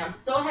Army. And I'm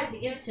so happy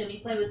to give it to him. He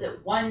played with it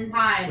one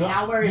time. No,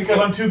 now where is because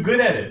it? I'm too good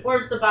at it.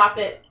 Where's the Bop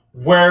It?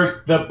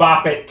 Where's the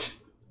Bop It?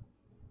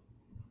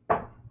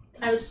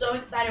 I was so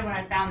excited when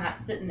I found that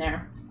sitting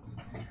there.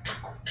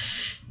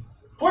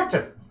 Where's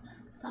it?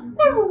 Something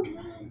smells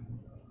good.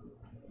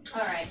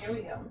 Alright, here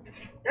we go.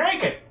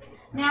 Drink it.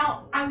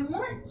 Now, I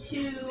want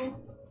to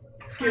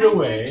Get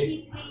away.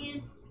 keep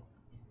these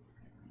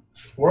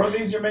What are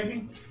these you're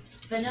making?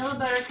 vanilla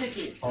butter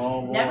cookies.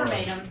 Oh, Never boy.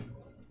 made them.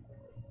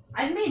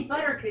 I've made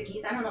butter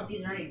cookies. I don't know if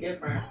these are any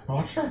different.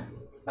 Roger.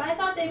 But I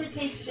thought they would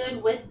taste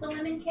good with the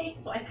lemon cake,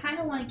 so I kind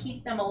of want to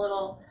keep them a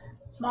little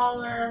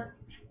smaller,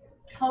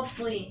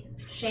 hopefully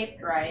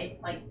shaped right,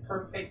 like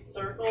perfect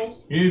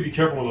circles. You need to be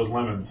careful with those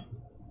lemons.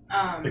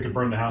 They could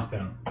burn the house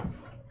down.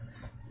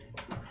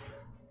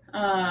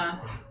 But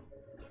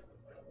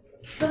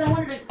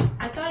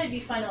I thought it'd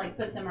be fun to like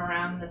put them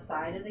around the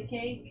side of the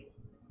cake.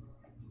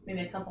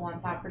 Maybe a couple on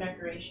top for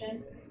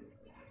decoration.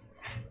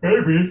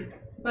 Maybe.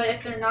 But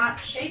if they're not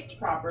shaped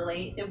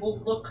properly, it will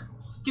look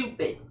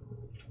stupid.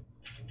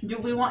 Do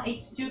we want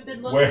a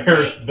stupid looking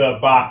Where's cake? the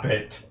Bop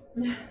It?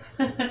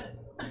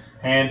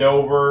 Hand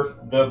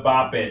over the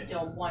Bop It.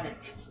 Don't want a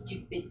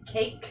stupid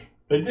cake.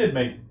 They did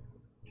make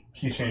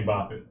Keychain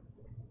Bop It.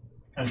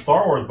 And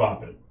Star Wars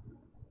Bop It.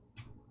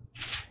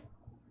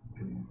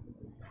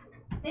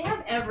 They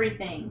have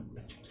everything,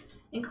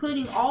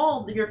 including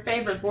all your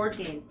favorite board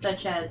games,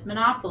 such as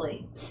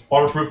Monopoly,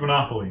 Waterproof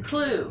Monopoly.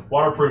 Clue,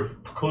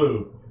 Waterproof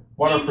Clue.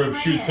 Waterproof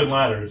Candyland. Chutes and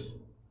Ladders.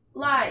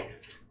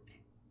 Life,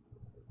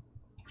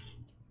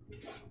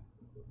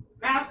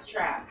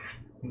 Mousetrap.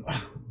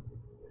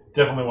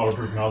 Definitely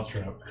Waterproof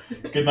Mousetrap.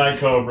 Good night, I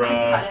Cobra.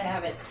 gotta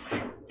have it.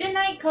 Good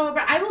night,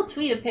 Cobra. I will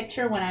tweet a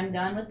picture when I'm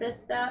done with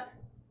this stuff,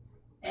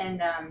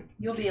 and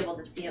you'll be able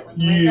to see it when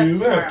you wake up You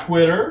tomorrow. have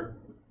Twitter?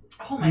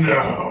 Oh my goodness,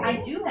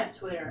 I do have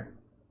Twitter.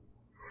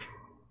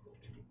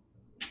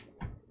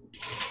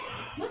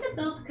 Look at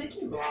those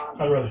cookie blobs.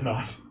 I'd rather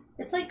not.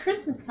 It's like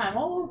Christmas time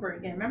all over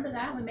again. Remember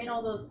that? We made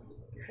all those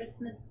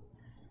Christmas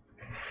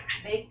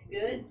baked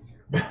goods.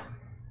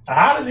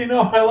 How does he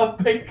know I love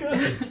baked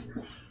goods?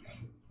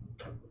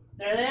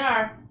 There they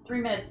are.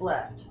 3 minutes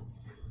left.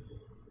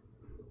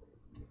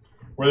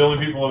 We're the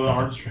only people that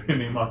aren't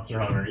streaming Monster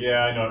Hunter.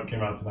 Yeah, I know it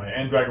came out tonight.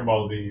 And Dragon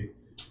Ball Z.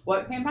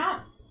 What came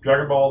out?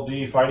 Dragon Ball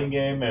Z fighting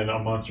game and a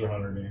Monster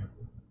Hunter game.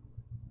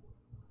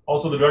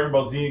 Also, the Dragon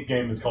Ball Z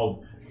game is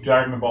called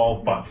Dragon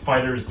Ball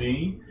Fighter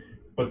Z,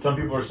 but some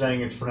people are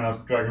saying it's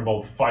pronounced Dragon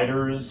Ball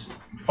Fighters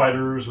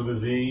with a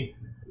Z.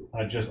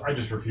 I just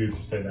refuse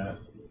to say that.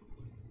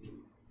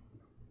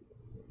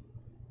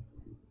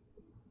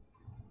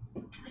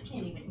 I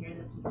can't even hear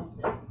this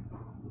music.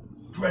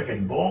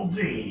 Dragon Ball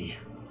Z.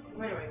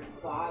 Why do I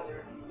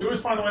bother? It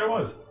was fine the way it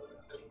was.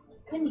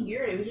 Couldn't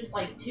hear it. It was just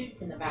like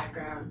toots in the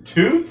background.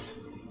 Toots?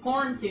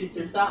 Horn toots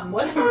or something.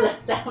 Whatever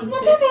that sound is.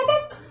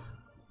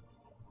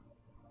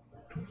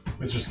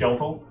 Mr.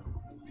 Skeletal?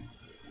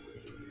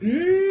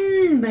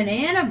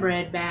 Banana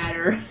bread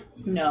batter.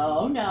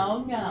 No,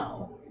 no,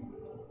 no.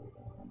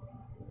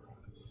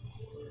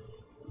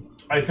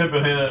 I said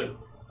banana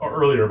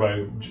earlier, but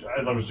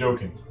I was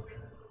joking.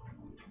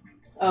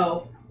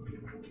 Oh.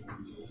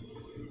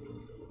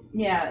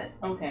 Yeah,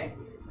 okay.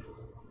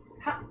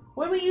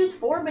 What do we use?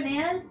 4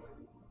 bananas?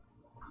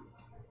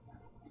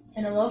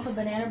 And a loaf of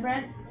banana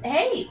bread?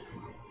 Hey!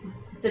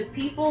 The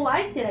people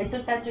liked it. I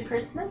took that to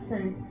Christmas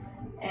and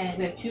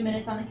we have 2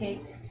 minutes on the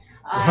cake.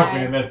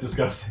 Man, that's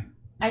disgusting.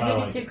 I took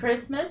like it to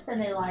Christmas and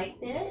they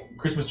liked it.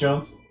 Christmas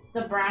Jones?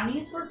 The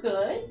brownies were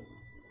good.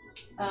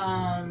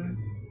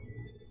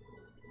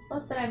 What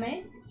else did I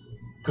make?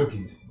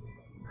 Cookies.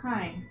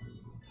 Kind.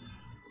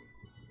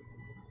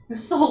 It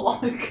was so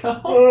long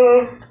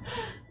ago.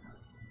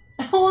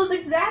 It was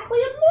exactly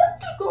a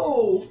month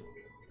ago.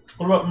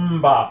 What about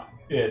Mbop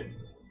It?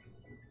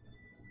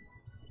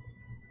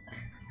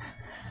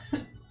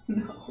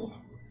 No.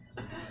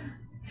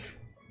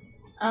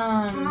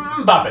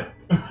 Bop It.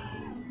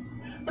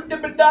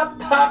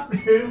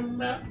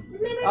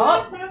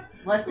 Oh,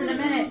 less than a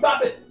minute.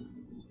 Bop It.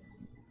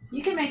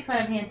 You can make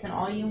fun of Hanson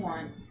all you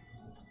want.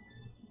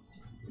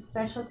 It's a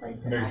special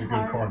place in my Makes a good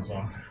heart. corn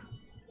song.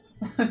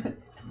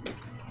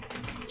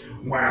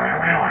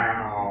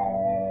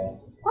 Wow.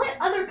 What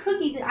other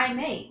cookie did I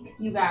make,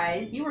 you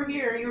guys? You were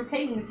here. You were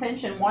paying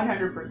attention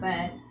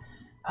 100%.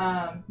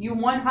 You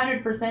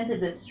 100%ed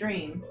this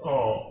stream.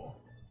 Oh.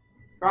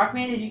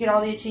 Rockman, did you get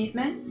all the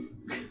achievements?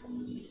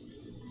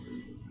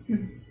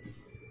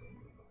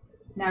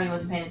 Now he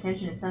wasn't paying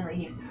attention and suddenly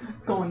he's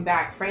going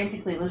back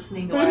frantically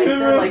listening to what I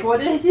said. Like, what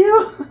did I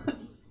do?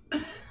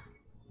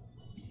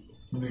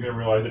 You're gonna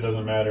realize it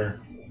doesn't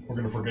matter. We're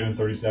gonna forget in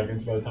 30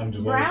 seconds by the time to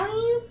vote.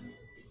 Brownies?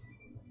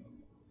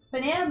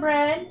 Banana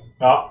bread?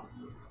 Oh.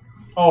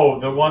 Oh,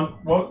 the one.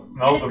 What?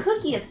 No, And a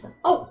cookie of some.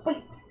 Oh,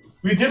 wait.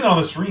 we did it on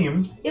the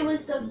stream. It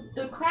was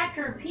the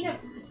cracker peanut.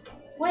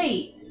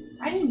 Wait.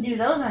 I didn't do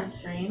those on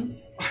stream.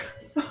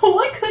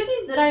 What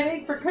cookies did I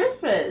make for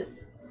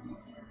Christmas?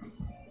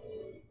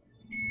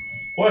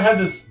 What had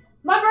this?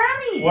 My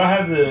brownies! What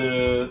had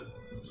the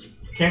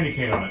candy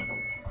cane on it?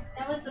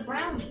 That was the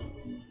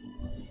brownies.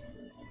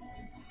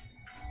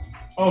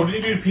 Oh,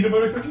 did you do peanut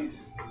butter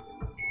cookies?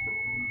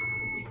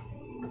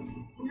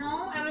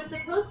 No, I was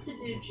supposed to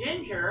do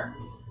ginger.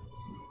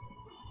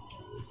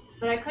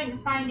 But I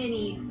couldn't find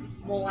any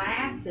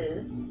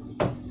molasses.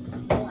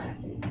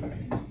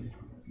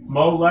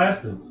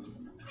 Molasses.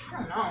 I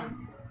don't know.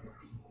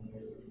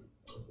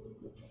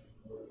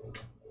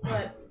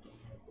 But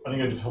I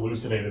think I just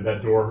hallucinated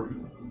that door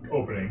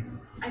opening.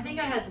 I think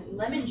I had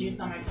lemon juice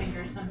on my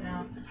fingers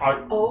somehow.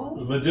 I Oh,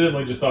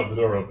 legitimately just thought the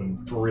door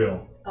opened. For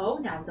real. oh,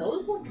 now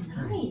those look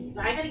nice.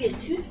 But I gotta get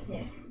a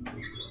toothpick.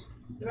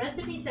 The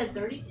recipe said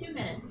 32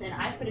 minutes, and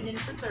I put it in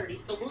for 30,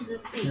 so we'll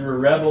just see. You're a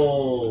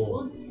rebel.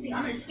 We'll just see.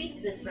 I'm gonna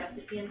tweak this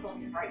recipe until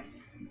it's right.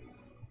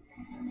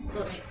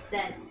 So it makes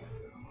sense.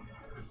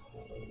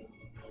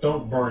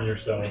 Don't burn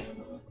yourself.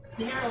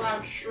 You hear a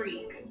loud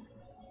shriek.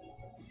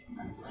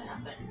 That's what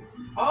happened.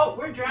 Oh,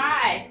 we're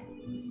dry.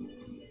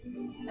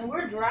 And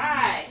we're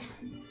dry.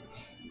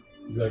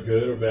 Is that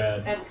good or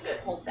bad? That's good.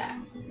 Hold that.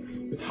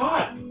 It's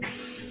hot.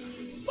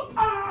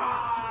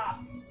 Ah!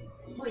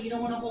 Well, you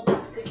don't want to hold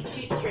this cookie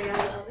sheet straight out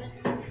of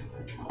the oven.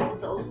 Oh,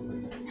 those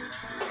look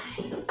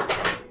nice.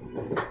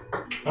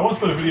 I once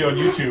put a video on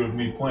YouTube of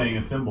me playing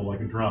a cymbal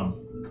like a drum.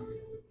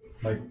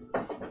 Like,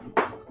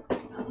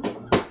 Those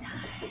look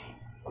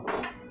nice.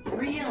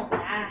 Real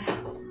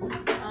nice.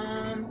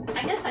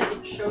 I guess I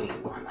could show you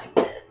one like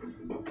this.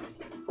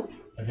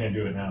 I can't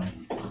do it now.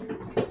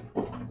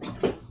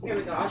 Here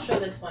we go. I'll show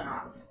this one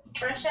off.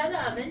 Fresh out of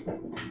the oven.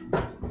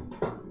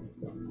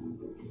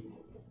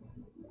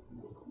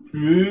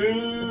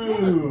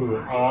 Ooh,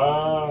 nice?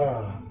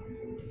 ah.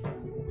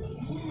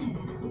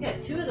 We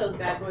got two of those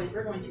bad boys.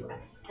 We're going to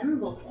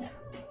assemble them.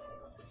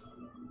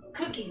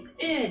 Cookies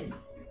in.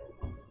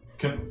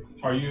 Do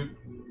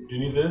you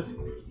need this?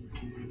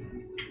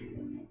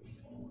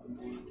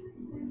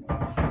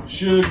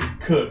 Should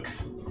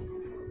cooks.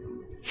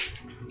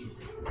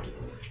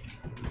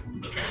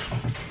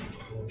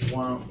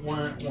 Wah,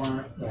 wah,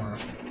 wah, wah.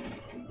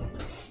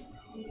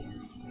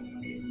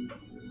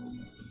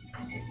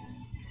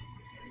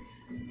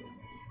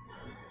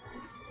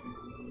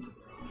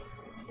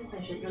 Guess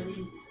I should throw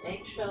these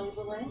eggshells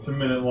away. It's a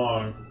minute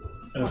long,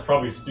 and it's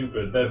probably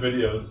stupid. That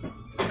video.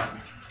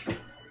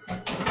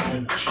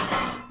 And,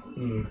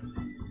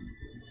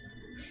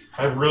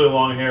 I have really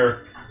long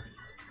hair.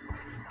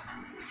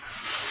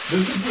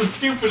 This is the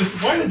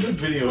stupidest. Why does this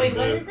video Wait, exist?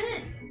 what is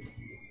it?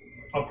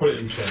 I'll put it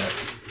in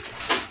chat.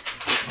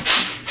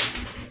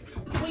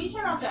 Will you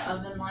turn off the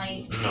oven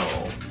light?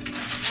 No.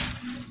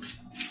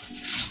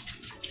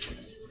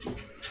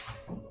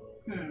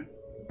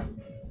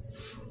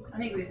 I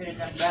think we could have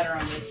done better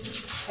on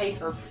this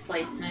paper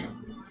placement.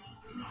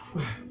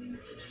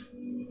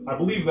 I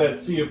believe that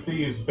Sea of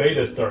Thieves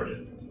beta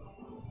started.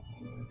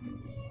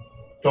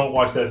 Don't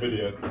watch that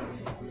video.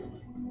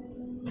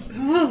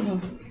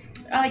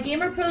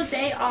 Gamer Pro,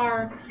 they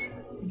are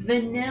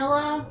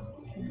vanilla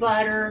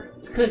butter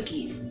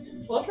cookies.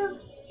 Butter?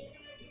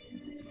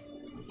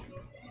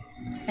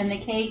 And the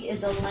cake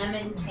is a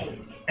lemon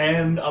cake.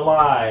 And a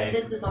lie.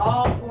 This is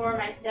all for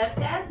my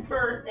stepdad's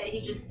birthday.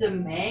 He just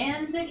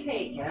demands a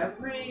cake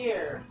every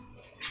year.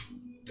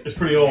 It's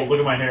pretty old. Look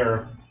at my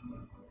hair.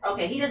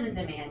 Okay, he doesn't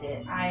demand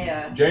it.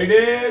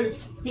 Jaded.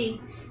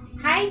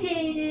 Hi,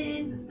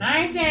 Jaden.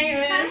 Hi,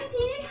 Jaden. Hi,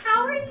 Jaden.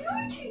 How are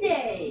you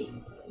today?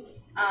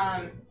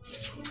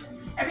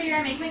 Every year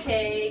I make my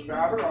cake.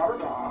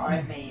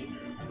 I've made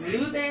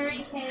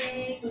blueberry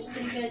cake, was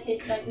pretty good.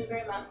 Tastes like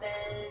blueberry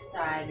muffins.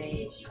 I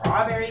made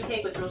strawberry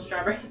cake with real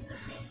strawberries.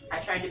 I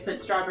tried to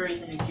put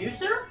strawberries in a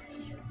juicer.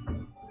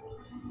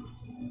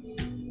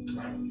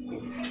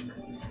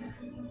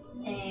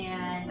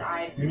 And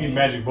I You need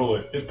Magic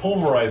Bullet. It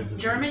pulverizes.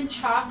 German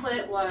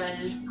chocolate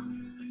was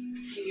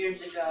 2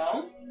 years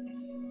ago.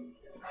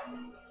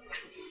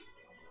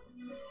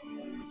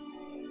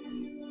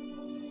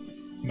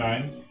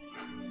 Nine.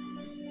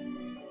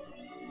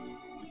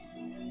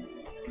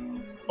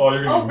 Oh,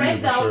 you're gonna Oh, get red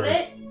muted for sure.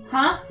 velvet.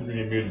 Huh? You're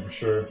gonna get muted for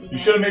sure. You You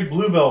should have made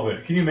blue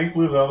velvet. Can you make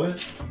blue velvet?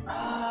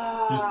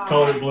 Just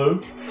color it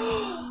blue?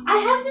 I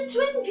have the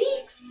Twin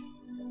Peaks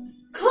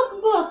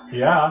cookbook.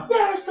 Yeah.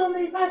 There are so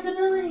many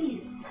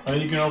possibilities. And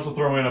then you can also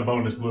throw in a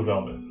bonus blue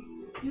velvet.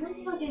 You really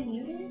think I'll get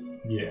muted?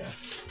 Yeah.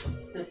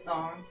 This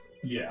song.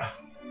 Yeah.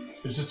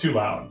 It's just too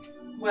loud.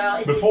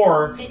 Well,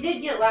 Before, it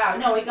did get loud.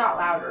 No, it got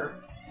louder.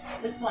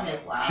 This one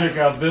is loud. check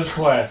out this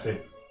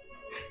classic.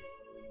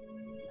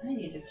 I think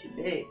these are too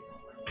big.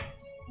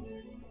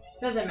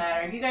 Doesn't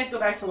matter. If you guys go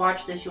back to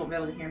watch this, you won't be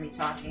able to hear me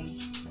talking.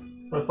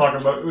 Let's talk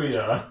about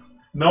Ouya.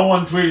 No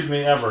one tweeted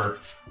me ever.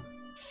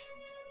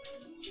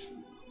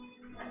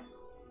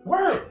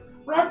 Where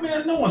Rock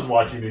Man, no one's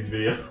watching these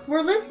videos.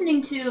 We're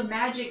listening to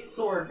Magic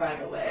Sword, by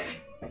the way.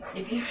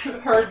 If you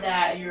heard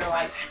that, you're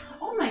like,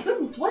 oh my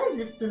goodness, what is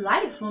this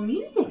delightful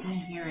music I'm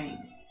hearing?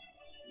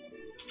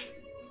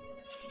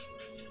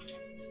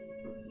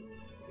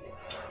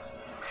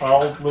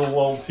 Little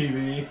old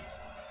TV.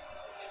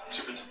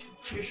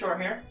 Your short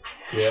hair?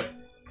 Yep.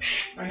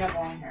 Or you have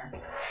long hair?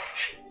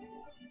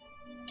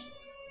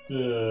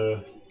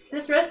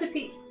 This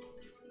recipe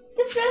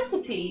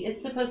is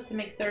supposed to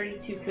make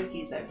 32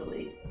 cookies, I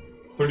believe.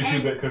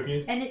 32-bit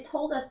cookies. And it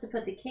told us to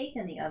put the cake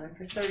in the oven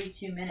for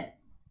 32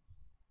 minutes.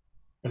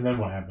 And then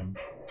what happened?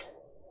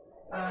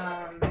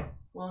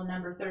 Well,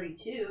 number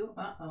 32.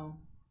 Uh-oh.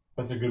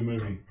 That's a good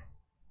movie.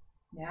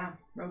 Yeah,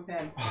 real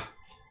good.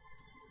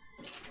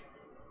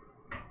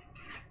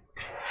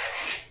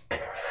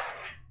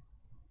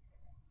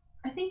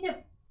 I think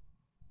that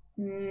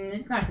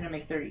it's not going to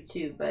make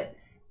 32, but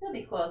it'll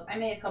be close. I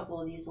made a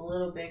couple of these a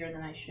little bigger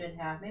than I should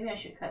have. Maybe I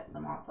should cut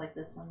some off like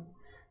this one.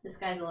 This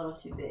guy's a little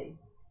too big.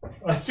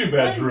 That's too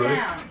bad, Drew. Slim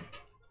down.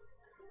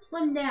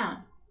 Slim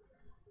down.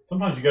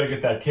 Sometimes you gotta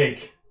get that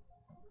cake.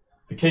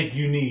 The cake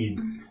you need.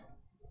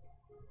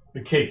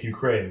 The cake you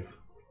crave.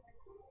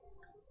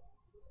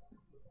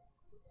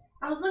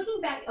 I was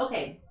looking back.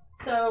 Okay,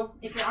 so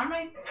if you're on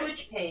my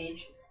Twitch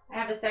page, I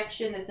have a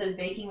section that says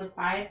Baking with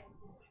Pie.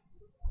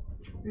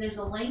 And there's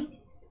a link,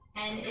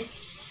 and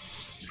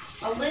it's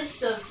a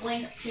list of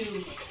links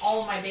to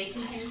all of my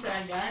baking things that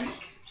I've done.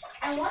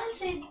 I want to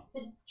say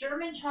the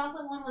German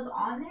chocolate one was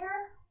on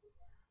there,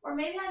 or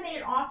maybe I made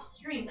it off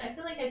stream. I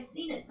feel like I've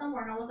seen it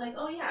somewhere, and I was like,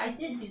 oh yeah, I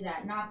did do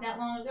that not that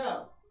long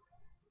ago.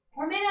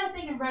 Or maybe I was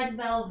thinking red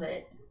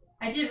velvet.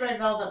 I did red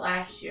velvet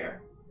last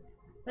year,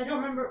 but I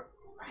don't remember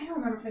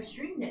if I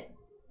streamed it.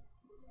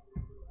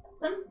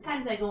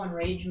 Sometimes I go in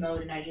rage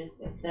mode and I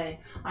say,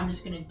 I'm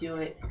just gonna do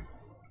it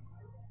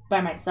by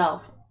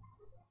myself.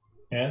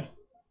 And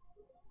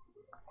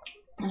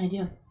I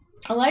do.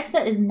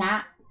 Alexa is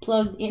not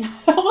plugged in.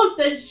 I almost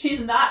said she's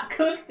not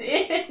cooked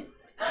in.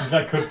 She's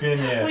not cooked in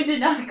yet. We did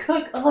not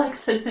cook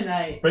Alexa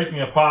tonight.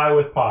 Baking a pie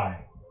with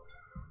pie.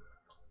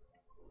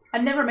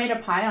 I've never made a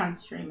pie on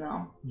stream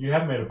though. You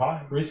have made a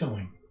pie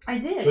recently. I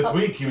did. This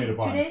week you made a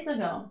pie. 2 days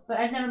ago. But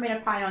I've never made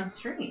a pie on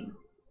stream.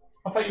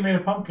 I thought you made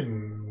a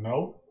pumpkin.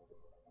 No.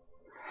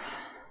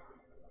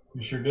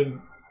 You sure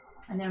didn't.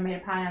 I never made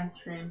a pie on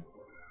stream.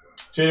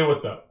 Jada,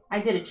 what's up? I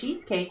did a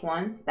cheesecake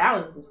once. That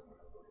was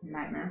a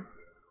nightmare.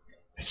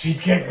 A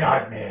cheesecake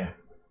nightmare.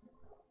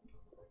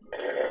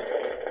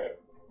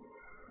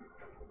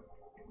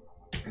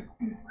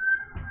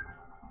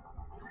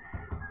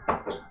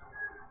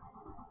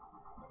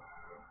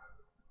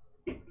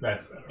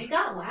 That's better. It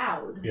got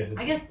loud. Yes,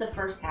 I guess the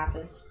first half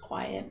is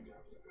quiet.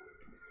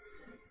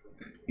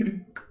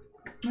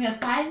 We have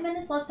 5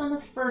 minutes left on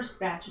the first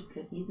batch of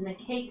cookies, and the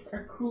cakes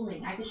are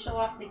cooling. I could show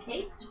off the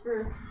cakes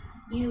for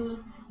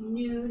you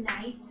new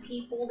nice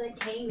people that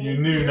came in. You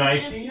new here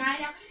niceys?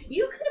 just now.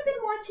 You could have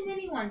been watching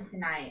anyone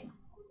tonight,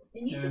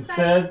 and you And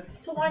decided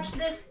to watch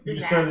this you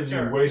disaster.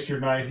 decided you'd waste your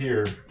night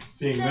here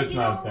seeing You said, this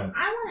nonsense.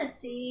 I want to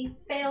see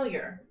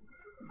failure,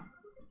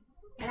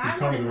 and You've I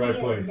come want to to the right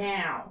see place. it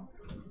now.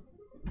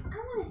 I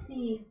want to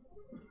see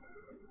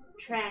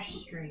trash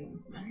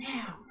stream. But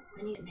now,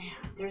 I need it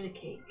now. There's a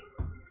cake.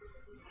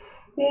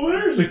 Well,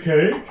 there's a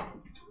cake.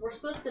 We're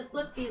supposed to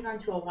flip these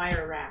onto a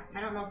wire rack.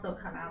 I don't know if they'll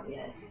come out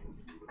yet.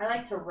 I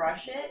like to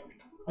rush it.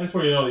 I just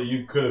want you to know that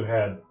you could have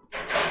had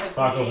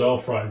Taco Bell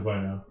fries by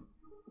now.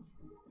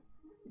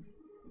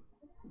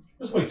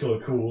 Just wait till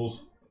it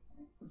cools.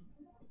 I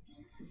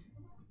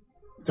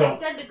Don't.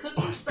 said the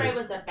cooking bust spray it.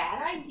 was a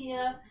bad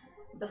idea.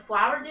 The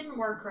flour didn't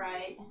work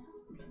right.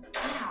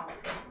 Ow.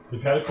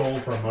 We've had it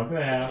cold for a month and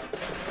a half.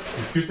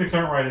 The acoustics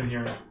aren't right in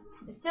here.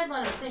 It said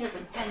let them sit here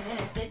for 10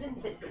 minutes. They've been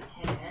sitting for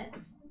 10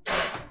 minutes.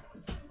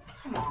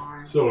 Come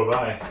on. So have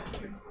I.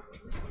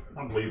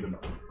 I'm leaving.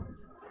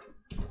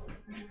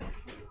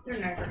 They're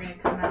never going to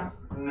come out.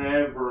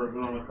 Never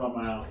gonna come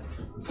out.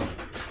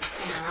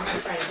 Hang on, I'm going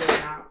to try to get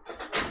it out.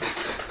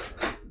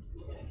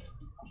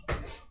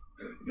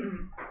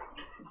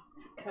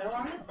 Cut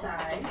along the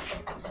side.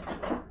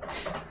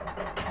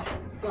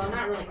 Well,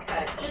 not really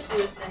cut, just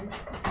loosen.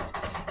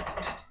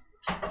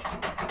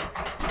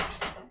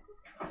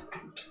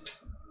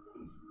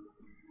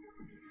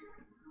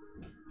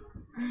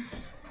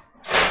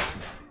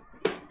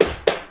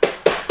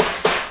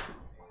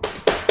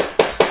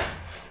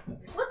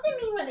 What's it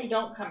mean when they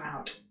don't come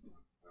out?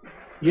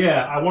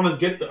 Yeah, I want to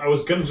get. I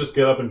was gonna just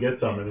get up and get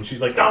something, and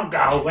she's like, "Don't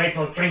go. Wait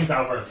till the stream's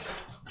over."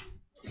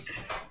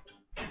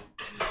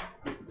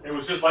 It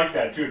was just like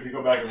that too. If you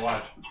go back and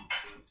watch.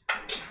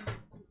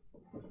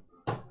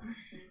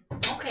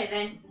 Okay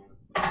then.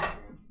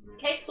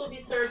 Cakes will be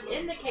served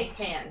in the cake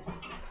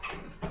pans.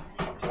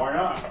 Why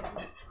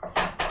not?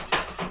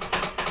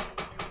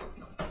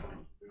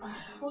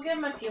 We'll give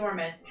them a few more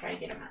minutes to try to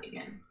get them out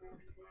again.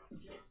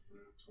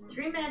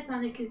 3 minutes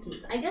on the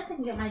cookies. I guess I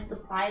can get my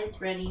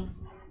supplies ready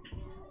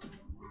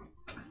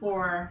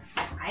for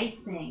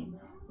icing.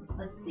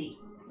 Let's see.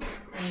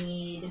 I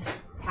need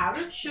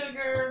powdered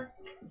sugar,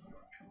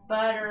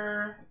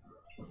 Butter.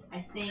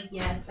 I think,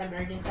 yes, I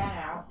better get that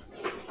out.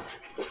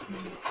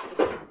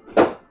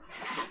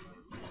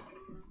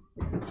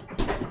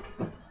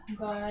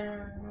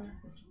 Butter,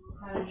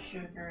 powdered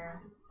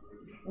sugar,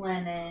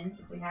 lemon.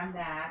 We have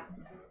that.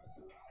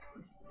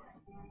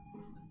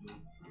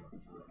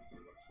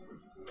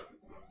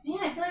 Man,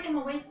 I feel like I'm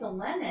a waste of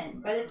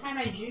lemon. By the time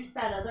I juice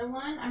that other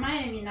one, I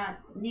might even not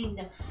need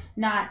to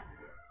not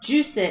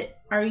juice it.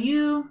 Are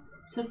you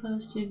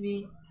supposed to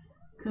be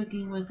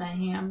cooking with a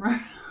hammer?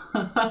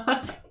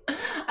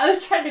 I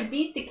was trying to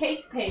beat the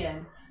cake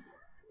pan.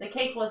 The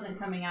cake wasn't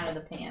coming out of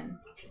the pan.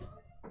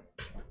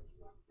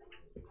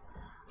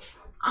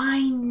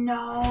 I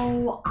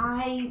know.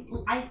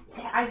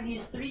 I've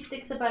used 3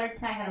 sticks of butter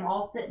tonight. I had them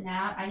all sitting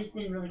out. I just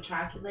didn't really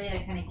calculate.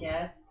 I kind of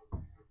guessed.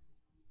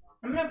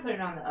 I'm gonna put it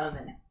on the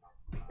oven.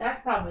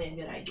 That's probably a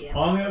good idea.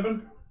 On the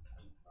oven?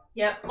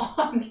 Yep,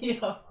 on the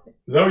oven.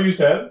 Is that what you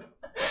said?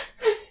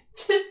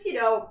 Just, you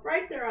know,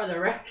 right there on the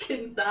rack Are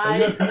you inside.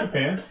 gonna pee your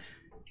pants?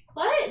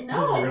 What?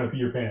 No. You're gonna pee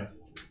your pants.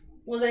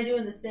 Was I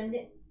doing the sim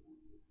dip?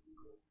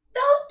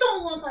 Those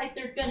don't look like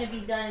they're gonna be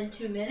done in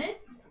 2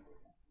 minutes.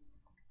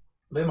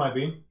 They might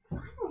be. I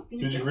don't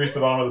think Did you they grease the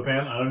bottom of the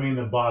pan? I don't mean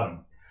the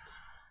bottom.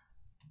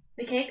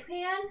 The cake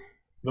pan?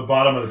 The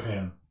bottom of the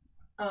pan.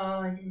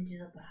 Oh, I didn't do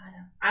the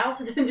bottom. I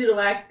also didn't do the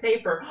wax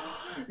paper.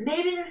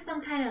 Maybe there's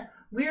some kind of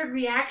weird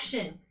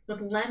reaction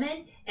with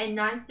lemon and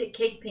nonstick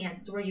cake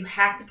pans where you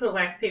have to put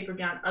wax paper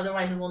down,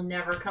 otherwise it will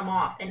never come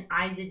off. And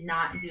I did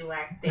not do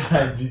wax paper.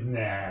 I did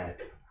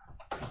not.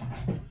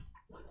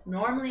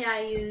 Normally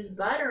I use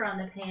butter on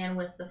the pan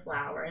with the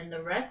flour, and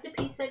the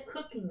recipe said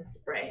cooking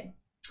spray.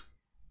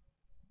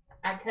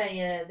 I tell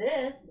you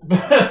this,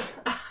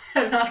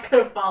 I'm not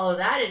going to follow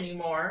that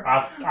anymore.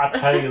 I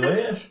tell you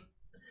this.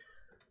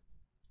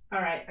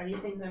 All right, are these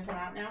things going to come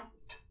out now?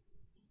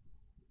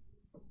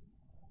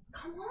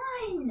 Come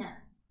on.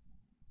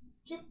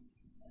 Just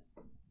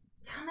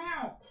come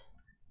out.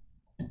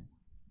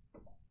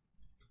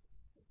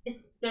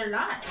 They're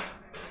not.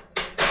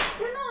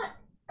 They're not.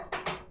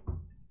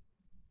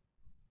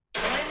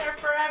 They're in there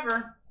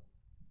forever.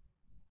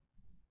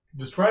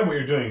 Describe what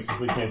you're doing since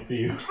we can't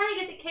see you. I'm trying to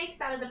get the cakes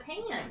out of the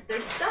pans.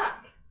 They're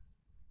stuck.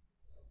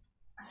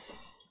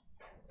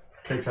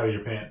 Cakes out of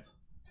your pants.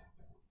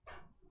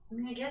 I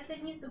mean, I guess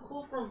it needs to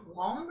cool for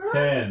longer.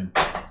 10,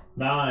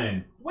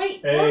 9,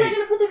 Wait, where am I 8, going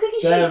to put the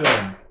cookie sheet?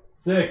 7,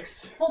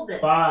 6, Hold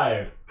this.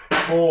 5,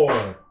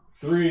 4,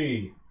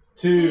 3,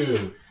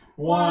 2,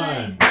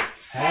 1.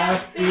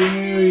 Happy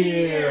New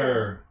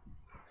Year!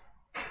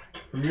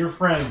 From your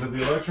friends at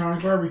the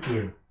Electronic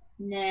Barbecue.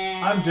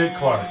 Nah. I'm Jake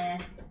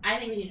Clark. I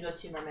think we need to go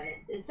 2 more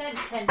minutes. It said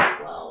 10 to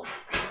 12.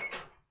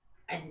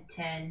 I did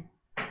 10.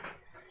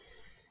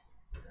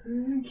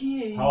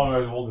 Okay. How long do I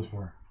have to hold this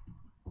for?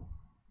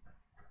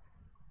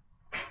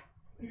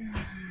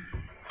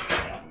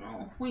 I don't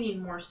know. We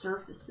need more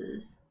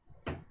surfaces.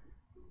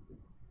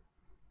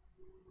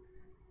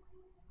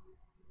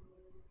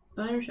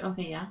 Butter.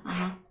 Okay, yeah.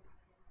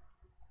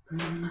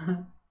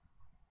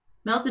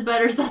 Melted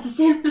butter is not the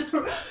same as.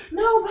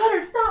 No,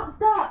 butter.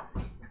 Stop.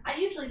 I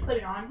usually put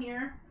it on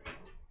here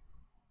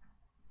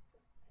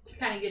to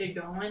kind of get it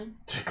going.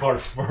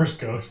 Clark's first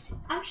ghost.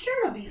 I'm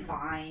sure it'll be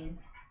fine.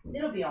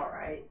 It'll be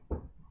alright.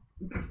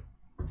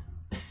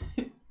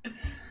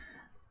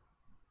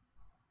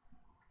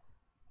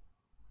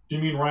 Do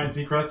you mean Ryan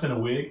Seacrest in a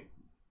wig?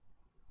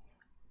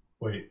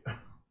 Wait.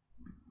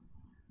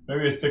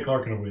 Maybe it's Dick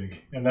Clark in a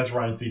wig, and that's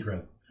Ryan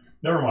Seacrest.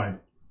 Never mind.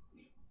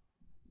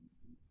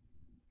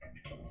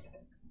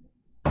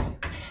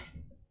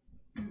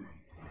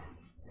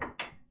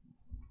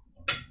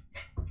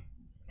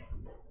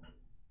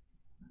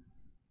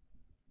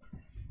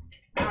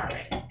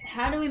 Alright.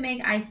 How do we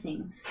make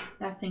icing?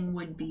 That thing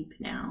would beep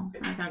now.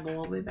 I gotta go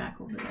all the way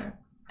back over there.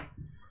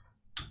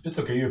 It's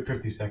okay, you have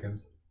 50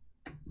 seconds.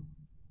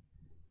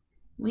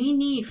 We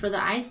need for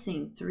the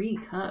icing 3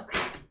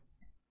 cups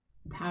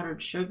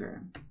powdered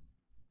sugar,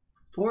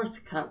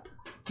 1/4 cup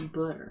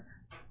butter,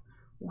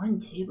 1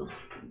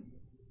 tablespoon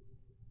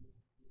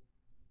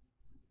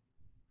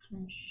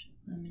fresh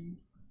lemon.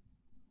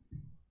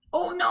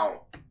 Oh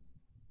no!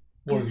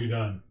 What have you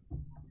done?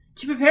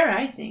 To prepare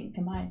icing,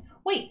 combine.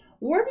 Wait,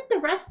 where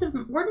did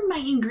my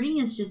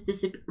ingredients just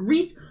disappear?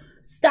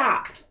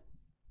 Stop!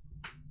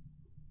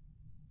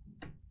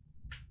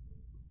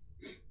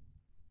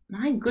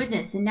 My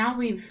goodness, and now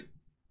we've...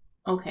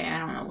 Okay, I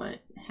don't know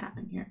what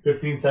happened here.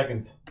 15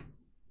 seconds.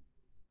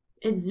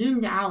 It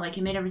zoomed out, like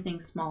it made everything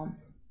small.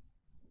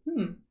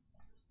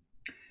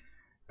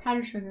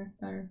 Powdered sugar,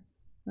 butter,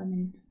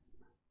 lemon.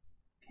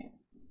 Okay.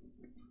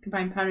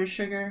 Combine powdered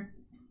sugar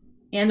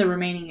and the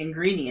remaining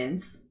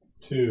ingredients.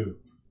 2,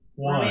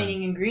 1.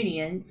 Remaining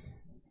ingredients.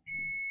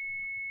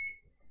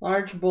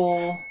 Large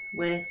bowl,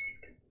 whisk.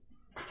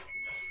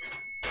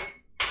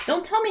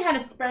 Don't tell me how to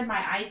spread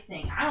my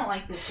icing. I don't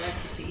like this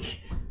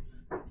recipe.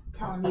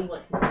 Telling me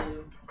what to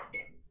do.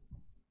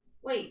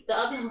 Wait, the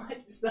oven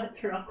light does not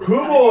turn off the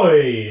timer.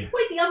 Boy!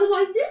 Wait, the oven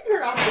light did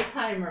turn off the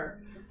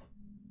timer.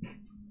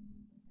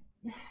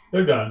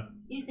 They're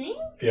done. You think?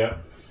 Yeah.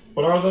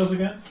 What are those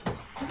again?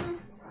 I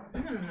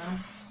don't know.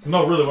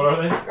 No, really, what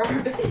are they?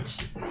 Garbage.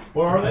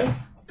 What are they?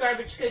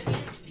 Garbage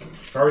cookies.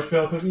 Garbage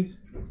pail cookies?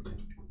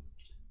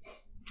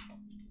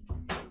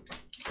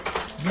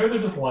 Maybe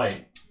they're just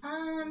light.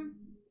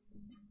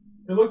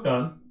 They look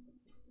done.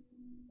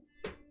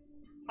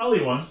 I'll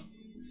eat one.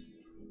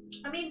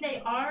 I mean,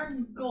 they are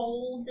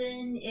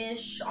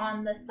golden-ish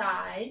on the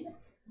side.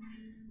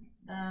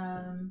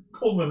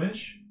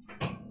 Golden-ish.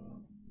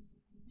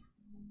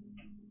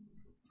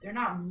 They're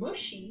not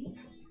mushy.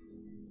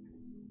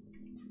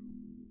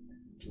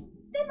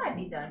 They might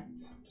be done.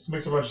 Just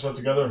mix a bunch of stuff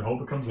together and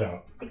hope it comes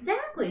out.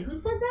 Exactly. Who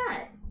said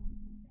that?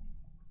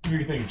 What do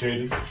you think,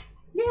 Jaded?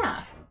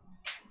 Yeah.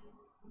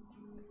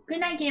 Good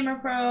night, Gamer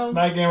Pro.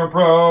 Night Gamer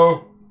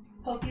Pro.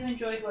 Hope you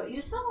enjoyed what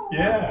you saw.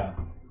 Yeah.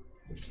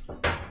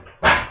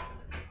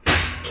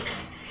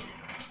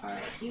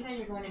 Alright, you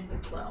guys are going in for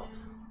 12.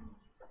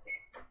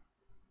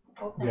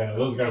 Hope Yeah, that's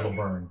those okay. guys will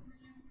burn.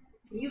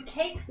 You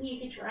cakes need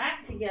to get your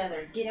act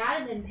together. Get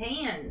out of them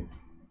pans.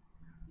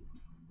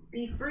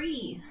 Be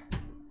free.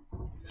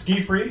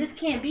 Ski free? This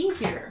can't be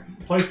here.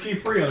 Play ski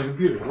free on the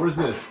computer. What is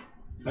this?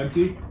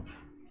 Empty?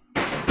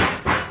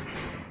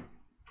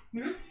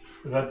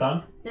 Is that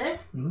done?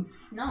 This? Mhm.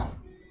 No.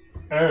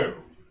 Oh.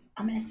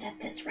 I'm gonna set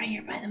this right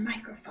here by the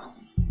microphone.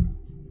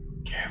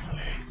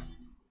 Carefully.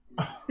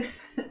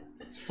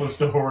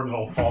 Flips over and it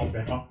all falls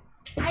down.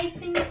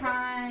 Icing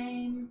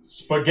time.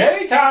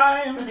 Spaghetti For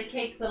time! the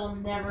cakes that'll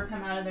never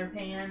come out of their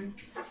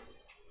pans.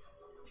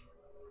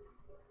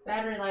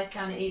 Battery life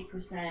down to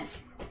 8%.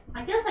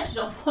 I guess I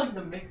should unplug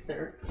the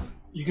mixer.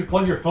 You can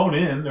plug your phone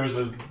in. There's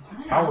a I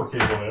know. power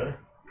cable there.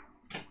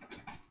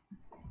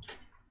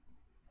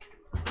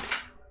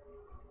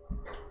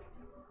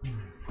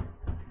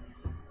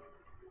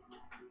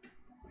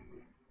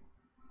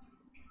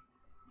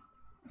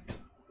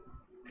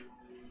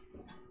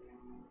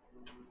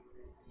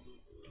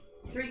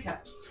 Three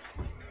cups.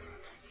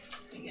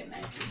 It's gonna get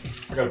messy.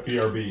 I got a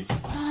BRB.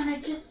 Oh, and I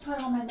just put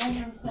all my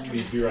measuring stuff in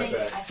Me the be right sink.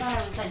 back. I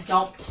thought I was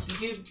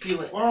adult. You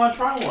do it. Why don't I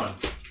try one?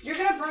 You're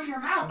gonna burn your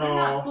mouth. They're No,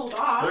 not cooled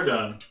off. They're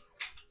done.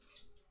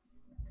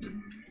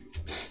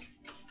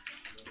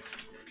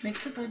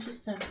 Mix a bunch of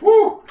stuff.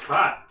 Woo!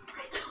 Hot.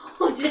 I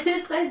told you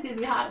this side's gonna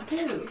be hot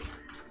too.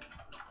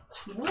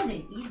 What an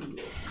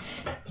idiot.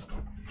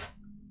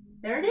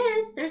 There it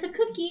is. There's a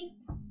cookie.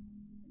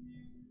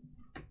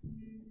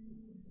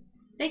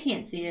 They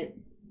can't see it.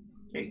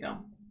 There you go.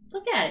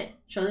 Look at it.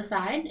 Show the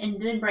side and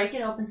then break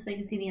it open so they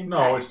can see the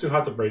inside. No, it's too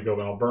hot to break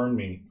open. It'll burn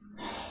me.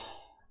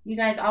 You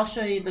guys, I'll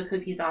show you the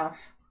cookies off.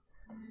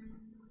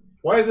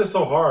 Why is this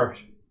so hard?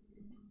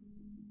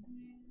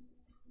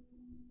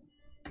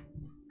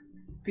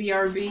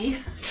 BRB.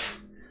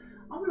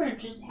 I'm gonna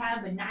just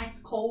have a nice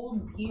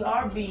cold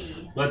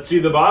BRB. Let's see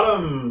the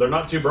bottom. They're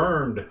not too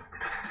burned.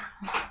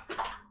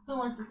 Who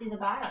wants to see the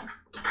bottom?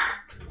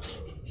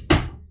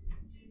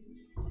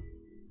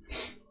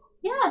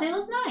 Yeah, they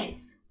look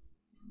nice.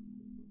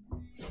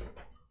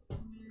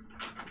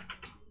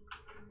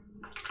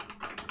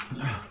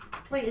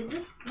 Wait, is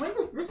this, when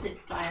does this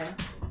expire?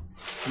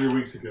 3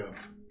 weeks ago.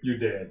 You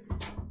did.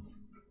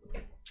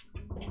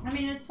 I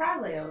mean, it's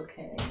probably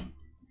okay.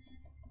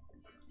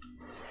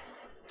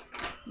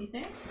 You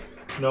think?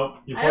 Nope.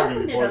 You I probably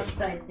opened be it poisoned.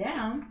 upside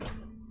down.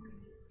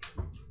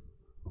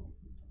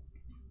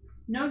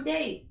 No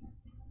date.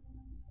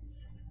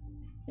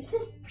 It's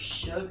just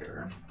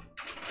sugar.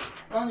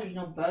 As long as there's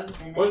no bugs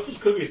in it. What's this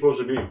cookie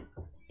supposed to be?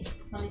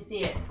 Let me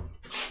see it.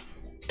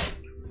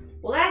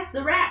 Well, that's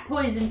the rat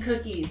poison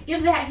cookies.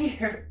 Give that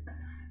here.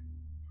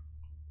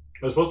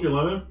 Is it supposed to be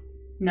lemon?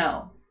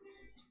 No.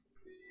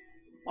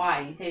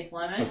 Why? You taste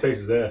lemon? It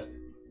tastes zest.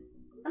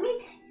 Let me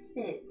taste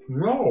it.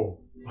 No.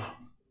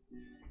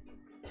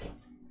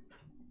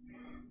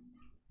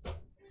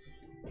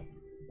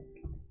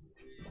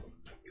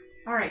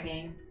 Alright,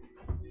 gang.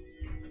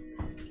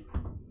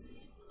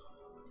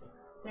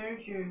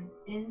 There's your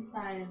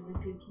inside of the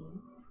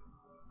cookie.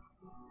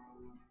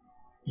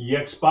 You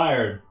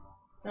expired.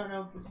 Don't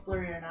know if it's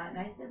blurry or not.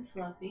 Nice and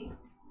fluffy.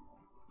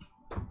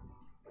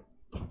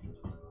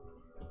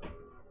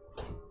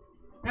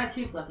 Not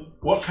too fluffy.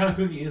 What kind of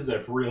cookie is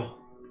that for real?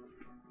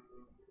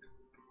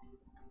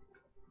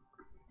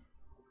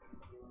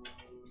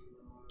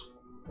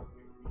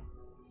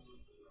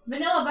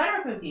 Vanilla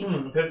butter cookie.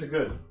 Mmm, that's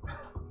good.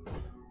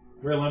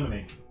 Real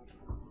lemony.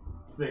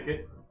 Stick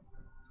it.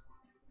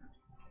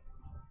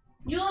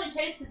 You only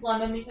tasted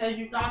lemon because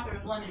you thought there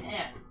was lemon in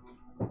it.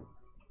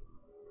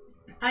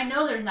 I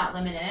know there's not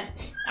lemon in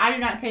it. I do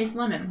not taste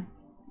lemon.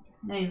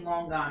 Now he's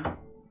long gone.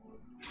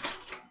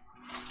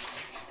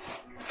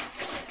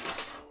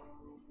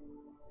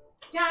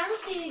 Yeah, I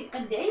don't see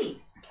a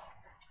date.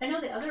 I know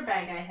the other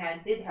bag I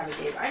had did have a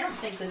date, but I don't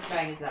think this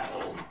bag is that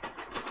old.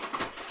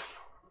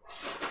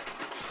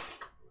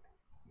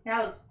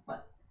 That looks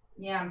what?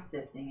 Yeah, I'm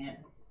sifting it.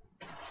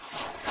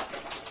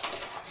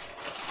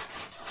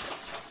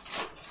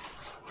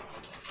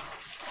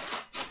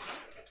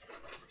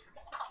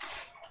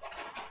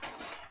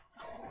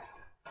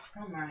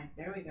 Oh my,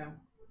 there we go.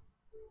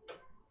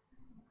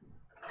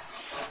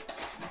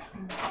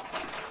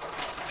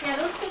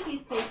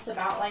 tastes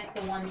about like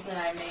the ones that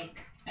I make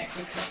at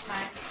Christmas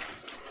time.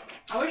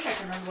 I wish I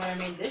could remember what I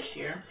made this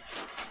year.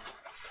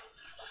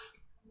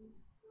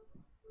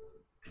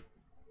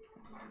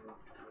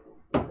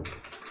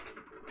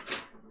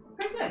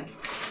 Pretty good.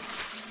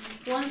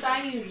 The ones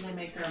I usually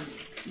make are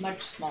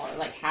much smaller,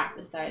 like half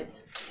the size.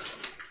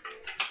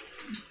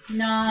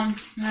 No, I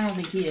don't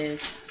think he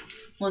is.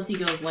 Unless he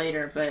goes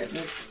later, but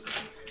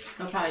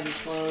they'll probably be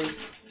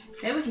closed.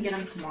 Maybe we can get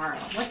them tomorrow.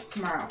 What's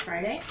tomorrow?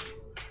 Friday?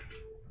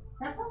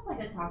 That sounds like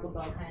a Taco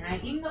Bell kind of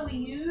night, even though we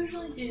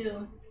usually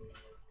do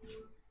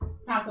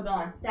Taco Bell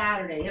on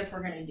Saturday if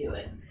we're gonna do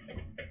it.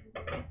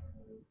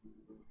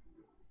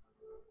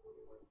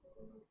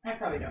 I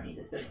probably don't need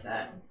to sift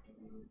that.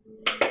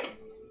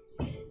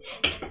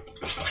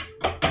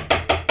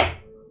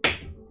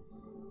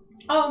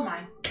 Oh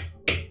my.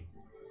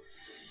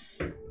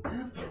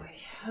 Oh boy.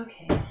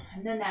 Okay.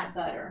 And then that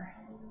butter.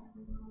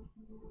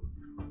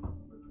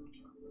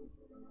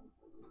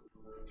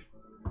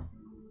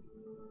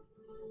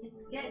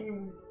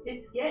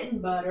 It's getting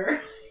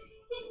butter.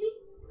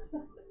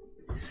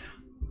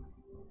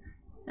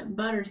 That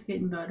butter's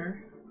getting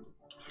butter.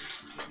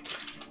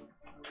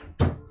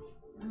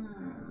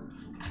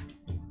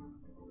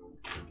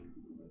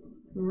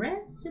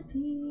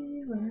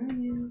 Recipe, where are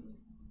you?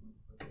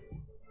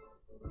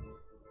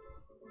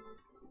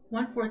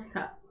 1/4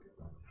 cup.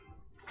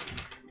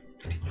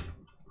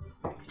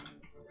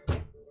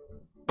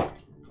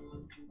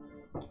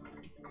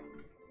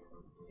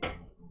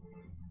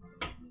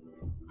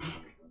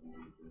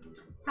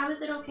 How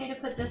is it okay to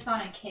put this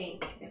on a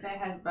cake if it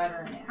has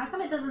butter in it? How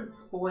come it doesn't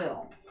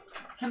spoil?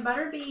 Can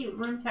butter be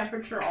room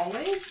temperature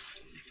always?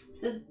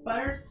 Does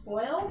butter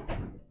spoil?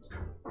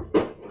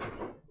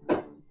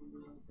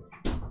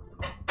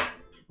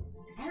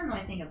 I don't know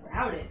anything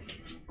about it.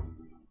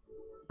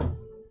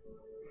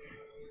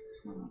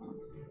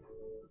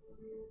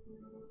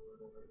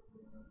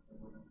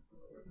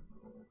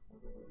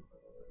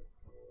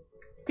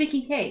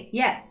 Sticky cake,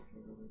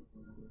 yes.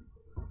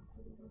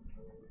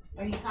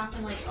 Are you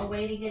talking like a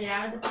way to get it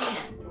out of the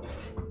pan?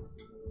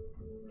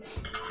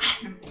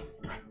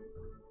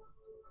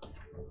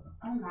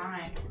 Oh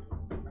my.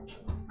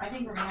 I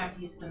think we're gonna have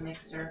to use the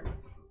mixer.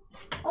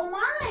 Oh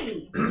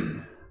my!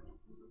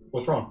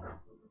 What's wrong?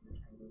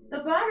 The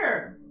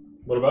butter.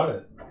 What about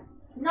it?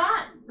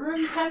 Not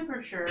room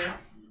temperature.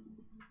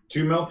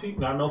 Too melty?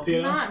 Not melty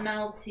enough?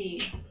 Not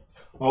melty.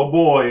 Oh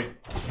boy.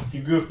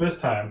 You goofed this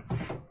time.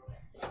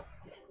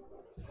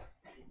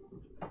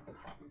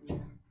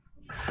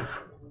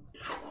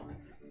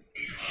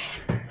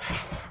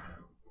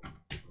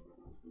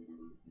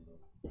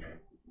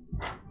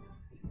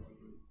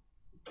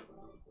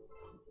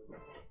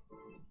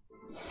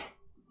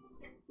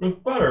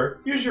 With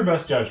butter, use your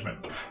best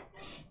judgment.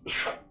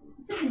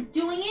 This isn't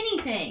doing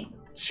anything.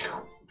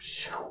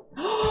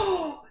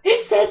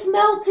 It says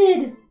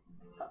melted.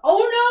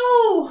 Oh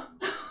no!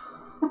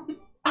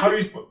 How do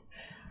you?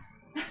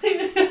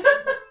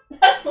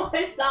 That's why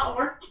it's not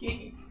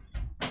working.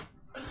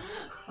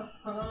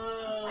 So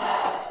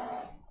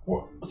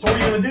what are you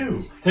gonna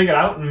do? Take it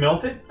out and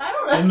melt it I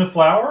don't know. in the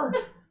flour?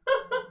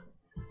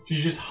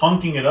 She's just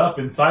hunking it up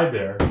inside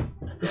there,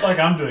 just like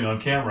I'm doing on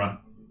camera.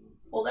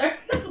 Well,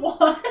 there's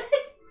one.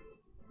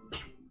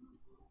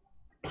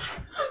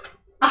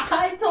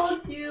 I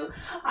told you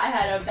I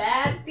had a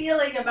bad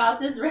feeling about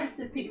this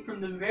recipe from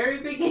the very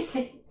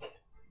beginning.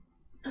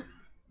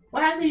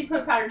 What happens if you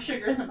put powdered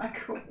sugar in the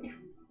microwave?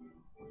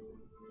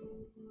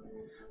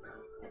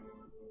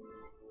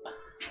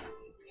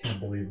 Can't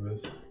believe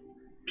this.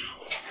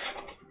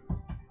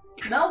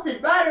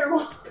 Melted butter.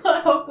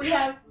 I hope we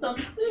have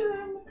some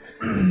soon.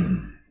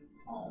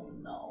 Oh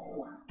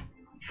no.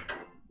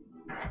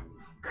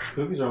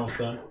 Cookies are almost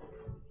done.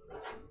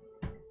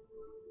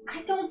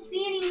 I don't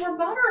see any more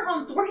butter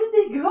hunks. Where did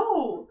they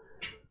go?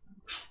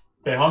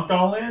 They hunked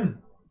all in.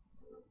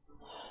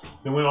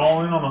 They went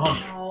all in on the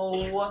hunk.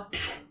 No.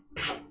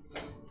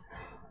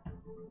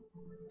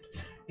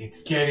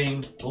 It's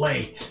getting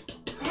late.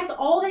 That's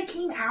all that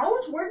came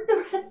out? Where did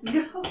the rest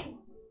go?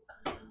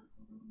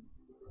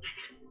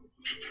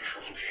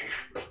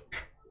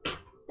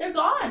 They're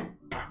gone.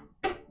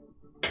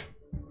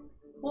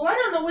 Well, I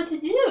don't know what to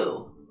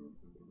do.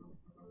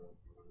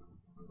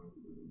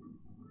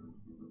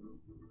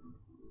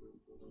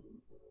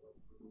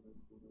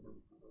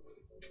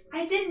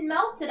 I didn't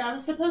melt it. I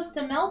was supposed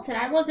to melt it.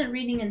 I wasn't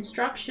reading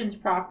instructions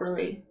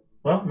properly.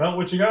 Well, melt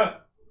what you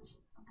got.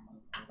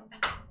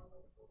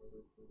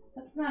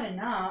 That's not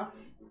enough.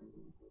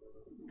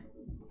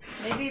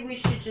 Maybe we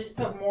should just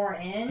put more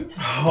in.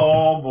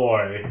 Oh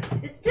boy.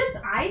 It's just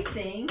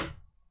icing.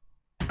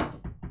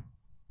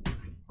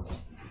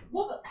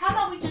 Well, how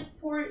about we just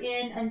pour it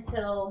in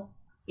until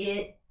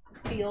it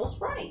feels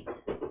right?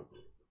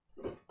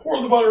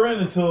 Pour the butter in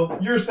until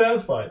you're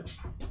satisfied.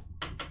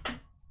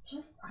 It's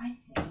just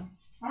icing.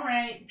 All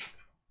right.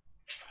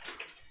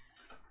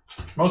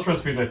 Most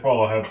recipes I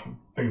follow have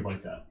things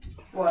like that.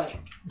 What?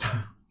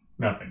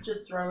 Nothing.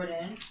 Just throw it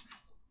in.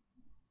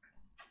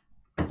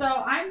 So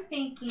I'm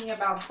thinking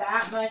about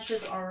that much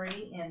is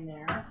already in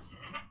there.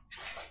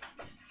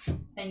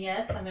 And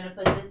yes, I'm gonna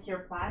put this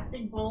here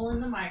plastic bowl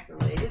in the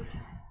microwave.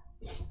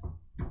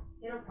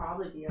 It'll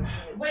probably be okay.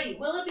 Wait,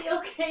 will it be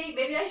okay?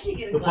 Maybe I should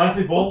get a The glass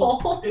plastic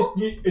bowl?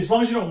 As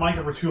long as you don't mic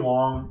it for too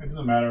long, it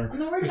doesn't matter. I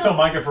mean, we're Just done.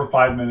 don't mic it for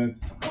 5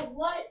 minutes. But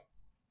what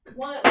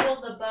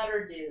will the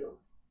butter do?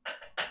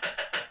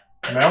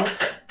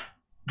 Melt?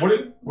 What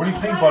do you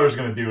think butter's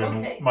gonna do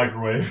in the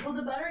microwave? Will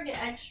the butter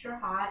get extra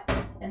hot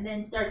and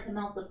then start to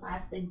melt the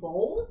plastic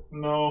bowl?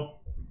 No.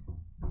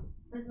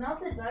 Because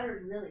melted butter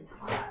is really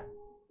hot.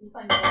 Just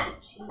like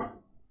melted cheese.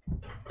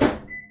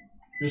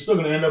 You're still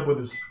gonna end up with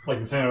this, like,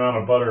 the same amount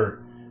of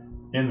butter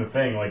in the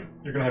thing. Like,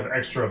 you're gonna have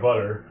extra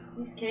butter.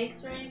 These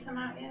cakes ready to come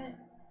out yet?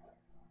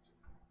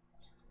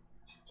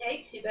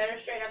 Cakes, you better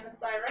straight up and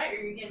fly right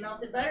or you get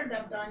melted butter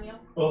dumped on you.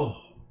 Oh.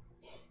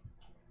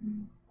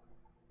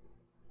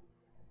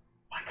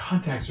 My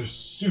contacts are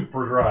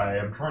super dry.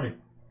 I'm trying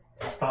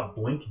to stop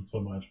blinking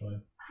so much,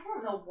 man. I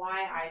don't know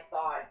why I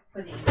thought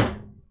putting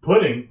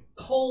Pudding?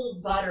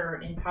 cold butter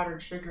in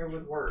powdered sugar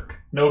would work.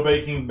 No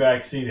baking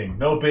back seating.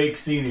 No bake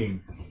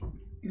seating.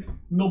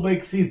 No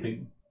bake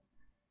seating.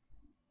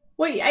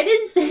 Wait, I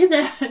didn't say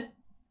that.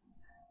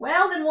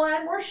 Well, then we'll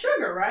add more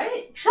sugar,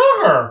 right?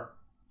 Sugar!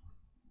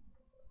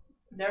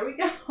 There we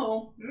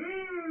go.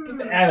 Just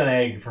add an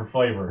egg for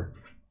flavor.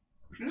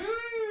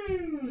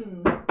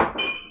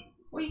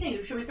 What do you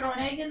think? Should we throw an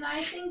egg in the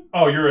icing?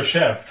 Oh, you're a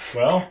chef.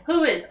 Well,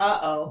 Who is?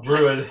 Uh-oh.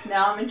 Druid.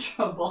 Now I'm in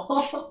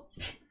trouble.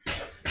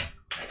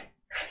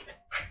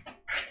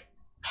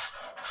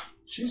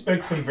 She's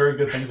baked some very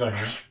good things on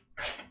here.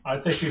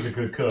 I'd say she's a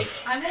good cook.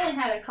 I've only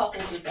had a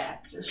couple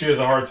disasters. She has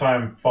a hard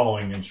time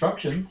following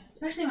instructions.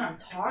 Especially when I'm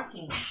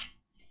talking.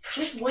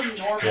 This wouldn't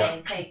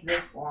normally take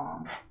this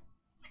long.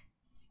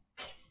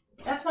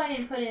 That's why I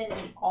didn't put in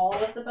all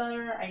of the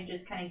butter. I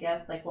just kind of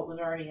guessed like what was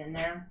already in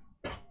there.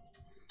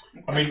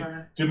 I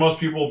mean, do most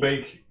people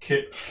bake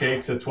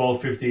cakes at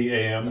 12:50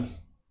 a.m.?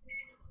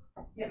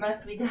 It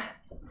must be done.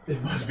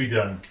 It must be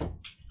done.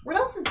 What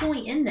else is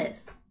going in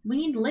this? We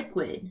need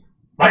liquid.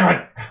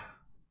 Liquid!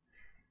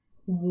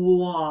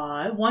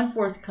 Why?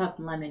 1/4 cup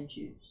lemon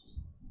juice.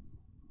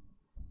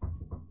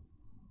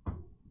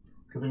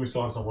 Good thing we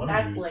still have some lemon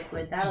That's juice.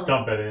 liquid. Just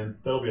dump that in.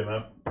 That'll be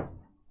enough.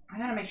 I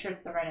gotta make sure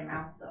it's the right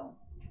amount though.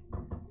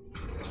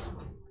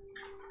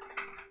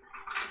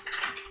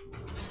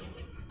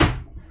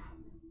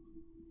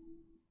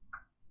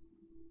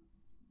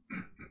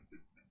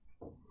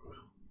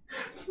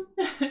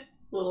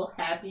 Little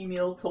Happy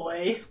Meal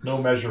toy.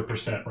 No measure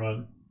percent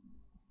run.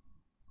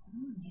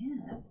 Oh, yeah,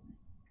 that's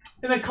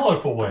In a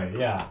colorful way,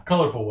 yeah.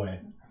 Colorful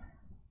way.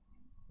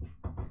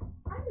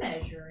 I'm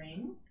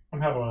measuring. I'm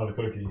having another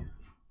cookie.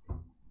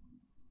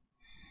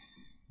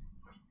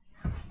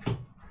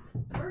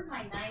 Where'd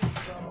my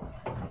knife go?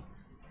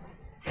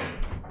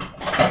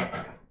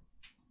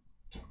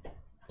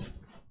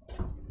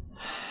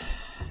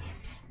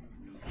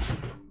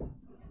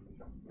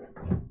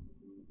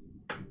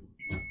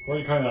 Why are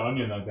you cutting an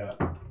onion like that?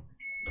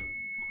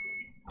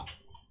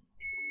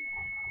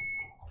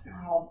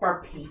 Oh,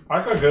 for Pete's.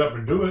 I could get up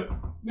and do it.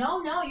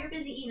 No, you're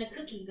busy eating a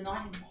cookie, even though I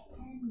haven't had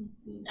any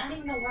food. I don't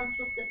even know where I'm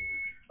supposed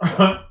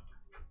to.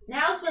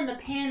 Now's when the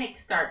panic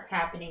starts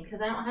happening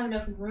because I don't have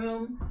enough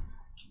room.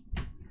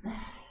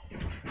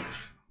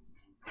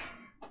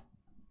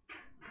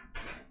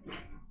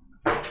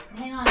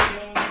 Hang on,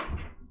 man.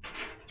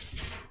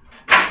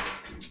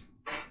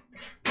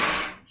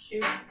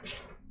 Shoot.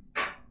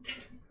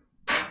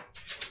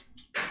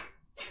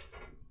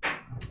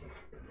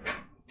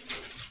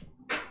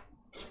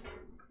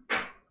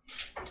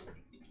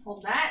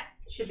 Hold that.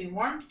 Should be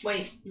warm.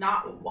 Wait,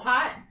 not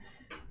hot.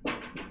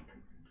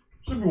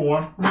 Should be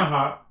warm, not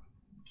hot.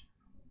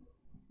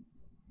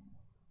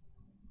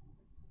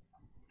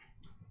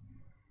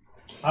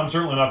 I'm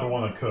certainly not the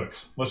one that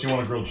cooks, unless you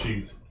want a grilled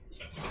cheese.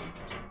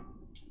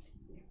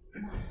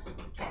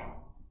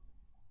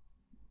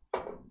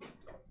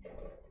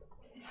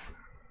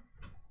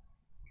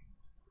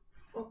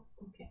 Oh,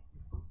 okay.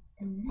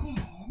 And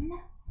then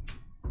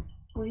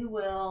we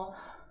will.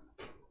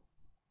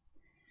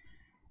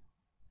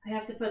 I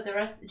have to put the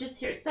rest. Just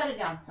here, set it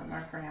down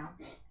somewhere for now.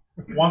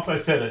 Once I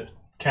said it,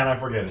 can I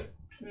forget it?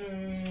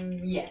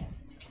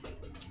 Yes.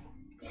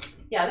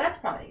 Yeah, that's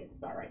probably a good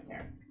spot right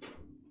there.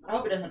 I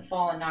hope it doesn't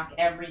fall and knock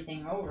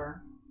everything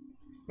over.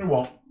 It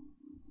won't.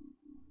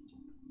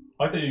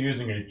 I like that you're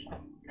using a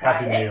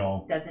Happy Try it.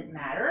 Meal. Doesn't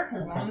matter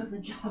as long as the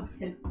job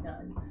gets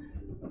done.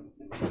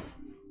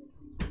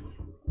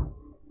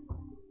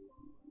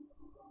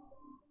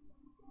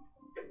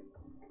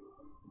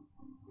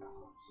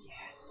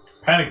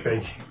 Panic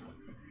baking.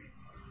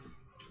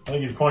 I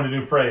think you've coined a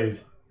new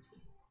phrase.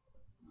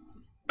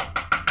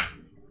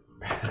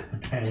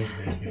 Panic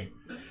baking.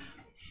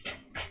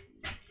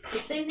 The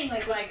same thing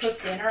like when I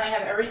cook dinner, I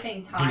have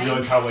everything Do you timed.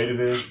 realize how late it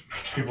is?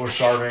 People are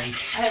starving.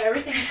 I have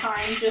everything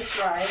timed just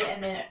right,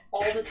 and then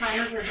all the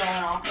timers are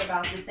going off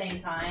about the same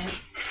time,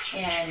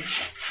 and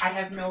I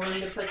have no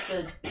room to put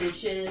the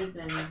dishes,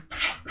 and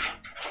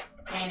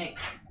panic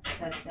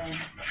sets in.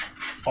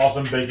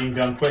 Awesome baking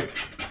done quick.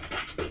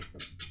 Oh,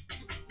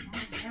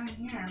 down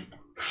here.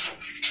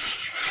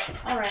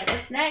 Alright,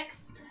 what's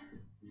next?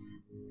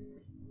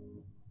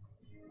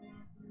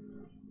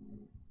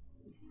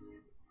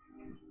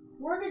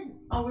 Where did...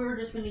 Oh, we were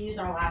just going to use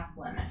our last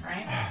lemon,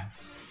 right?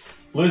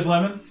 Liz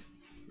Lemon?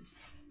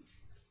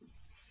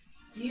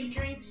 Do you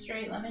drink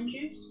straight lemon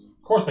juice?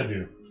 Of course I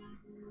do.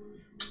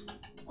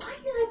 Why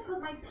did I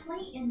put my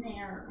plate in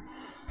there?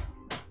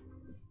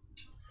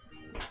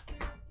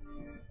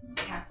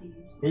 Just have to use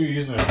What are you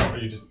using it for? Are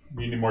you just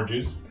you need more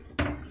juice?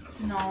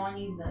 No, I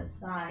need the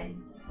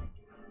sides.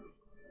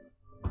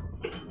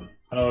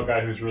 I know a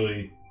guy who's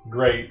really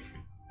great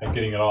at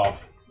getting it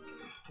off.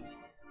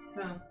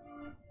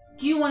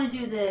 Do you want to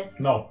do this?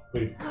 No,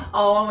 please.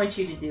 Oh, I want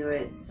you to do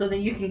it so that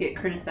you can get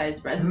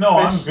criticized by the No,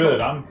 I'm professionals.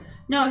 good.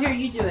 No, here,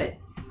 you do it.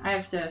 I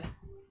have to...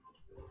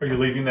 Are you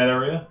leaving that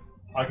area?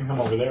 I can come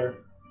over there.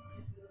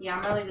 Yeah,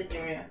 I'm gonna leave this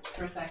area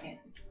for a second.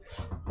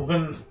 Well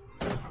then,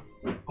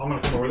 I'm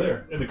gonna come over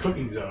there in the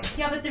cooking zone.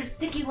 Yeah, but there's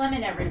sticky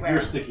lemon everywhere.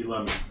 You're sticky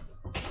lemon.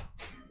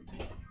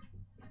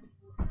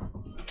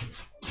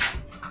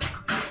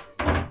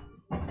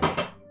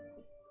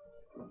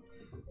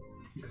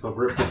 Because I'll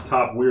rip this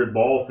top weird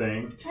ball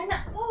thing. Try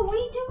not. Oh, what are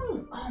you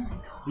doing? Oh my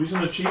god.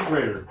 Using the cheese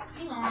grater.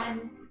 Hang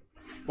on.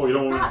 Oh, you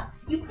don't want. Stop.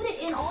 You put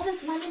it in all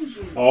this lemon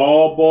juice.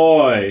 Oh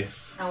boy.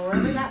 Now,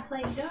 wherever that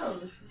plate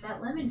goes,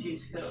 that lemon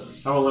juice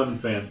goes. I'm a lemon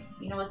fan.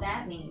 You know what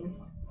that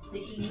means?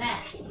 Sticky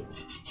mess.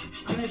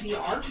 I'm gonna be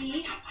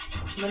RB.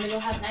 I'm gonna go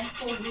have a nice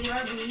cold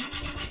BRB.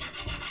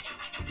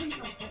 Please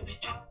don't put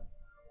it.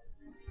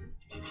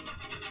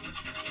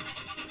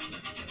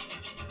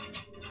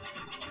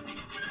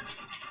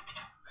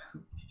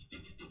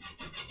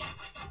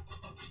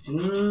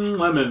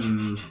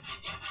 Lemon.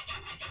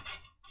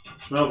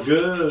 Smells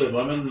good,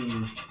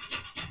 lemon.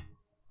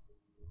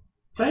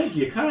 Thank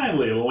you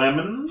kindly,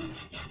 lemon.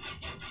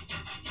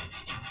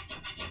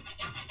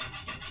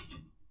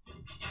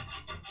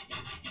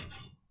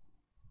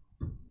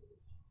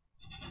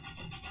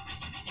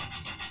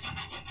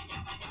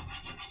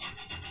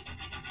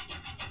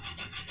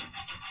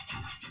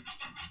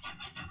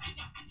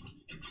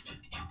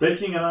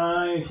 Baking and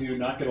I do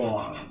not get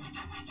along.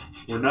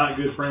 We're not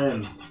good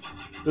friends.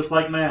 Just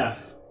like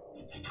math.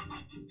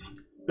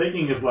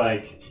 Baking is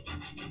like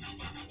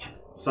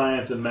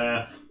science and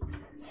math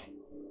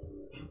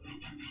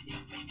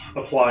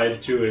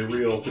applied to a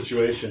real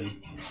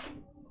situation.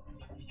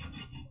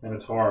 And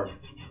it's hard.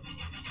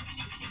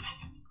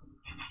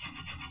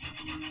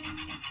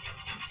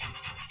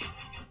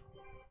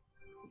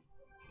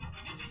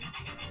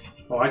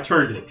 Oh, I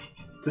turned it.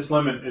 This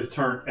lemon is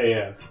turned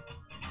AF.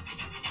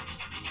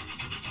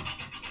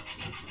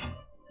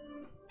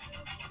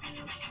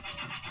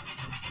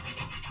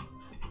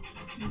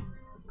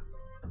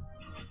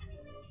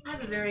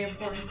 Very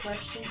important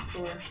question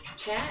for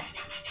chat.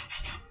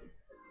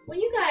 When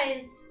you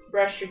guys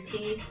brush your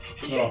teeth,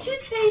 does your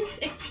toothpaste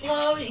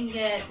explode and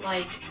get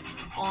like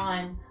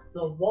on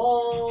the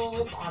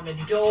walls, on the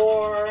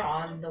door,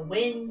 on the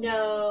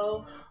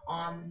window,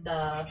 on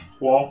the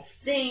wall,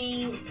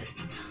 sink,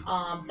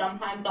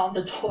 sometimes on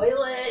the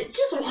toilet?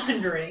 Just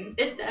wondering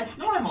if that's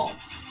normal.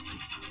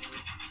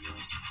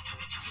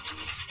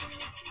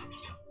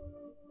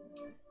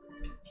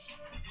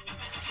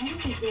 I need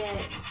to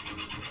get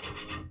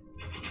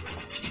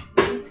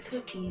these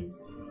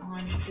cookies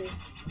on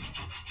this.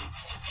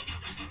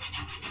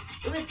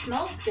 Ooh, it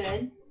smells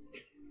good.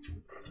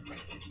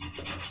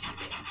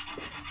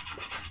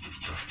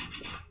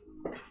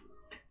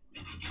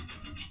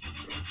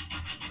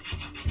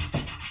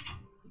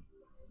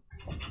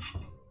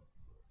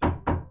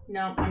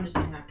 No, I'm just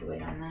gonna have to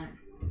wait on that.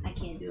 I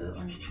can't do it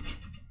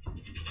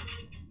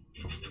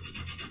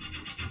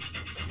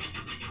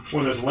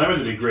when there's lemon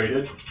to be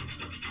grated.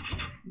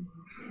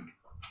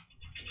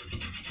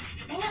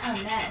 What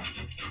a mess.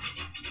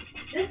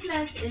 This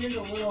mess is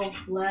a little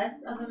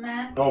less of a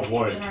mess Oh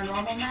boy. than our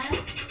normal mess.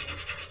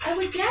 I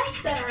would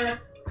guess that our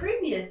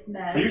previous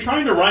mess Are you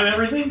trying to rhyme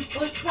everything?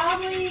 was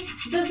probably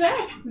the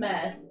best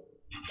mess.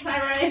 Can I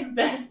rhyme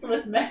best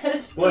with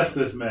mess? Bless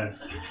this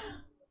mess.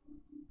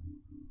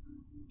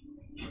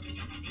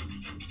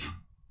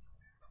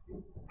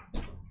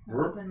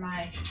 Open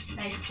my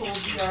nice cold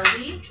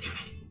BRB.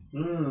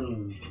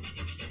 Mmm.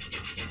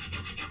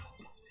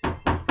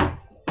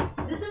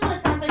 This is what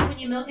it sounds like when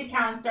you milk a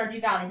cow in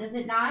Stardew Valley, does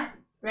it not?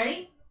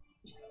 Ready?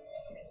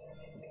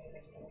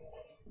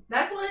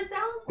 That's what it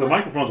sounds The like.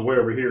 microphone's way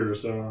over here,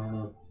 so I don't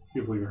know if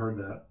people even heard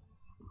that.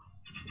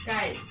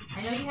 Guys,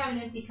 I know you have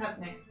an empty cup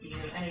next to you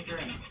and a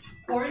drink.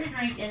 Pour your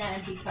drink in an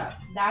empty cup.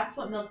 That's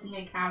what milking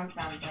a cow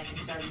sounds like in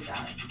Stardew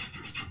Valley.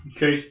 In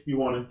case you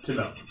wanted to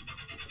know.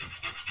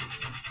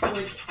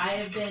 Which I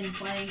have been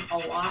playing a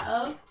lot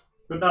of.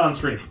 But not on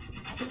stream.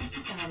 I think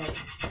you got it.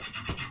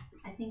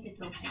 I think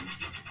it's okay.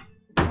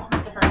 I don't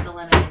have to hurt the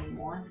lemon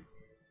anymore.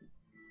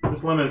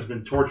 This lemon has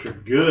been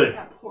tortured good.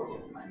 That poor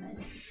little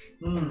lemon.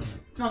 Mmm.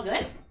 Smell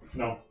good?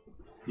 No.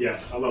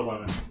 Yes, I love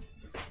lemon.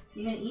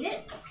 You gonna eat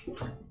it?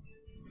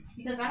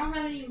 Because I don't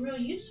have any real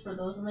use for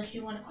those unless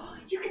you want to. Oh,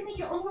 you can make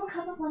your own little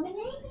cup of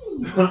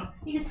lemonade.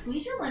 You can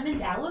squeeze your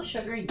lemons, add a little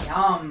sugar.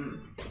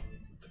 Yum.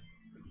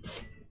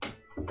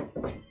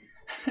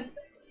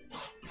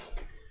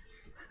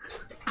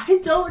 I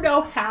don't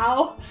know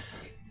how.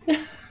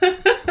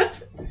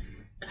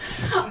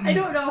 I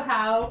don't know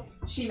how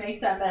she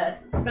makes that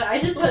mess, but I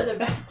just went in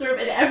the bathroom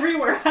and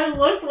everywhere I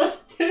looked was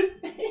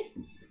toothpaste.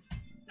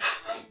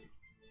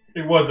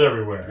 It was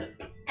everywhere.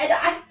 And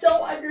I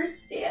don't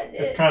understand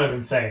it. It's kind of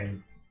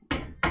insane.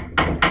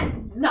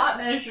 Not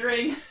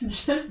measuring,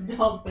 just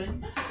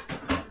dumping.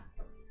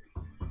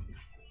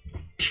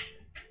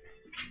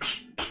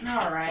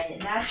 Alright,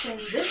 and actually,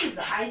 this is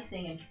the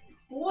icing, and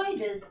boy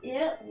does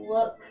it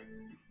look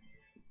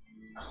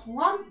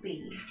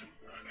clumpy.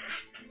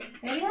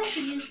 Maybe I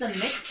should use the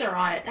mixer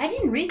on it. I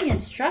didn't read the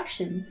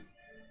instructions.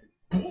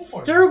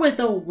 Stir with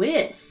a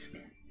whisk.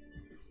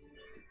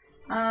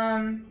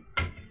 I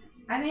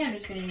think I'm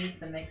just going to use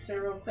the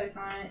mixer real quick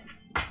on it,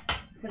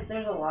 because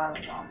there's a lot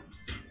of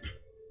lumps.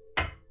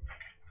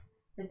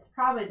 It's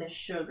probably the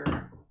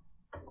sugar.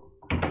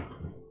 And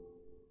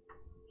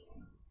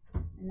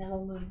then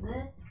we'll move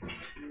this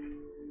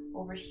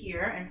over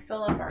here and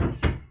fill up our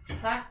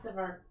last of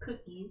our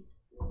cookies.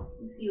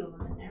 A few of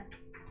them in there.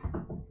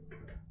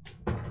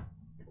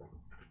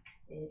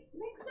 It's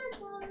mixer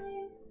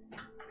time.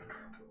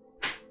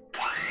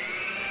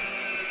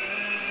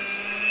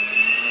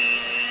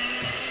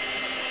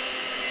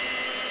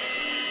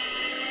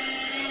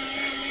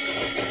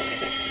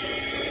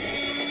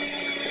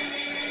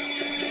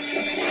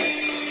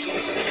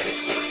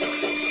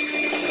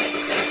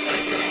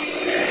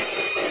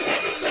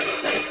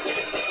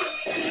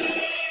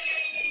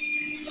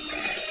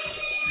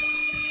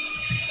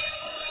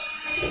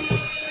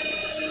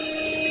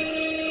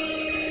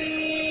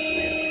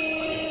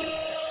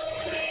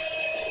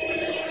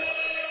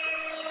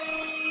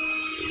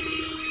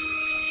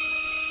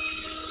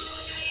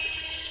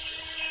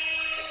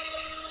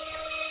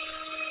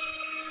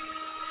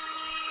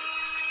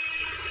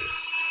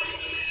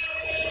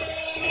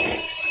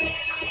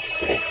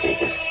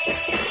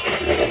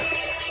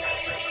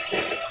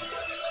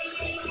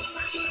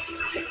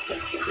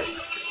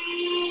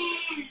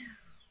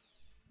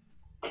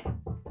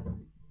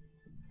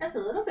 That's a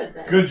little bit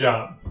better. Good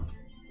job.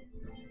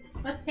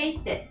 Let's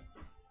taste it.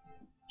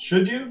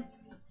 Should you?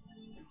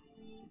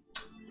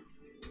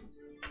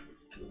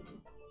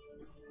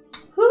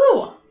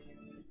 Whew!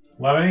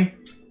 Lemony?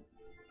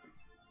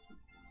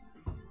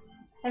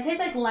 That tastes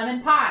like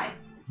lemon pie.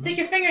 Stick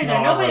your finger in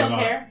there. No, Nobody I'd will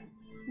rather care.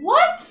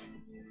 What?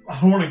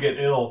 I don't want to get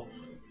ill.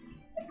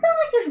 It's not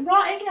like there's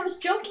raw egg, and I was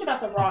joking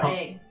about the raw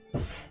egg.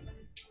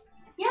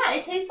 Yeah,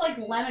 it tastes like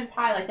lemon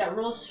pie, like that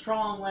real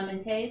strong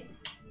lemon taste.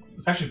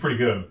 It's actually pretty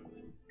good.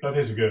 That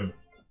tastes good.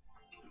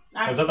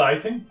 I- Is that the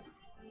icing?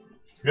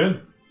 It's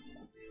good.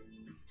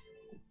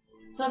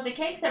 So if the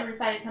cakes ever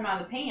decide to come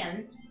out of the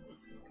pans,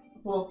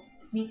 we'll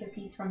sneak a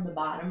piece from the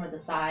bottom or the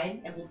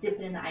side, and we'll dip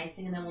it in the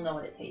icing, and then we'll know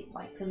what it tastes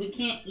like. Because we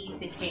can't eat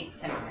the cake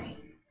tonight.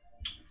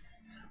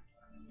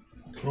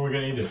 When are we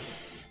going to eat it?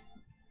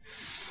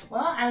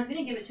 Well, I was going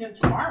to give it to him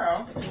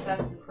tomorrow, since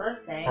that's his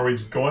birthday. Are we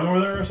going over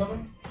there or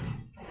something?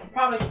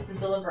 Probably just to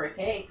deliver a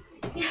cake.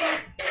 He's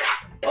like,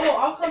 oh,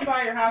 I'll come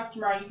by your house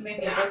tomorrow. You can make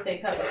me a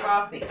birthday cup of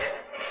coffee.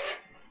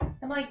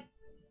 I'm like,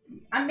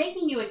 I'm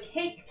making you a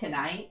cake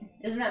tonight.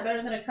 Isn't that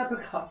better than a cup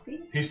of coffee?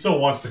 He still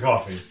wants the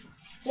coffee.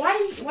 Why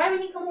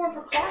would he come over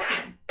for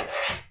coffee?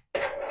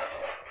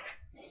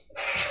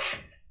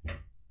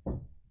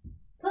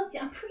 Plus,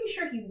 I'm pretty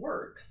sure he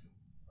works.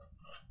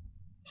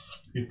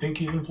 You think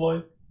he's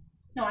employed?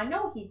 No, I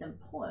know he's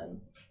employed.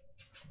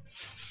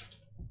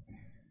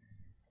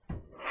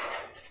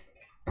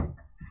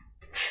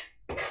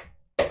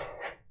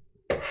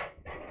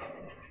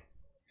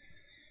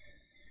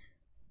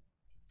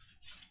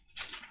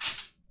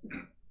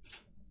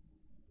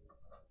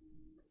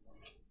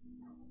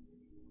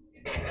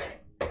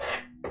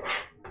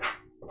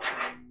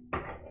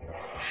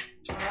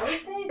 I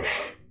always say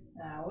this,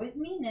 and I always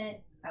mean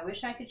it. I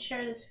wish I could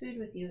share this food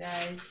with you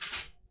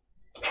guys.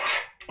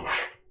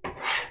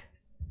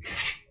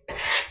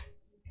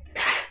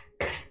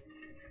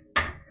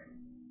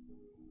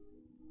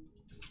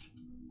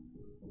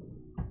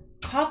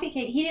 Coffee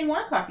cake. He didn't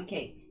want a coffee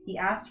cake. He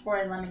asked for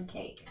a lemon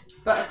cake.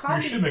 But a You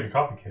coffee, should make a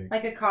coffee cake.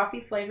 like a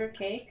coffee flavored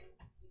cake,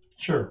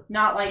 Sure.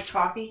 not like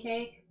coffee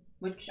cake,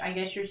 which I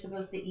guess you're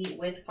supposed to eat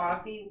with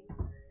coffee.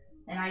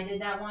 And I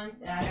did that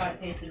once, and I thought it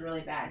tasted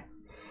really bad.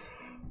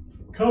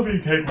 Coffee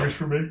cake works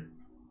for me.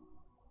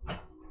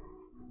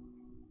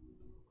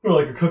 Or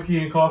like a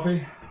cookie and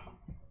coffee.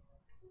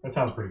 That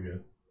sounds pretty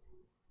good.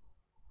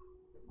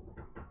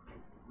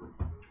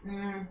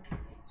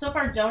 So if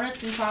our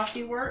donuts and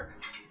coffee work,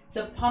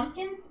 the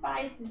pumpkin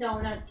spice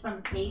donuts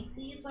from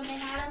Casey's when they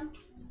had them,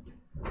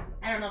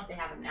 I don't know if they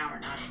have them now or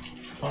not.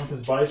 Pumpkin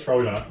spice?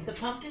 Probably not. The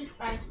pumpkin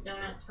spice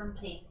donuts from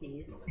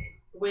Casey's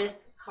with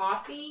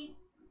coffee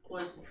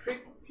was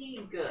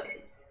pretty good.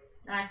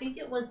 And I think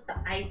it was the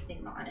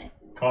icing on it.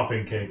 Coffee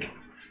and cake.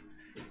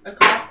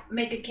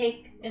 Make a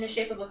cake in the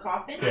shape of a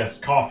coffin? Yes,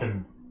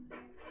 coffin.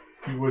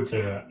 You would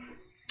say that.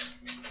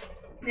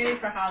 Maybe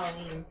for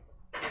Halloween.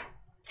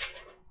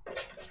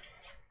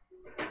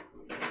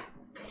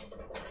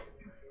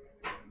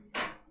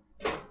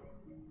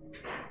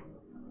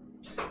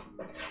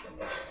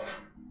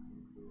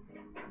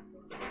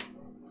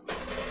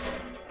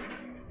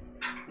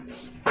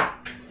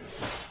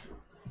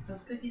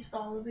 cookies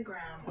fall to the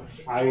ground.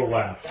 I will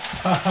laugh.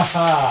 Ha ha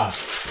ha!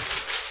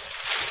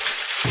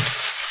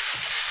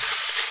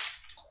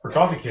 For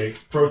coffee cake,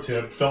 pro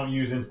tip, don't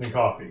use instant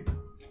coffee.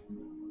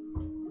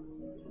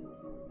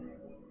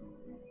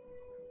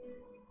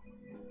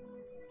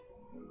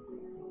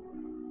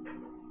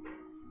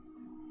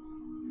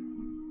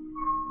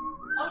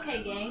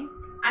 Okay, gang.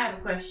 I have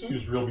a question.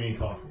 Use real bean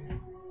coffee.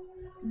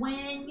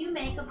 When you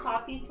make a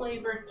coffee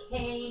flavored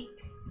cake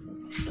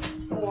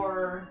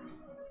or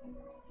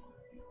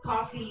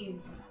coffee,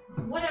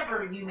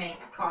 whatever you make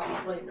coffee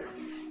flavored,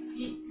 do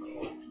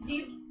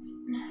you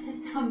it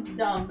sounds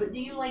dumb, but do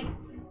you like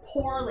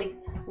pour like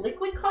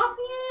liquid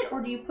coffee in it,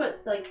 or do you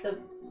put like the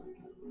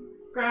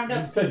ground up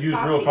Instead, use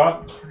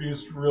coffee?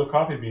 use real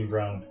coffee bean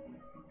ground.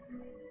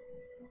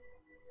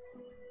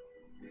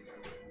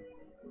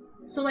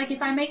 So like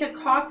if I make a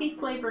coffee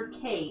flavored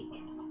cake,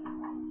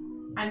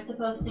 I'm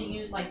supposed to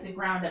use like the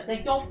ground up.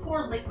 Like don't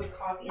pour liquid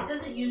coffee. It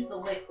doesn't use the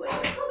liquid.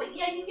 Oh, but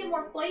yeah, you get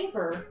more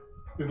flavor.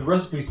 If the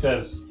recipe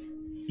says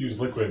use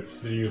liquid,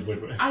 then use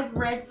liquid. I've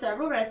read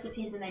several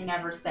recipes and they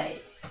never say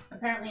it.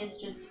 Apparently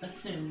it's just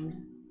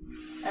assumed.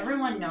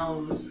 Everyone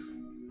knows,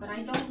 but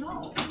I don't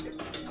know.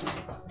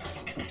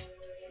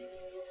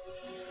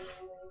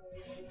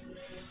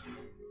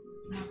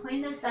 Now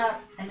clean this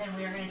up, and then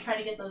we are going to try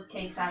to get those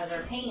cakes out of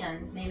their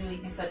pans. Maybe we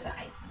can put the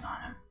icing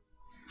on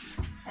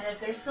them. And if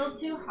they're still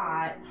too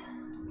hot,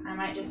 I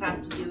might just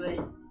have to do it.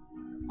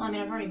 Well, I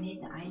mean, I've already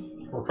made the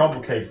icing. For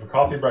crumble cake, for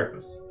coffee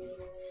breakfast.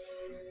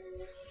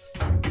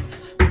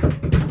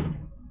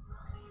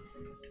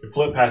 It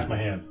flipped past my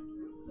hand.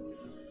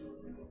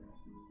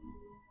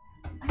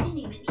 I didn't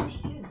even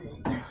use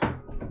it.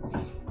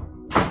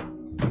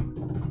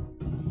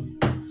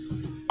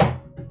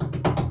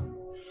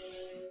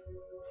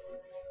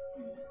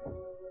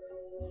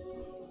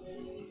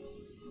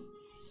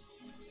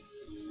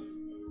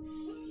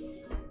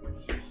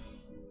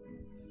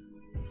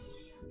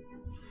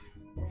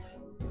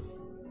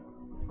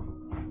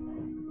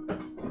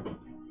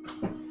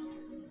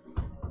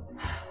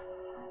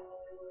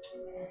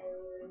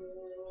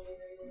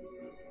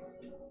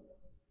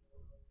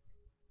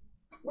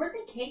 Where'd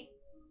the cake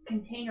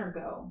container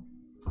go?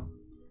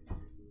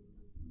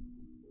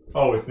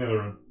 Oh, it's in the other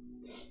room.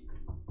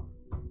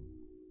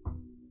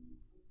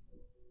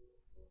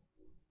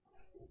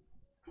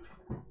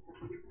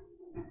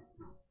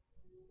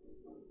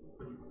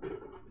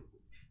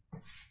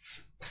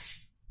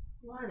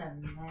 What a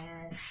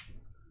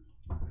mess.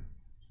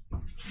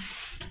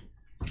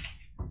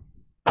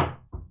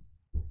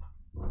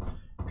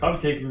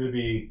 Coffee cake can either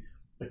be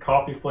a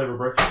coffee flavored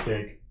breakfast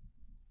cake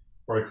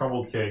or a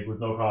crumbled cake with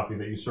no coffee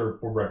that you serve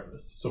for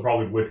breakfast. So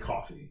probably with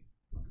coffee.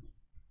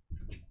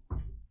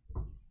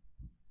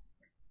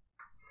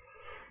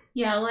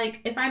 Yeah,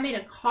 like if I made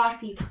a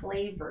coffee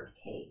flavored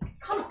cake.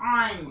 Come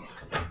on.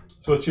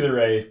 So it's either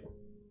a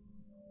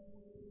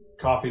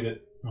coffee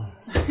that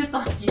It's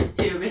on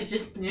YouTube. It's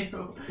just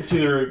new. it's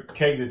either a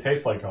cake that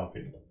tastes like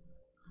coffee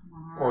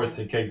or it's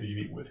a cake that you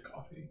eat with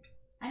coffee.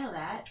 I know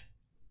that.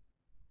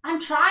 I'm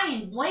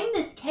trying. Blame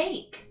this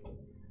cake.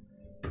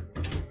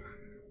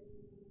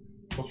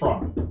 What's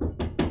wrong?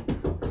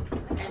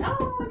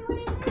 Hello, anyone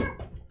in there?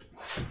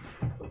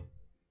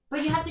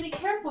 But you have to be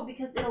careful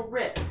because it'll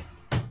rip.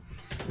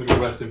 It'll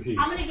rest in peace.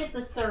 I'm gonna get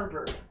the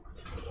server.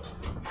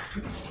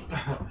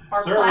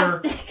 Our Server.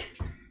 plastic.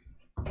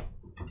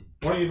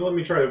 Why don't you let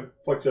me try to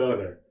flex it out of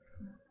there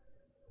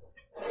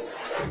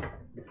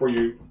before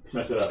you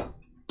mess it up?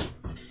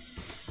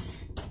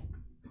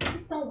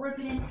 Please don't rip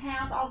it in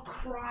half. I'll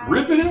cry.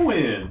 Rip it and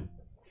win.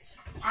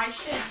 I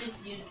should have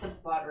just used the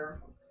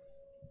butter.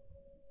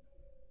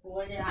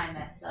 Boy, did I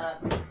mess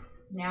up.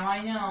 Now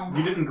I know.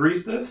 You didn't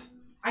grease this?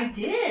 I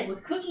did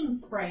with cooking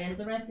spray, as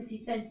the recipe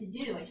said to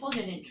do. I told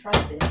you I didn't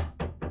trust it.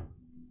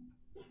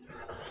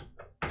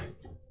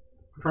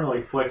 I'm trying to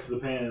like flex the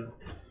pan.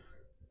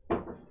 It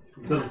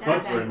doesn't Not that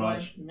flex bad, very boy.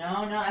 much.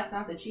 No, that's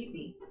not the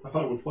cheapie. I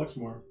thought it would flex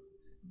more.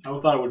 I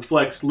thought it would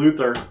flex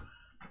Luther. I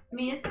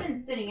mean, it's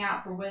been sitting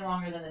out for way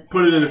longer than the 10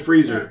 Put it in the minutes,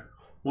 freezer.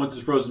 Once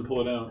it's frozen,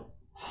 pull it out.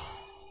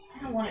 but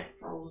I don't want it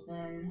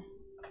frozen.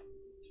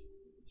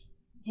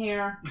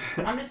 Here,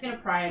 I'm just gonna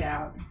pry it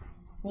out.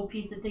 We'll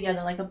piece it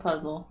together like a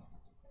puzzle.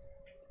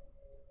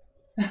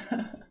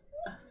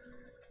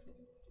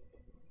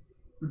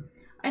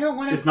 I don't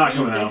want to. It's not freeze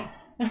coming it. out.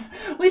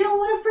 We don't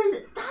want to freeze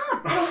it.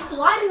 Stop! It'll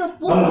fly to the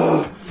floor.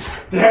 Ugh,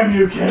 damn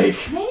you, cake!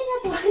 Maybe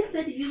that's why it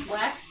said to use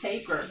wax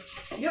paper.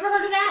 You ever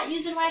heard of that?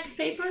 Using wax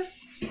paper?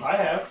 I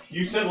have.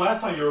 You said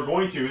last time you were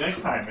going to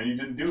next time, and you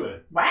didn't do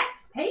it.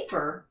 Wax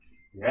paper?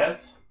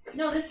 Yes.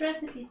 No, this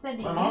recipe said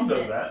to My use mom does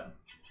it. that.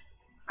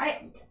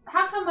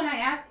 How come when I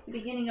asked at the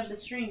beginning of the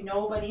stream,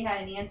 nobody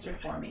had an answer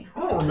for me? I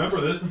don't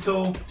remember this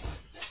until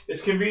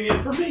it's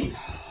convenient for me.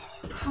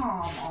 Come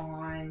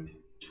on.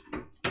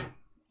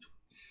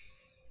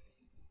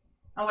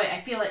 Oh wait,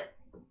 I feel it.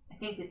 I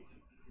think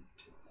it's...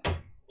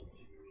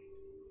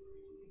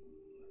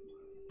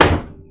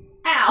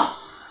 Ow!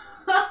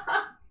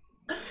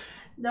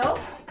 Nope,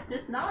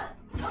 just not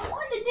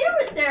wanting to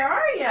do it there,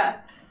 are ya?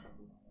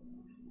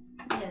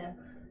 Yeah.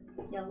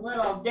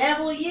 little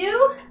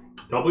W.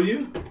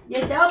 W?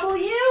 You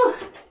W.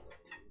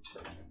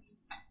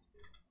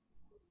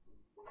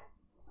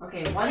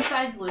 Okay, one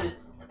side's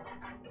loose.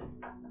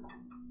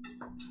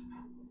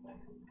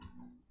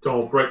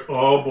 Don't break.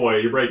 Oh boy,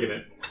 you're breaking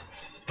it.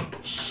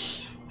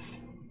 Shh.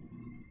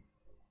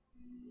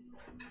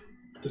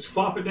 Just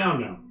flop it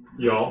down now,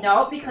 y'all.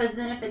 No, because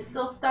then if it's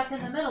still stuck in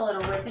the middle,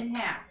 it'll rip in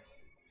half.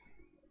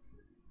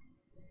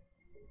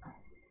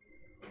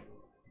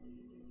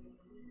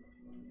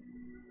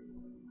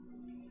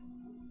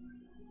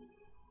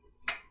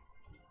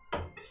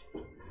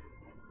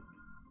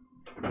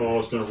 Oh,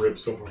 it's gonna rip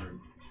so hard.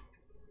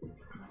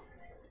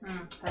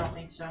 I don't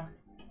think so.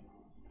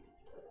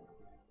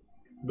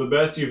 The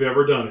best you've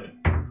ever done it.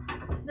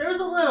 There was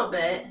a little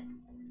bit.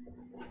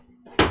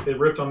 It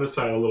ripped on this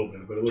side a little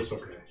bit, but it looks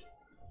okay.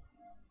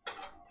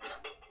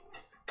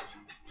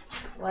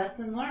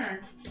 Lesson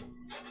learned.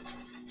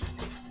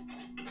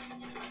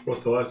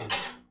 What's the lesson?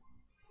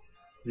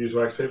 Use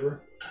wax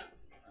paper?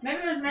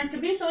 Maybe it was meant to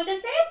be so we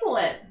can sample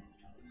it.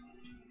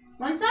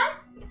 One time?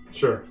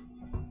 Sure.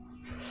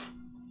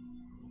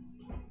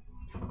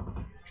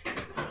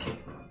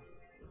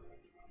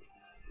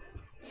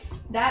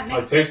 That I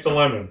mixed taste the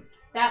lemon.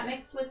 that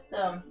mixed with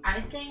the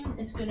icing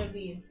is gonna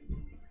be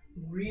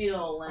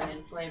real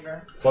lemon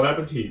flavor. Bon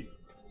appetit.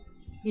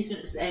 He's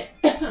gonna say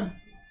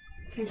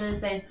he's gonna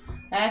say,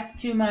 that's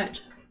too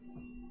much.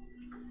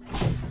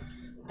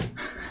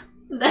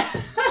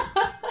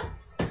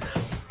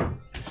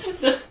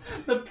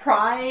 the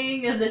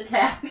prying and the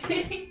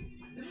tapping.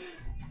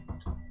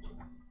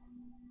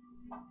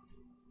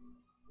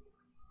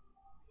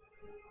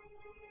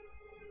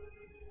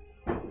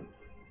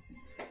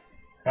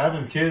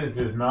 Having kids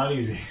is not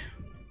easy.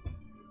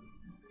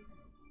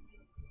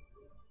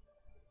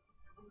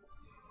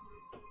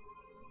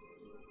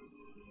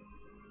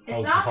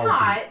 It's not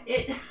hot.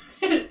 It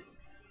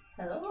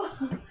hello?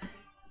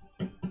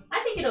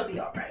 I think it'll be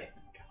alright.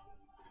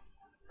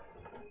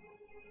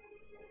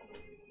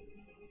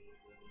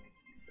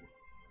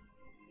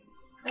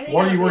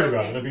 What are you worried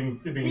about? It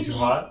being too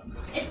hot?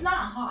 It's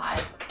not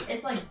hot.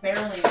 It's like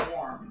barely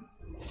warm.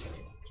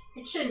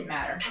 It shouldn't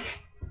matter.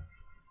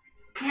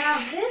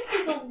 Now this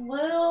is a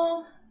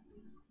little.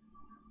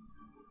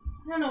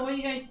 I don't know. What do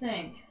you guys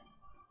think?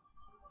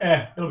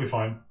 It'll be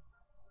fine.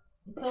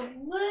 It's a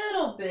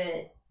little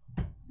bit.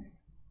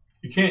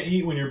 You can't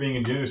eat when you're being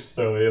induced,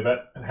 so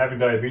having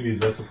diabetes,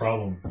 that's a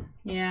problem.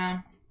 Yeah.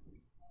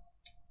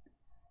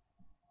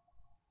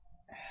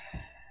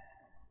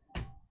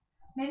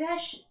 Maybe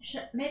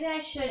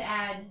I should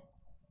add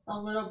a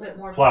little bit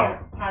more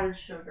flour. Powdered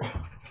sugar.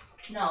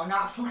 No,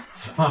 not flour.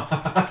 I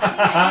think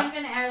I am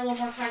gonna add a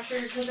little more powdered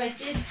sugar because I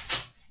did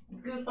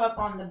goof up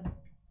on the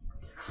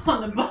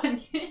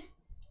bunion.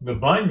 The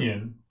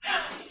bunion?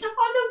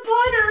 On the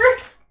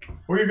butter.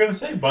 What are you gonna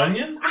say,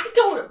 bunion? I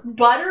don't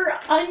butter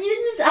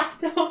onions. I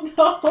don't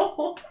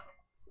know.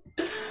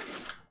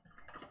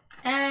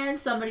 And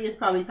somebody is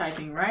probably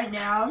typing right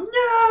now.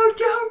 No,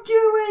 don't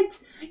do it.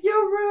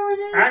 You'll ruin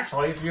it.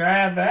 Actually, if you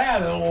add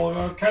that,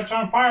 it'll catch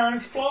on fire and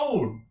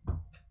explode.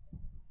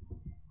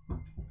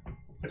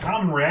 It's a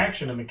common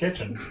reaction in the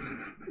kitchen.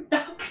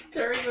 I'm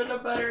stirring with a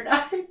butter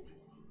knife.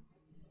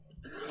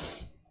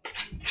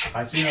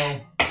 I see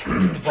no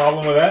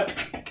problem with that.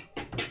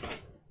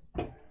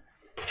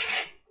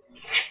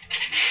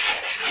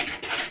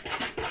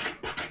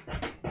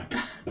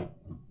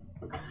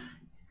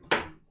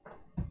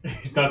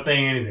 He's not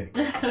saying anything.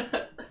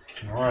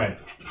 All right.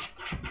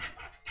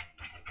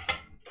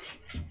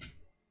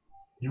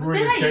 You What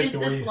did I use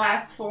this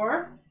last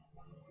for?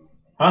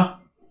 Huh?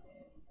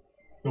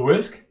 The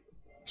whisk?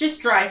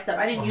 Just dry stuff.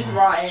 I didn't use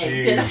raw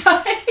egg, did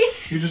I?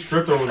 You just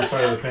dripped over the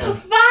side of the pan.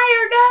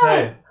 Fire, no!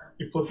 Hey,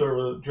 you flipped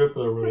over, dripped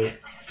over it.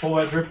 Pull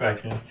that drip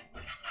back in.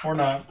 Or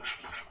not.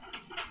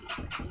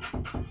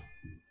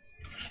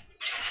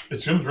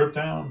 It's gonna drip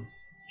down.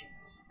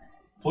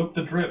 Flip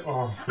the drip.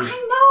 Oh, I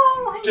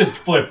know. just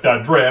flip the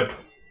drip.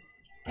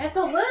 It's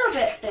a little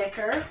bit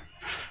thicker.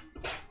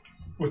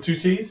 With 2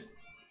 C's?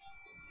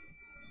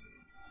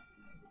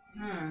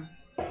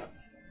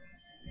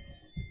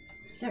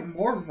 Is it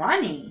more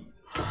runny?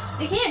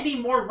 It can't be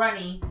more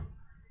runny.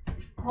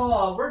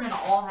 Oh, we're gonna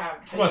all have.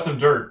 How about some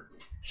dirt?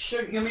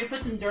 Sure. You want me to put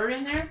some dirt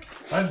in there?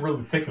 I'd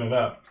really thicken it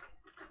up.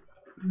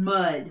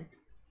 Mud.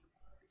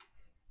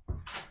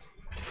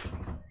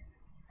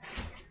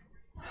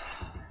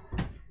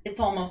 It's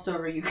almost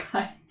over, you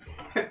guys.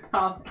 I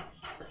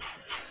promise.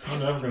 I'm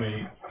never gonna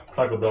eat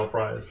Taco Bell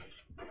fries.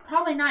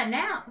 Probably not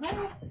now.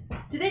 Well,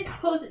 do they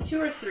close at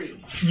 2 or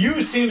 3?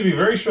 You seem to be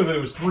very sure that it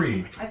was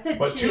 3. I said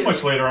but 2. Too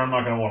much later, I'm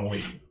not gonna want to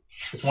leave.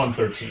 It's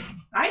 1:13.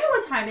 I know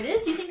what time it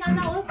is. You think I'm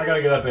not looking? I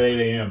gotta get up at 8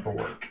 a.m. for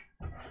work.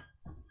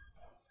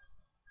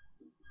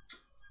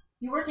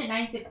 You work at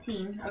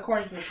 9:15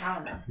 according to the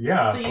calendar.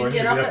 Yeah, So I you need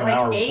get to up an at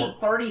hour like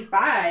before.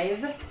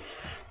 8:35.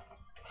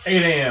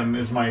 8 a.m.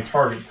 is my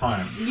target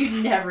time. You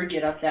never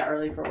get up that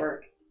early for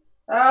work.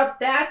 Oh,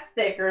 that's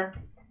thicker.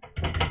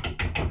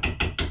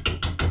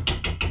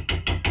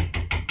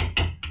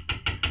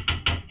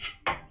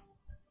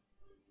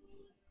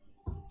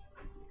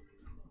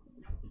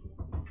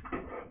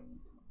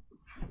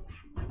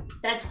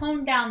 That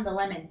toned down the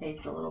lemon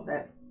taste a little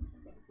bit.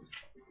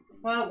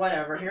 Well,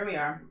 whatever. Here we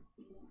are.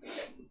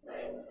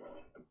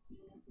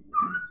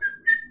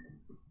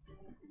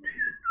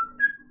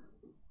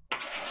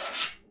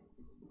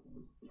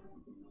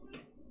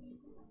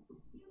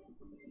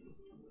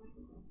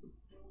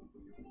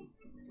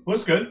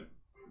 Was good.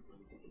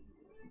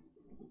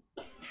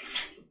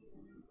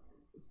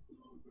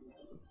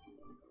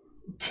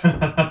 You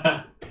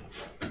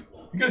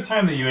got a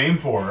time that you aim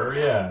for,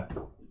 yeah.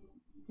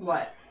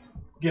 What?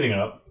 Getting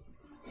up.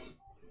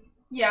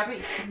 Yeah, but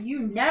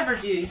you never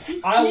do. He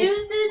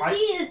snoozes. He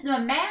is the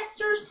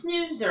master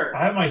snoozer.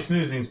 I have my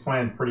snoozings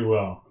planned pretty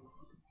well.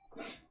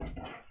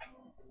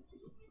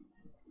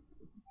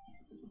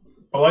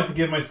 I like to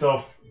give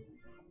myself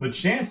the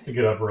chance to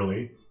get up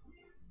early.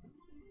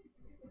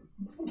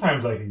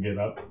 Sometimes I can get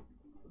up.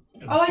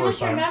 Oh, I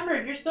just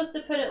remembered. You're supposed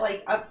to put it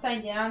like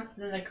upside down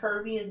so then the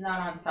Kirby is not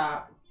on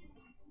top.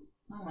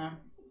 Oh well.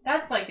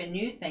 That's like a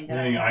new thing. That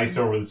Getting ice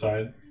over the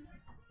side.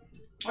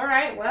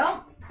 Alright,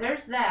 well,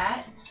 there's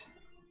that.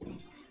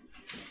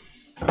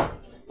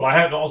 But I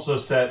had to also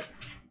set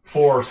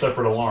 4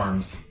 separate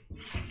alarms.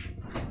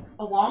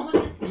 Along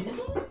with the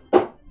snoozing?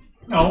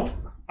 No,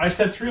 I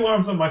set 3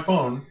 alarms on my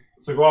phone,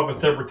 so go off at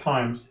separate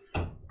times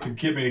to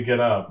get me to get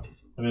up.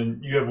 And then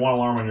you have 1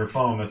 alarm on your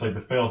phone that's like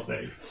the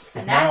fail-safe.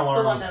 And that's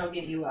the one that'll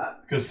get you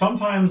up. Because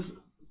sometimes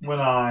when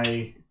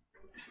I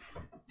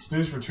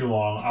snooze for too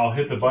long, I'll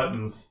hit the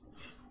buttons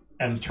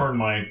and turn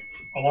my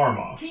alarm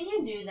off. Can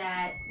you do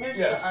that? There's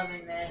Yes. the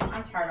oven mitt.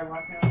 I'm tired of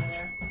walking over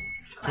there.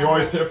 You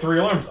always have 3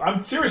 alarms. I'm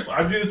seriously,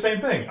 I do the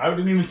same thing. I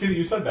didn't even see that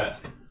you said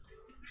that.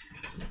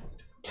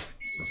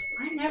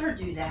 I never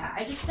do that.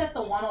 I just set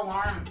the 1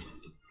 alarm.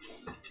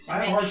 I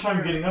have a hard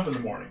time getting up in the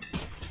morning.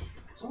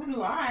 So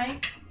do I.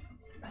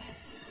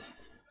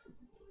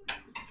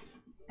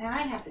 And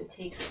I have to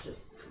take her to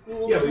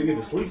school. Yeah, but you get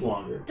to sleep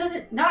longer. Does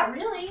it? Not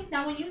really.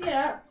 Not when you get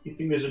up. You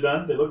think those are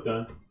done? They look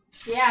done.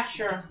 Yeah,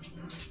 sure.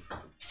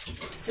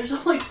 There's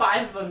only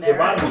 5 of them there. The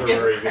bottoms I are don't give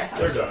a very good. crap.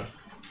 They're done.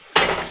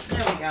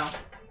 There we go.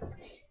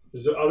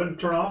 Does the oven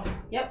turn off?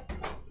 Yep.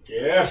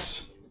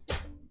 Yes.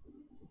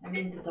 That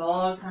means it's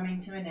all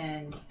coming to an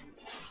end.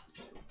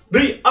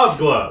 The Up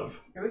Glove.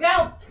 Here we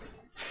go.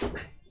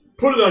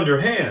 Put it on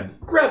your hand.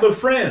 Grab a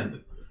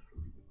friend.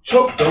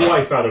 Choke the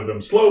life out of them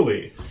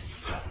slowly.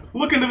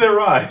 Look into their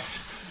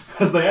eyes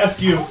as they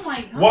ask you, Oh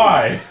my god.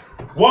 why?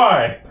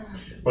 Why?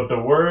 But the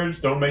words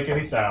don't make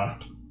any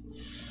sound.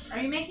 Are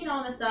you making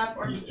all this up,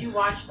 or did you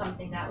watch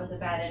something that was a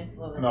bad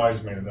influence? No, I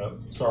just made it up.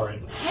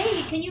 Sorry.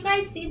 Hey, can you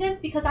guys see this?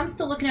 Because I'm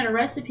still looking at a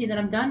recipe that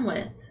I'm done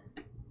with.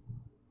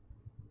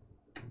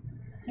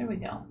 There we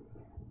go.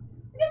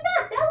 Look at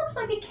that. That looks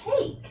like a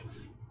cake.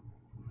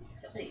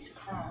 Look at these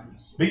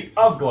crumbs. The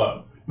Up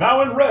Glove.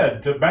 Now in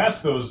red to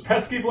mask those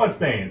pesky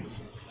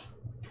bloodstains.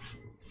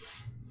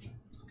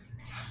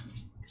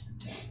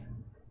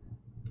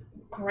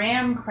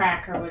 Graham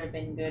cracker would have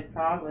been good,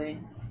 probably.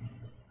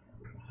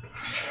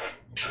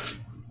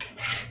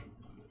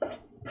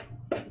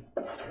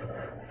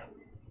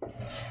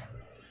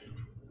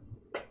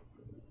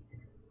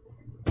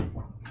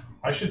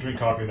 I should drink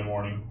coffee in the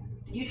morning.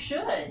 You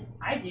should.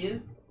 I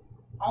do.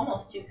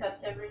 Almost 2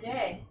 cups every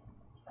day.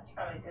 That's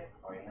probably good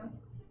for you.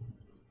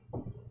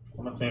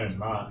 I'm not saying it's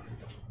not.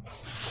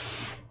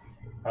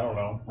 I don't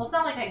know. Well, it's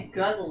not like I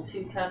guzzle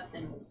 2 cups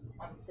in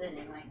one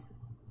sitting. Like,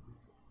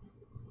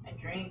 I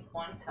drink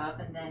 1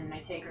 cup and then I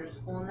take her to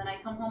school and then I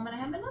come home and I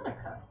have another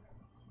cup.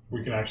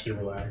 We can actually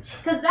relax.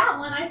 Because that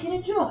one I can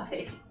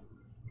enjoy.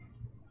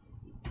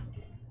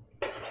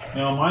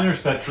 Now, mine are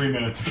set 3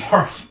 minutes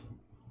apart.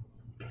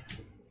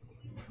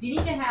 You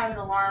need to have an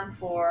alarm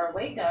for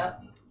wake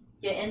up,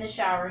 get in the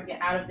shower, get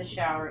out of the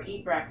shower,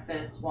 eat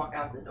breakfast, walk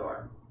out the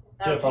door.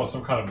 Yeah, if I was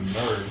some kind of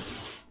nerd.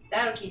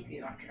 That'll keep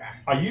you on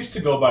track. I used to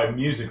go by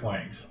music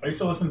length. I used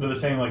to listen to the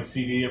same like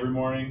CD every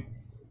morning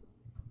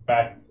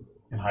back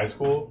in high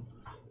school,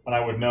 and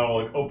I would know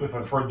like, oh, if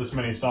I've heard this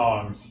many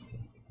songs,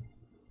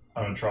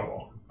 I'm in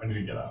trouble. I need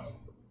to get out.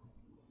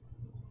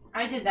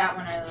 I did that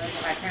when I lived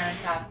at my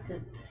parents' house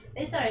because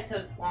they said I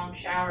took long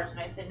showers, and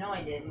I said no,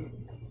 I didn't.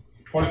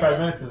 45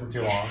 minutes isn't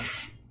too long.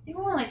 They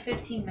were only like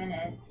 15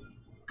 minutes.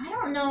 I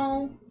don't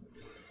know.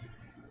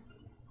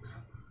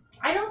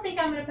 I don't think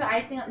I'm going to put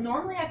icing.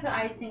 Normally I put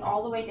icing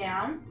all the way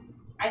down.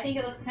 I think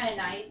it looks kind of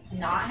nice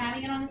not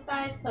having it on the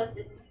sides. Plus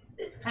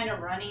it's kind of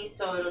runny,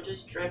 so it'll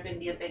just drip and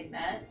be a big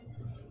mess.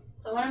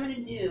 So what I'm going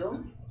to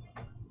do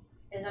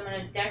is I'm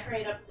going to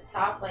decorate up the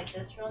top like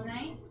this real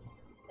nice.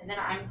 And then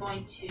I'm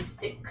going to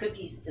stick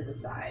cookies to the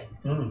side.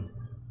 Mm.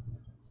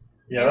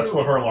 Yeah, that's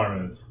what her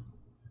alarm is.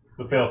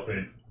 The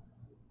failsafe.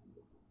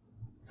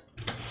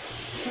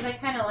 Because I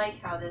kind of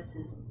like how this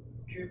is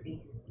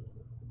droopy.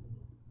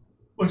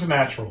 Looks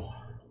natural.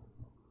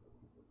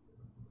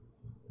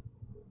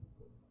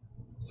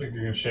 It's like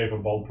you're gonna shave a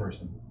bald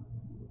person.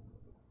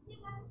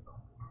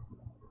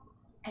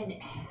 And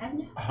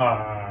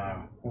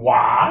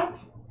What?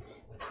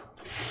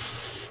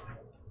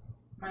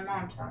 my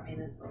mom taught me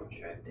this little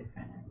trick to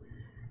kind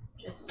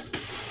of just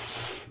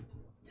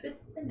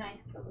twist the knife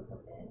a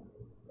little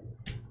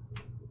bit.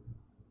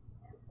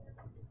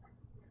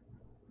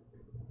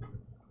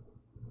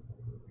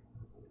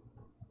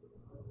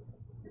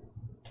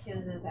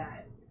 potatoes are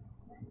that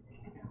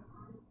kind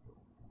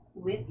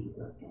of whippy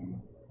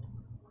looking.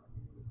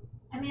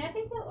 I mean, I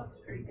think that looks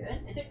pretty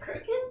good. Is it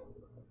crooked?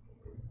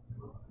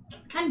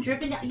 It's kind of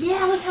dripping down.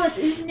 Yeah, look how it's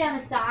oozing down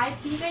the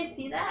sides. Can you guys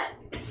see that?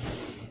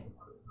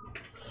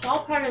 It's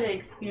all part of the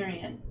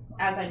experience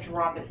as I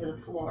drop it to the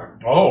floor.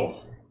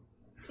 Oh.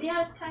 See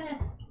how it's kind of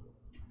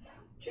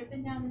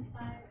dripping down the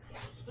sides?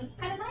 Looks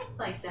kind of nice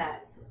like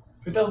that.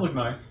 It does look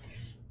nice.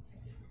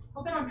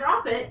 Hope I don't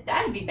drop it.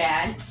 That'd be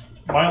bad.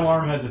 My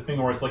alarm has a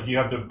thing where it's like you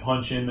have to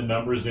punch in the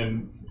numbers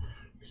in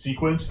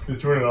sequence to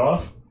turn it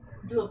off.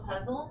 Do a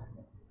puzzle?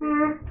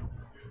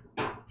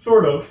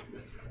 Sort of.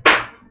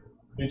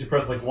 You need to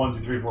press like 1, 2,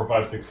 3, 4,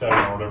 5, 6, 7,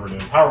 or whatever it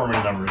is. However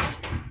many numbers.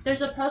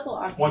 There's a puzzle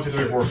option. 1, 2,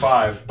 3, 4,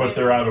 5, but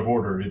they're out of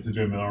order. It's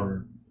a in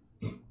order.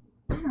 I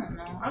don't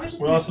know. I was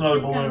just. We lost another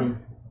balloon.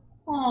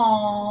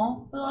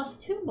 Aww, we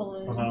lost 2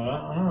 balloons. Was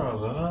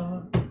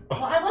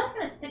Well, I was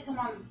gonna stick them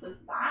on the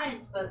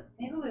sides, but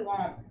maybe we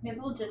won't. Maybe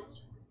we'll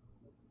just.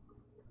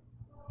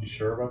 You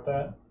sure about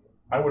that?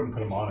 I wouldn't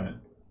put them on it.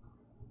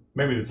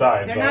 Maybe the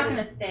sides. They're but not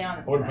gonna stay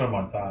on the I wouldn't side. put them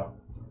on top.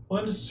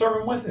 Well, then just serve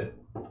them with it.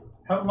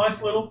 Have a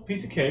nice little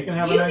piece of cake and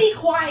have a You nice... be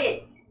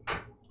quiet.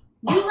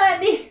 You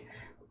let me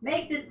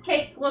make this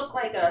cake look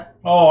like a.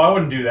 Oh, I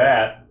wouldn't do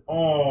that.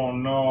 Oh,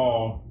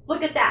 no.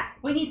 Look at that.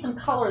 We need some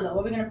color though.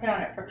 What are we gonna put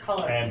on it for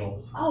color?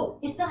 Candles. Oh,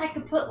 instead I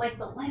could put like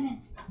the lemon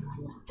stuff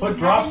on top. Do Put we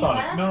drops have on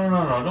any it. left?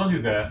 No, don't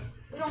do that.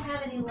 We don't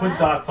have any Put left.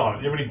 dots on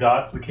it. You have any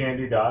dots? The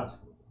candy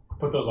dots?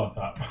 Put those on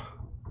top.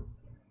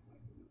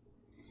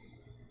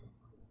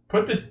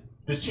 Put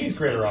the cheese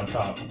grater on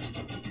top.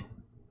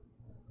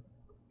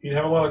 You'd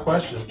have a lot of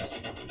questions.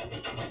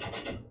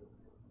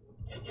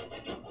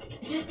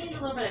 It just needs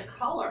a little bit of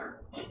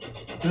color.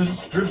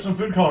 Just drip some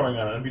food coloring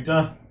on it and be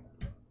done.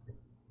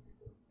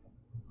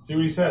 See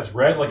what he says.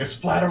 Red, like a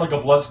splatter, like a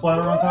blood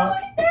splatter on top.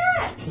 Look at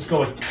that. Just go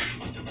like...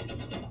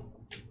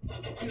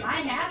 It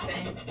might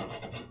happen.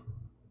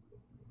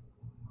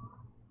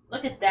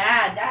 Look at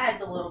that. That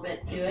adds a little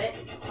bit to it.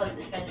 Plus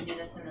it said to do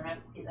this in the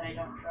recipe that I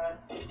don't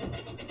trust.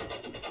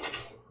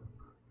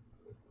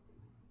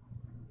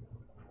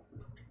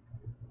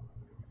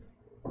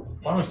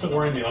 Why am I still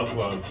wearing the UGG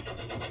glove?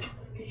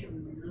 Because you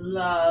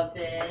love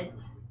it.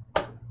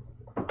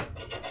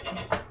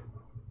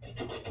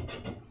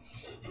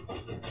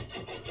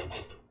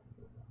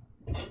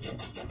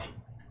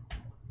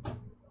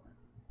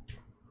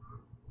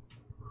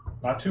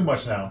 Not too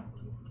much now.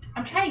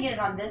 I'm trying to get it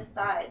on this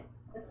side.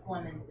 This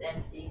lemon's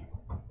empty.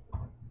 Oh,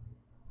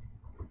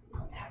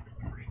 that'd be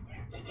good right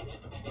there.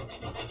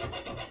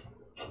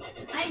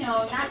 I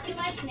know, not too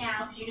much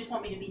now, because you just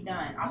want me to be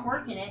done. I'm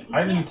working it. You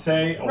I didn't can't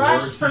say a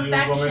rush word to you,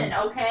 perfection, woman.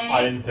 okay?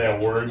 I didn't say a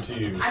word to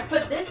you. I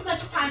put this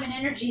much time and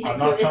energy I'm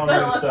into not it. It's telling you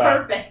gonna to look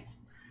stop. perfect.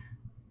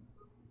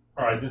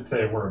 Alright, I did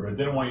say a word, but I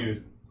didn't want you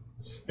to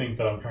think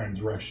that I'm trying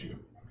to rush you.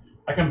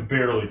 I can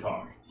barely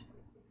talk.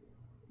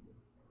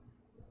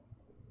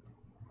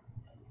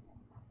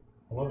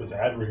 I love this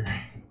ad rearing.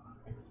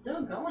 It's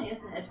still going,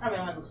 isn't it? It's probably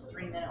one of those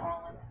 3-minute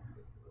long ones.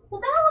 Well,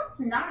 that looks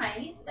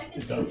nice. I It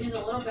could does. use a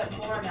little bit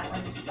more on that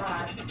one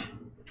spot.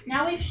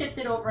 Now we've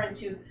shifted over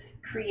into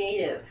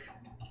creative.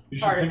 You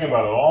should Part of think it.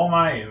 about it all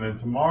night, and then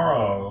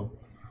tomorrow,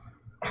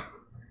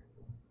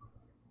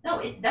 No,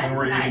 it's done when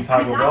we're tonight. eating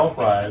Taco I'm Bell not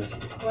fries.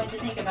 going to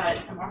think about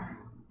it tomorrow.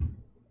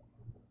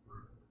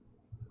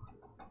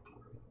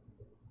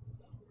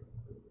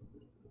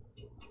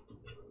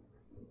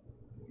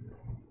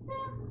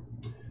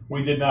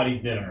 We did not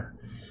eat dinner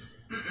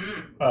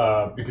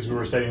Mm-mm. because we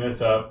were setting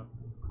this up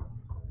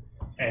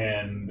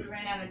and We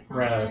ran out of time.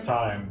 ran out of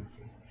time.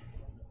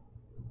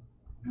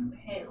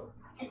 Okay.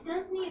 It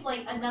does need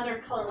like another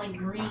color, like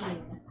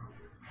green.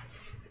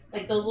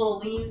 Like those little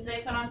leaves they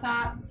put on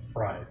top.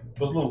 Fries.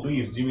 Those little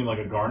leaves, do you mean like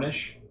a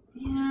garnish?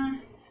 Yeah. I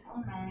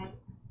don't know.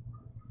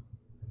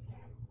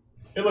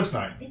 It looks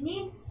nice. It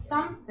needs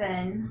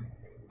something.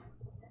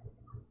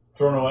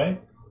 Thrown away?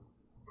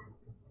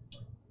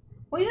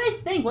 What do you guys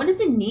think? What does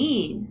it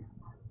need?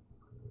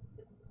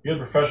 You got a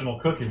professional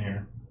cook in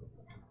here.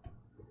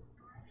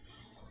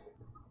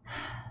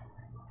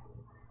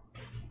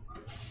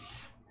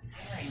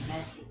 Very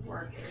messy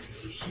work area.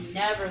 You should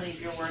never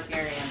leave your work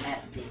area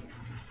messy.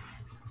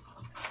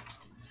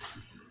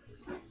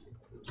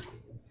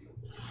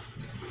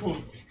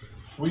 Well,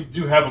 we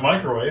do have a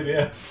microwave,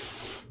 yes.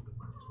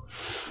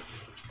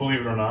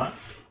 Believe it or not.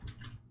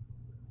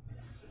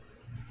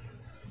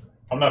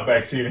 I'm not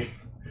backseating.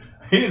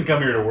 He didn't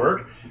come here to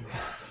work.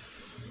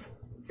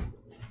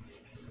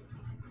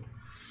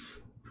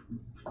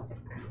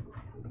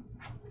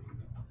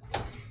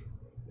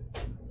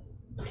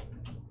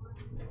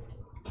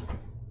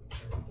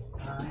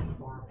 I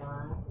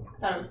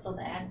thought it was still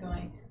the ad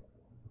going.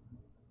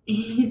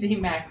 Easy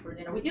mac for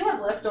dinner. We do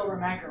have leftover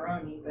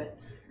macaroni, but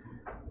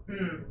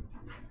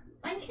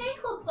my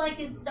cake looks like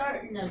it's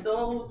starting to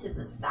go to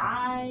the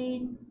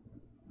side.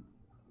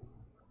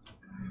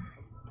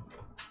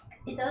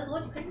 It does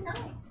look pretty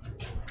nice.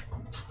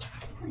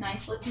 It's a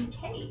nice looking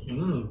cake.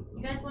 Mm.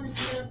 You guys want to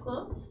see it up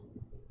close?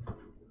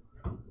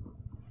 Look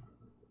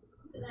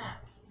at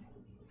that.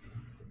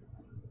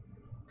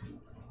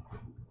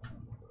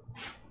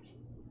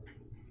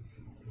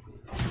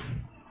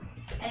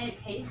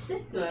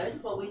 tasted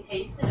good. What we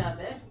tasted of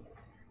it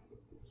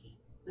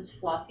was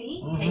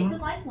fluffy, Mhm.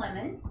 tasted like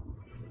lemon,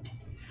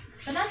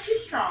 but not too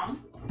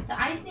strong. The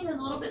icing was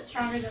a little bit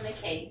stronger than the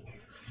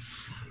cake.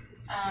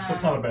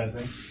 That's not a bad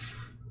thing.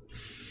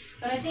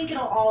 But I think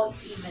it'll all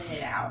even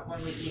it out when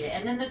we eat it.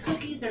 And then the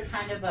cookies are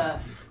kind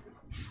of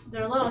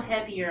they're a little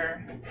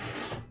heavier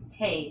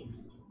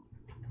taste.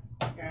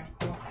 Here,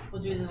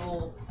 we'll do the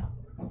little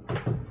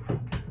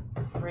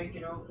break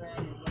it open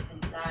and look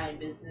inside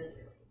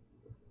business.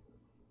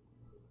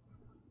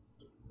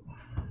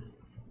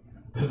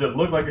 Does it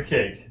look like a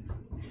cake?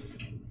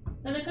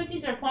 So the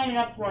cookies are plain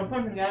enough to put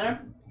them together.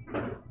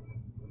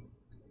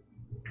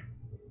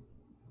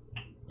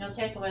 It'll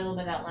take away a little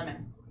bit of that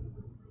lemon.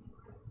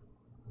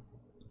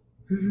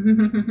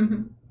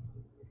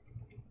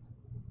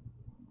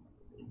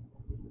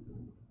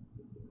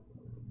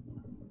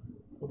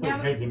 Looks like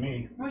a cake to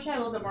me. I wish I had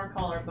a little bit more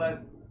color,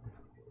 but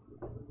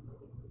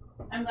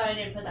I'm glad I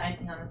didn't put the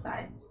icing on the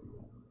sides.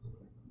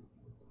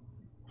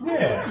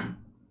 Yeah. Mm,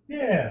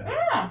 Yeah.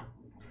 yeah.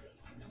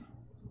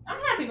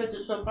 I'm happy with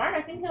it so far.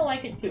 I think he'll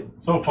like it too.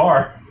 So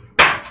far.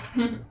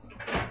 We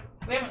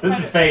haven't This tried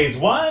is it. phase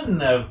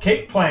 1 of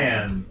Cake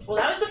Plan. Well,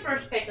 that was the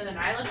first cake of the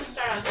night. Let's just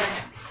start on the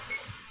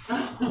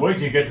second. Wait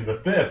till you get to the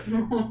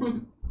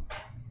 5th.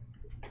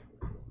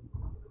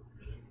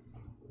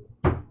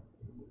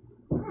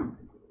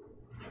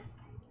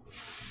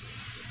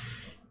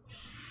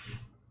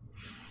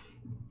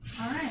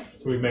 Alright.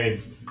 So we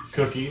made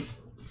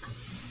cookies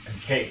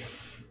and cake.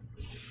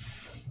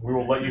 We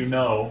will let you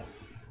know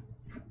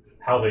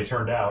how they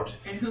turned out.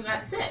 And who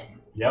got sick?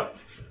 Yep.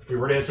 We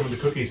already had some of the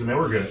cookies and they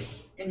were good.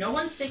 And no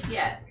one's sick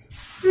yet.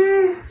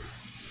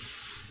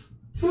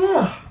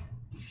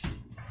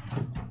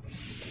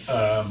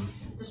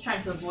 Just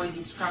trying to avoid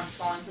these crumbs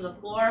falling to the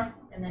floor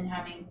and then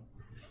having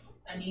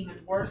an even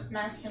worse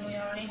mess than we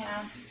already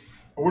have.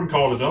 I wouldn't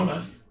call it a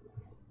donut.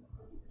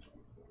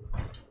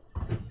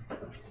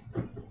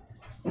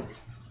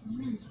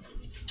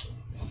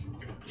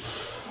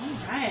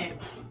 Alright.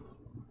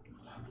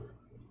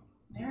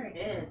 There it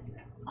is.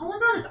 Oh,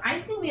 look at all this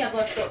icing we have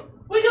left over.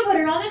 We could put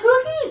it on the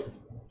cookies!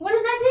 What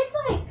does that taste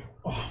like?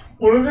 Oh,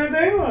 what do they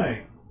taste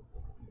like?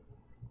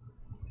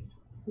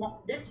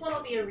 Small. This one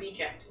will be a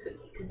reject cookie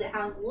because it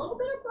has a little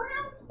bit of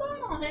brown spot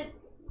on it.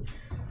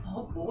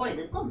 Oh boy,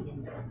 this will be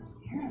an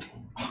experiment.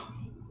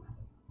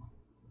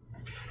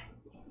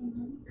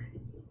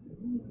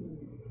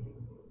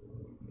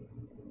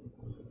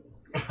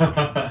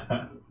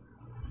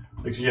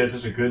 Like she had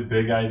such a good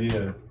big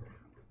idea.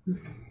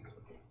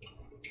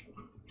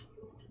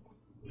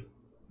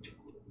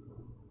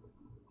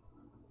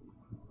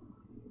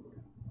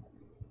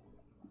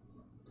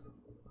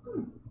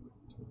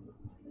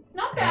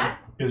 Not bad.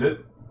 Is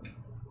it?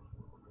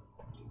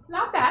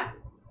 Not bad.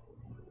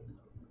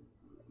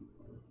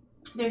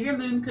 There's your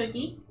moon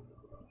cookie.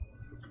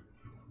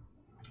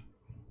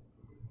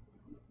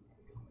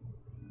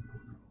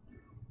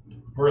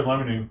 Very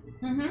lemony.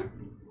 Mm-hmm.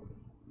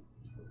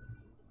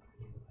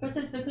 But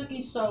since the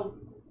cookie's so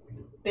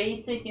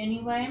basic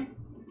anyway,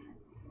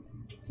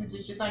 since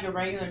it's just like a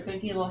regular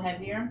cookie, a little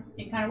heavier,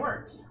 it kind of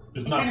works.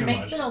 It's It not kind too of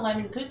makes much. it a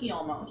lemon cookie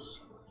almost.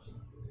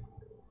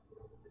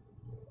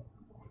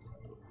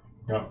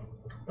 Yeah.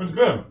 It's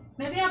good.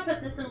 Maybe I'll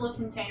put this in a little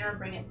container and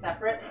bring it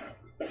separate.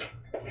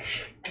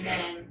 And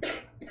then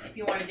if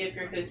you want to dip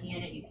your cookie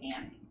in it, you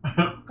can.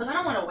 Because I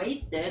don't want to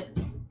waste it.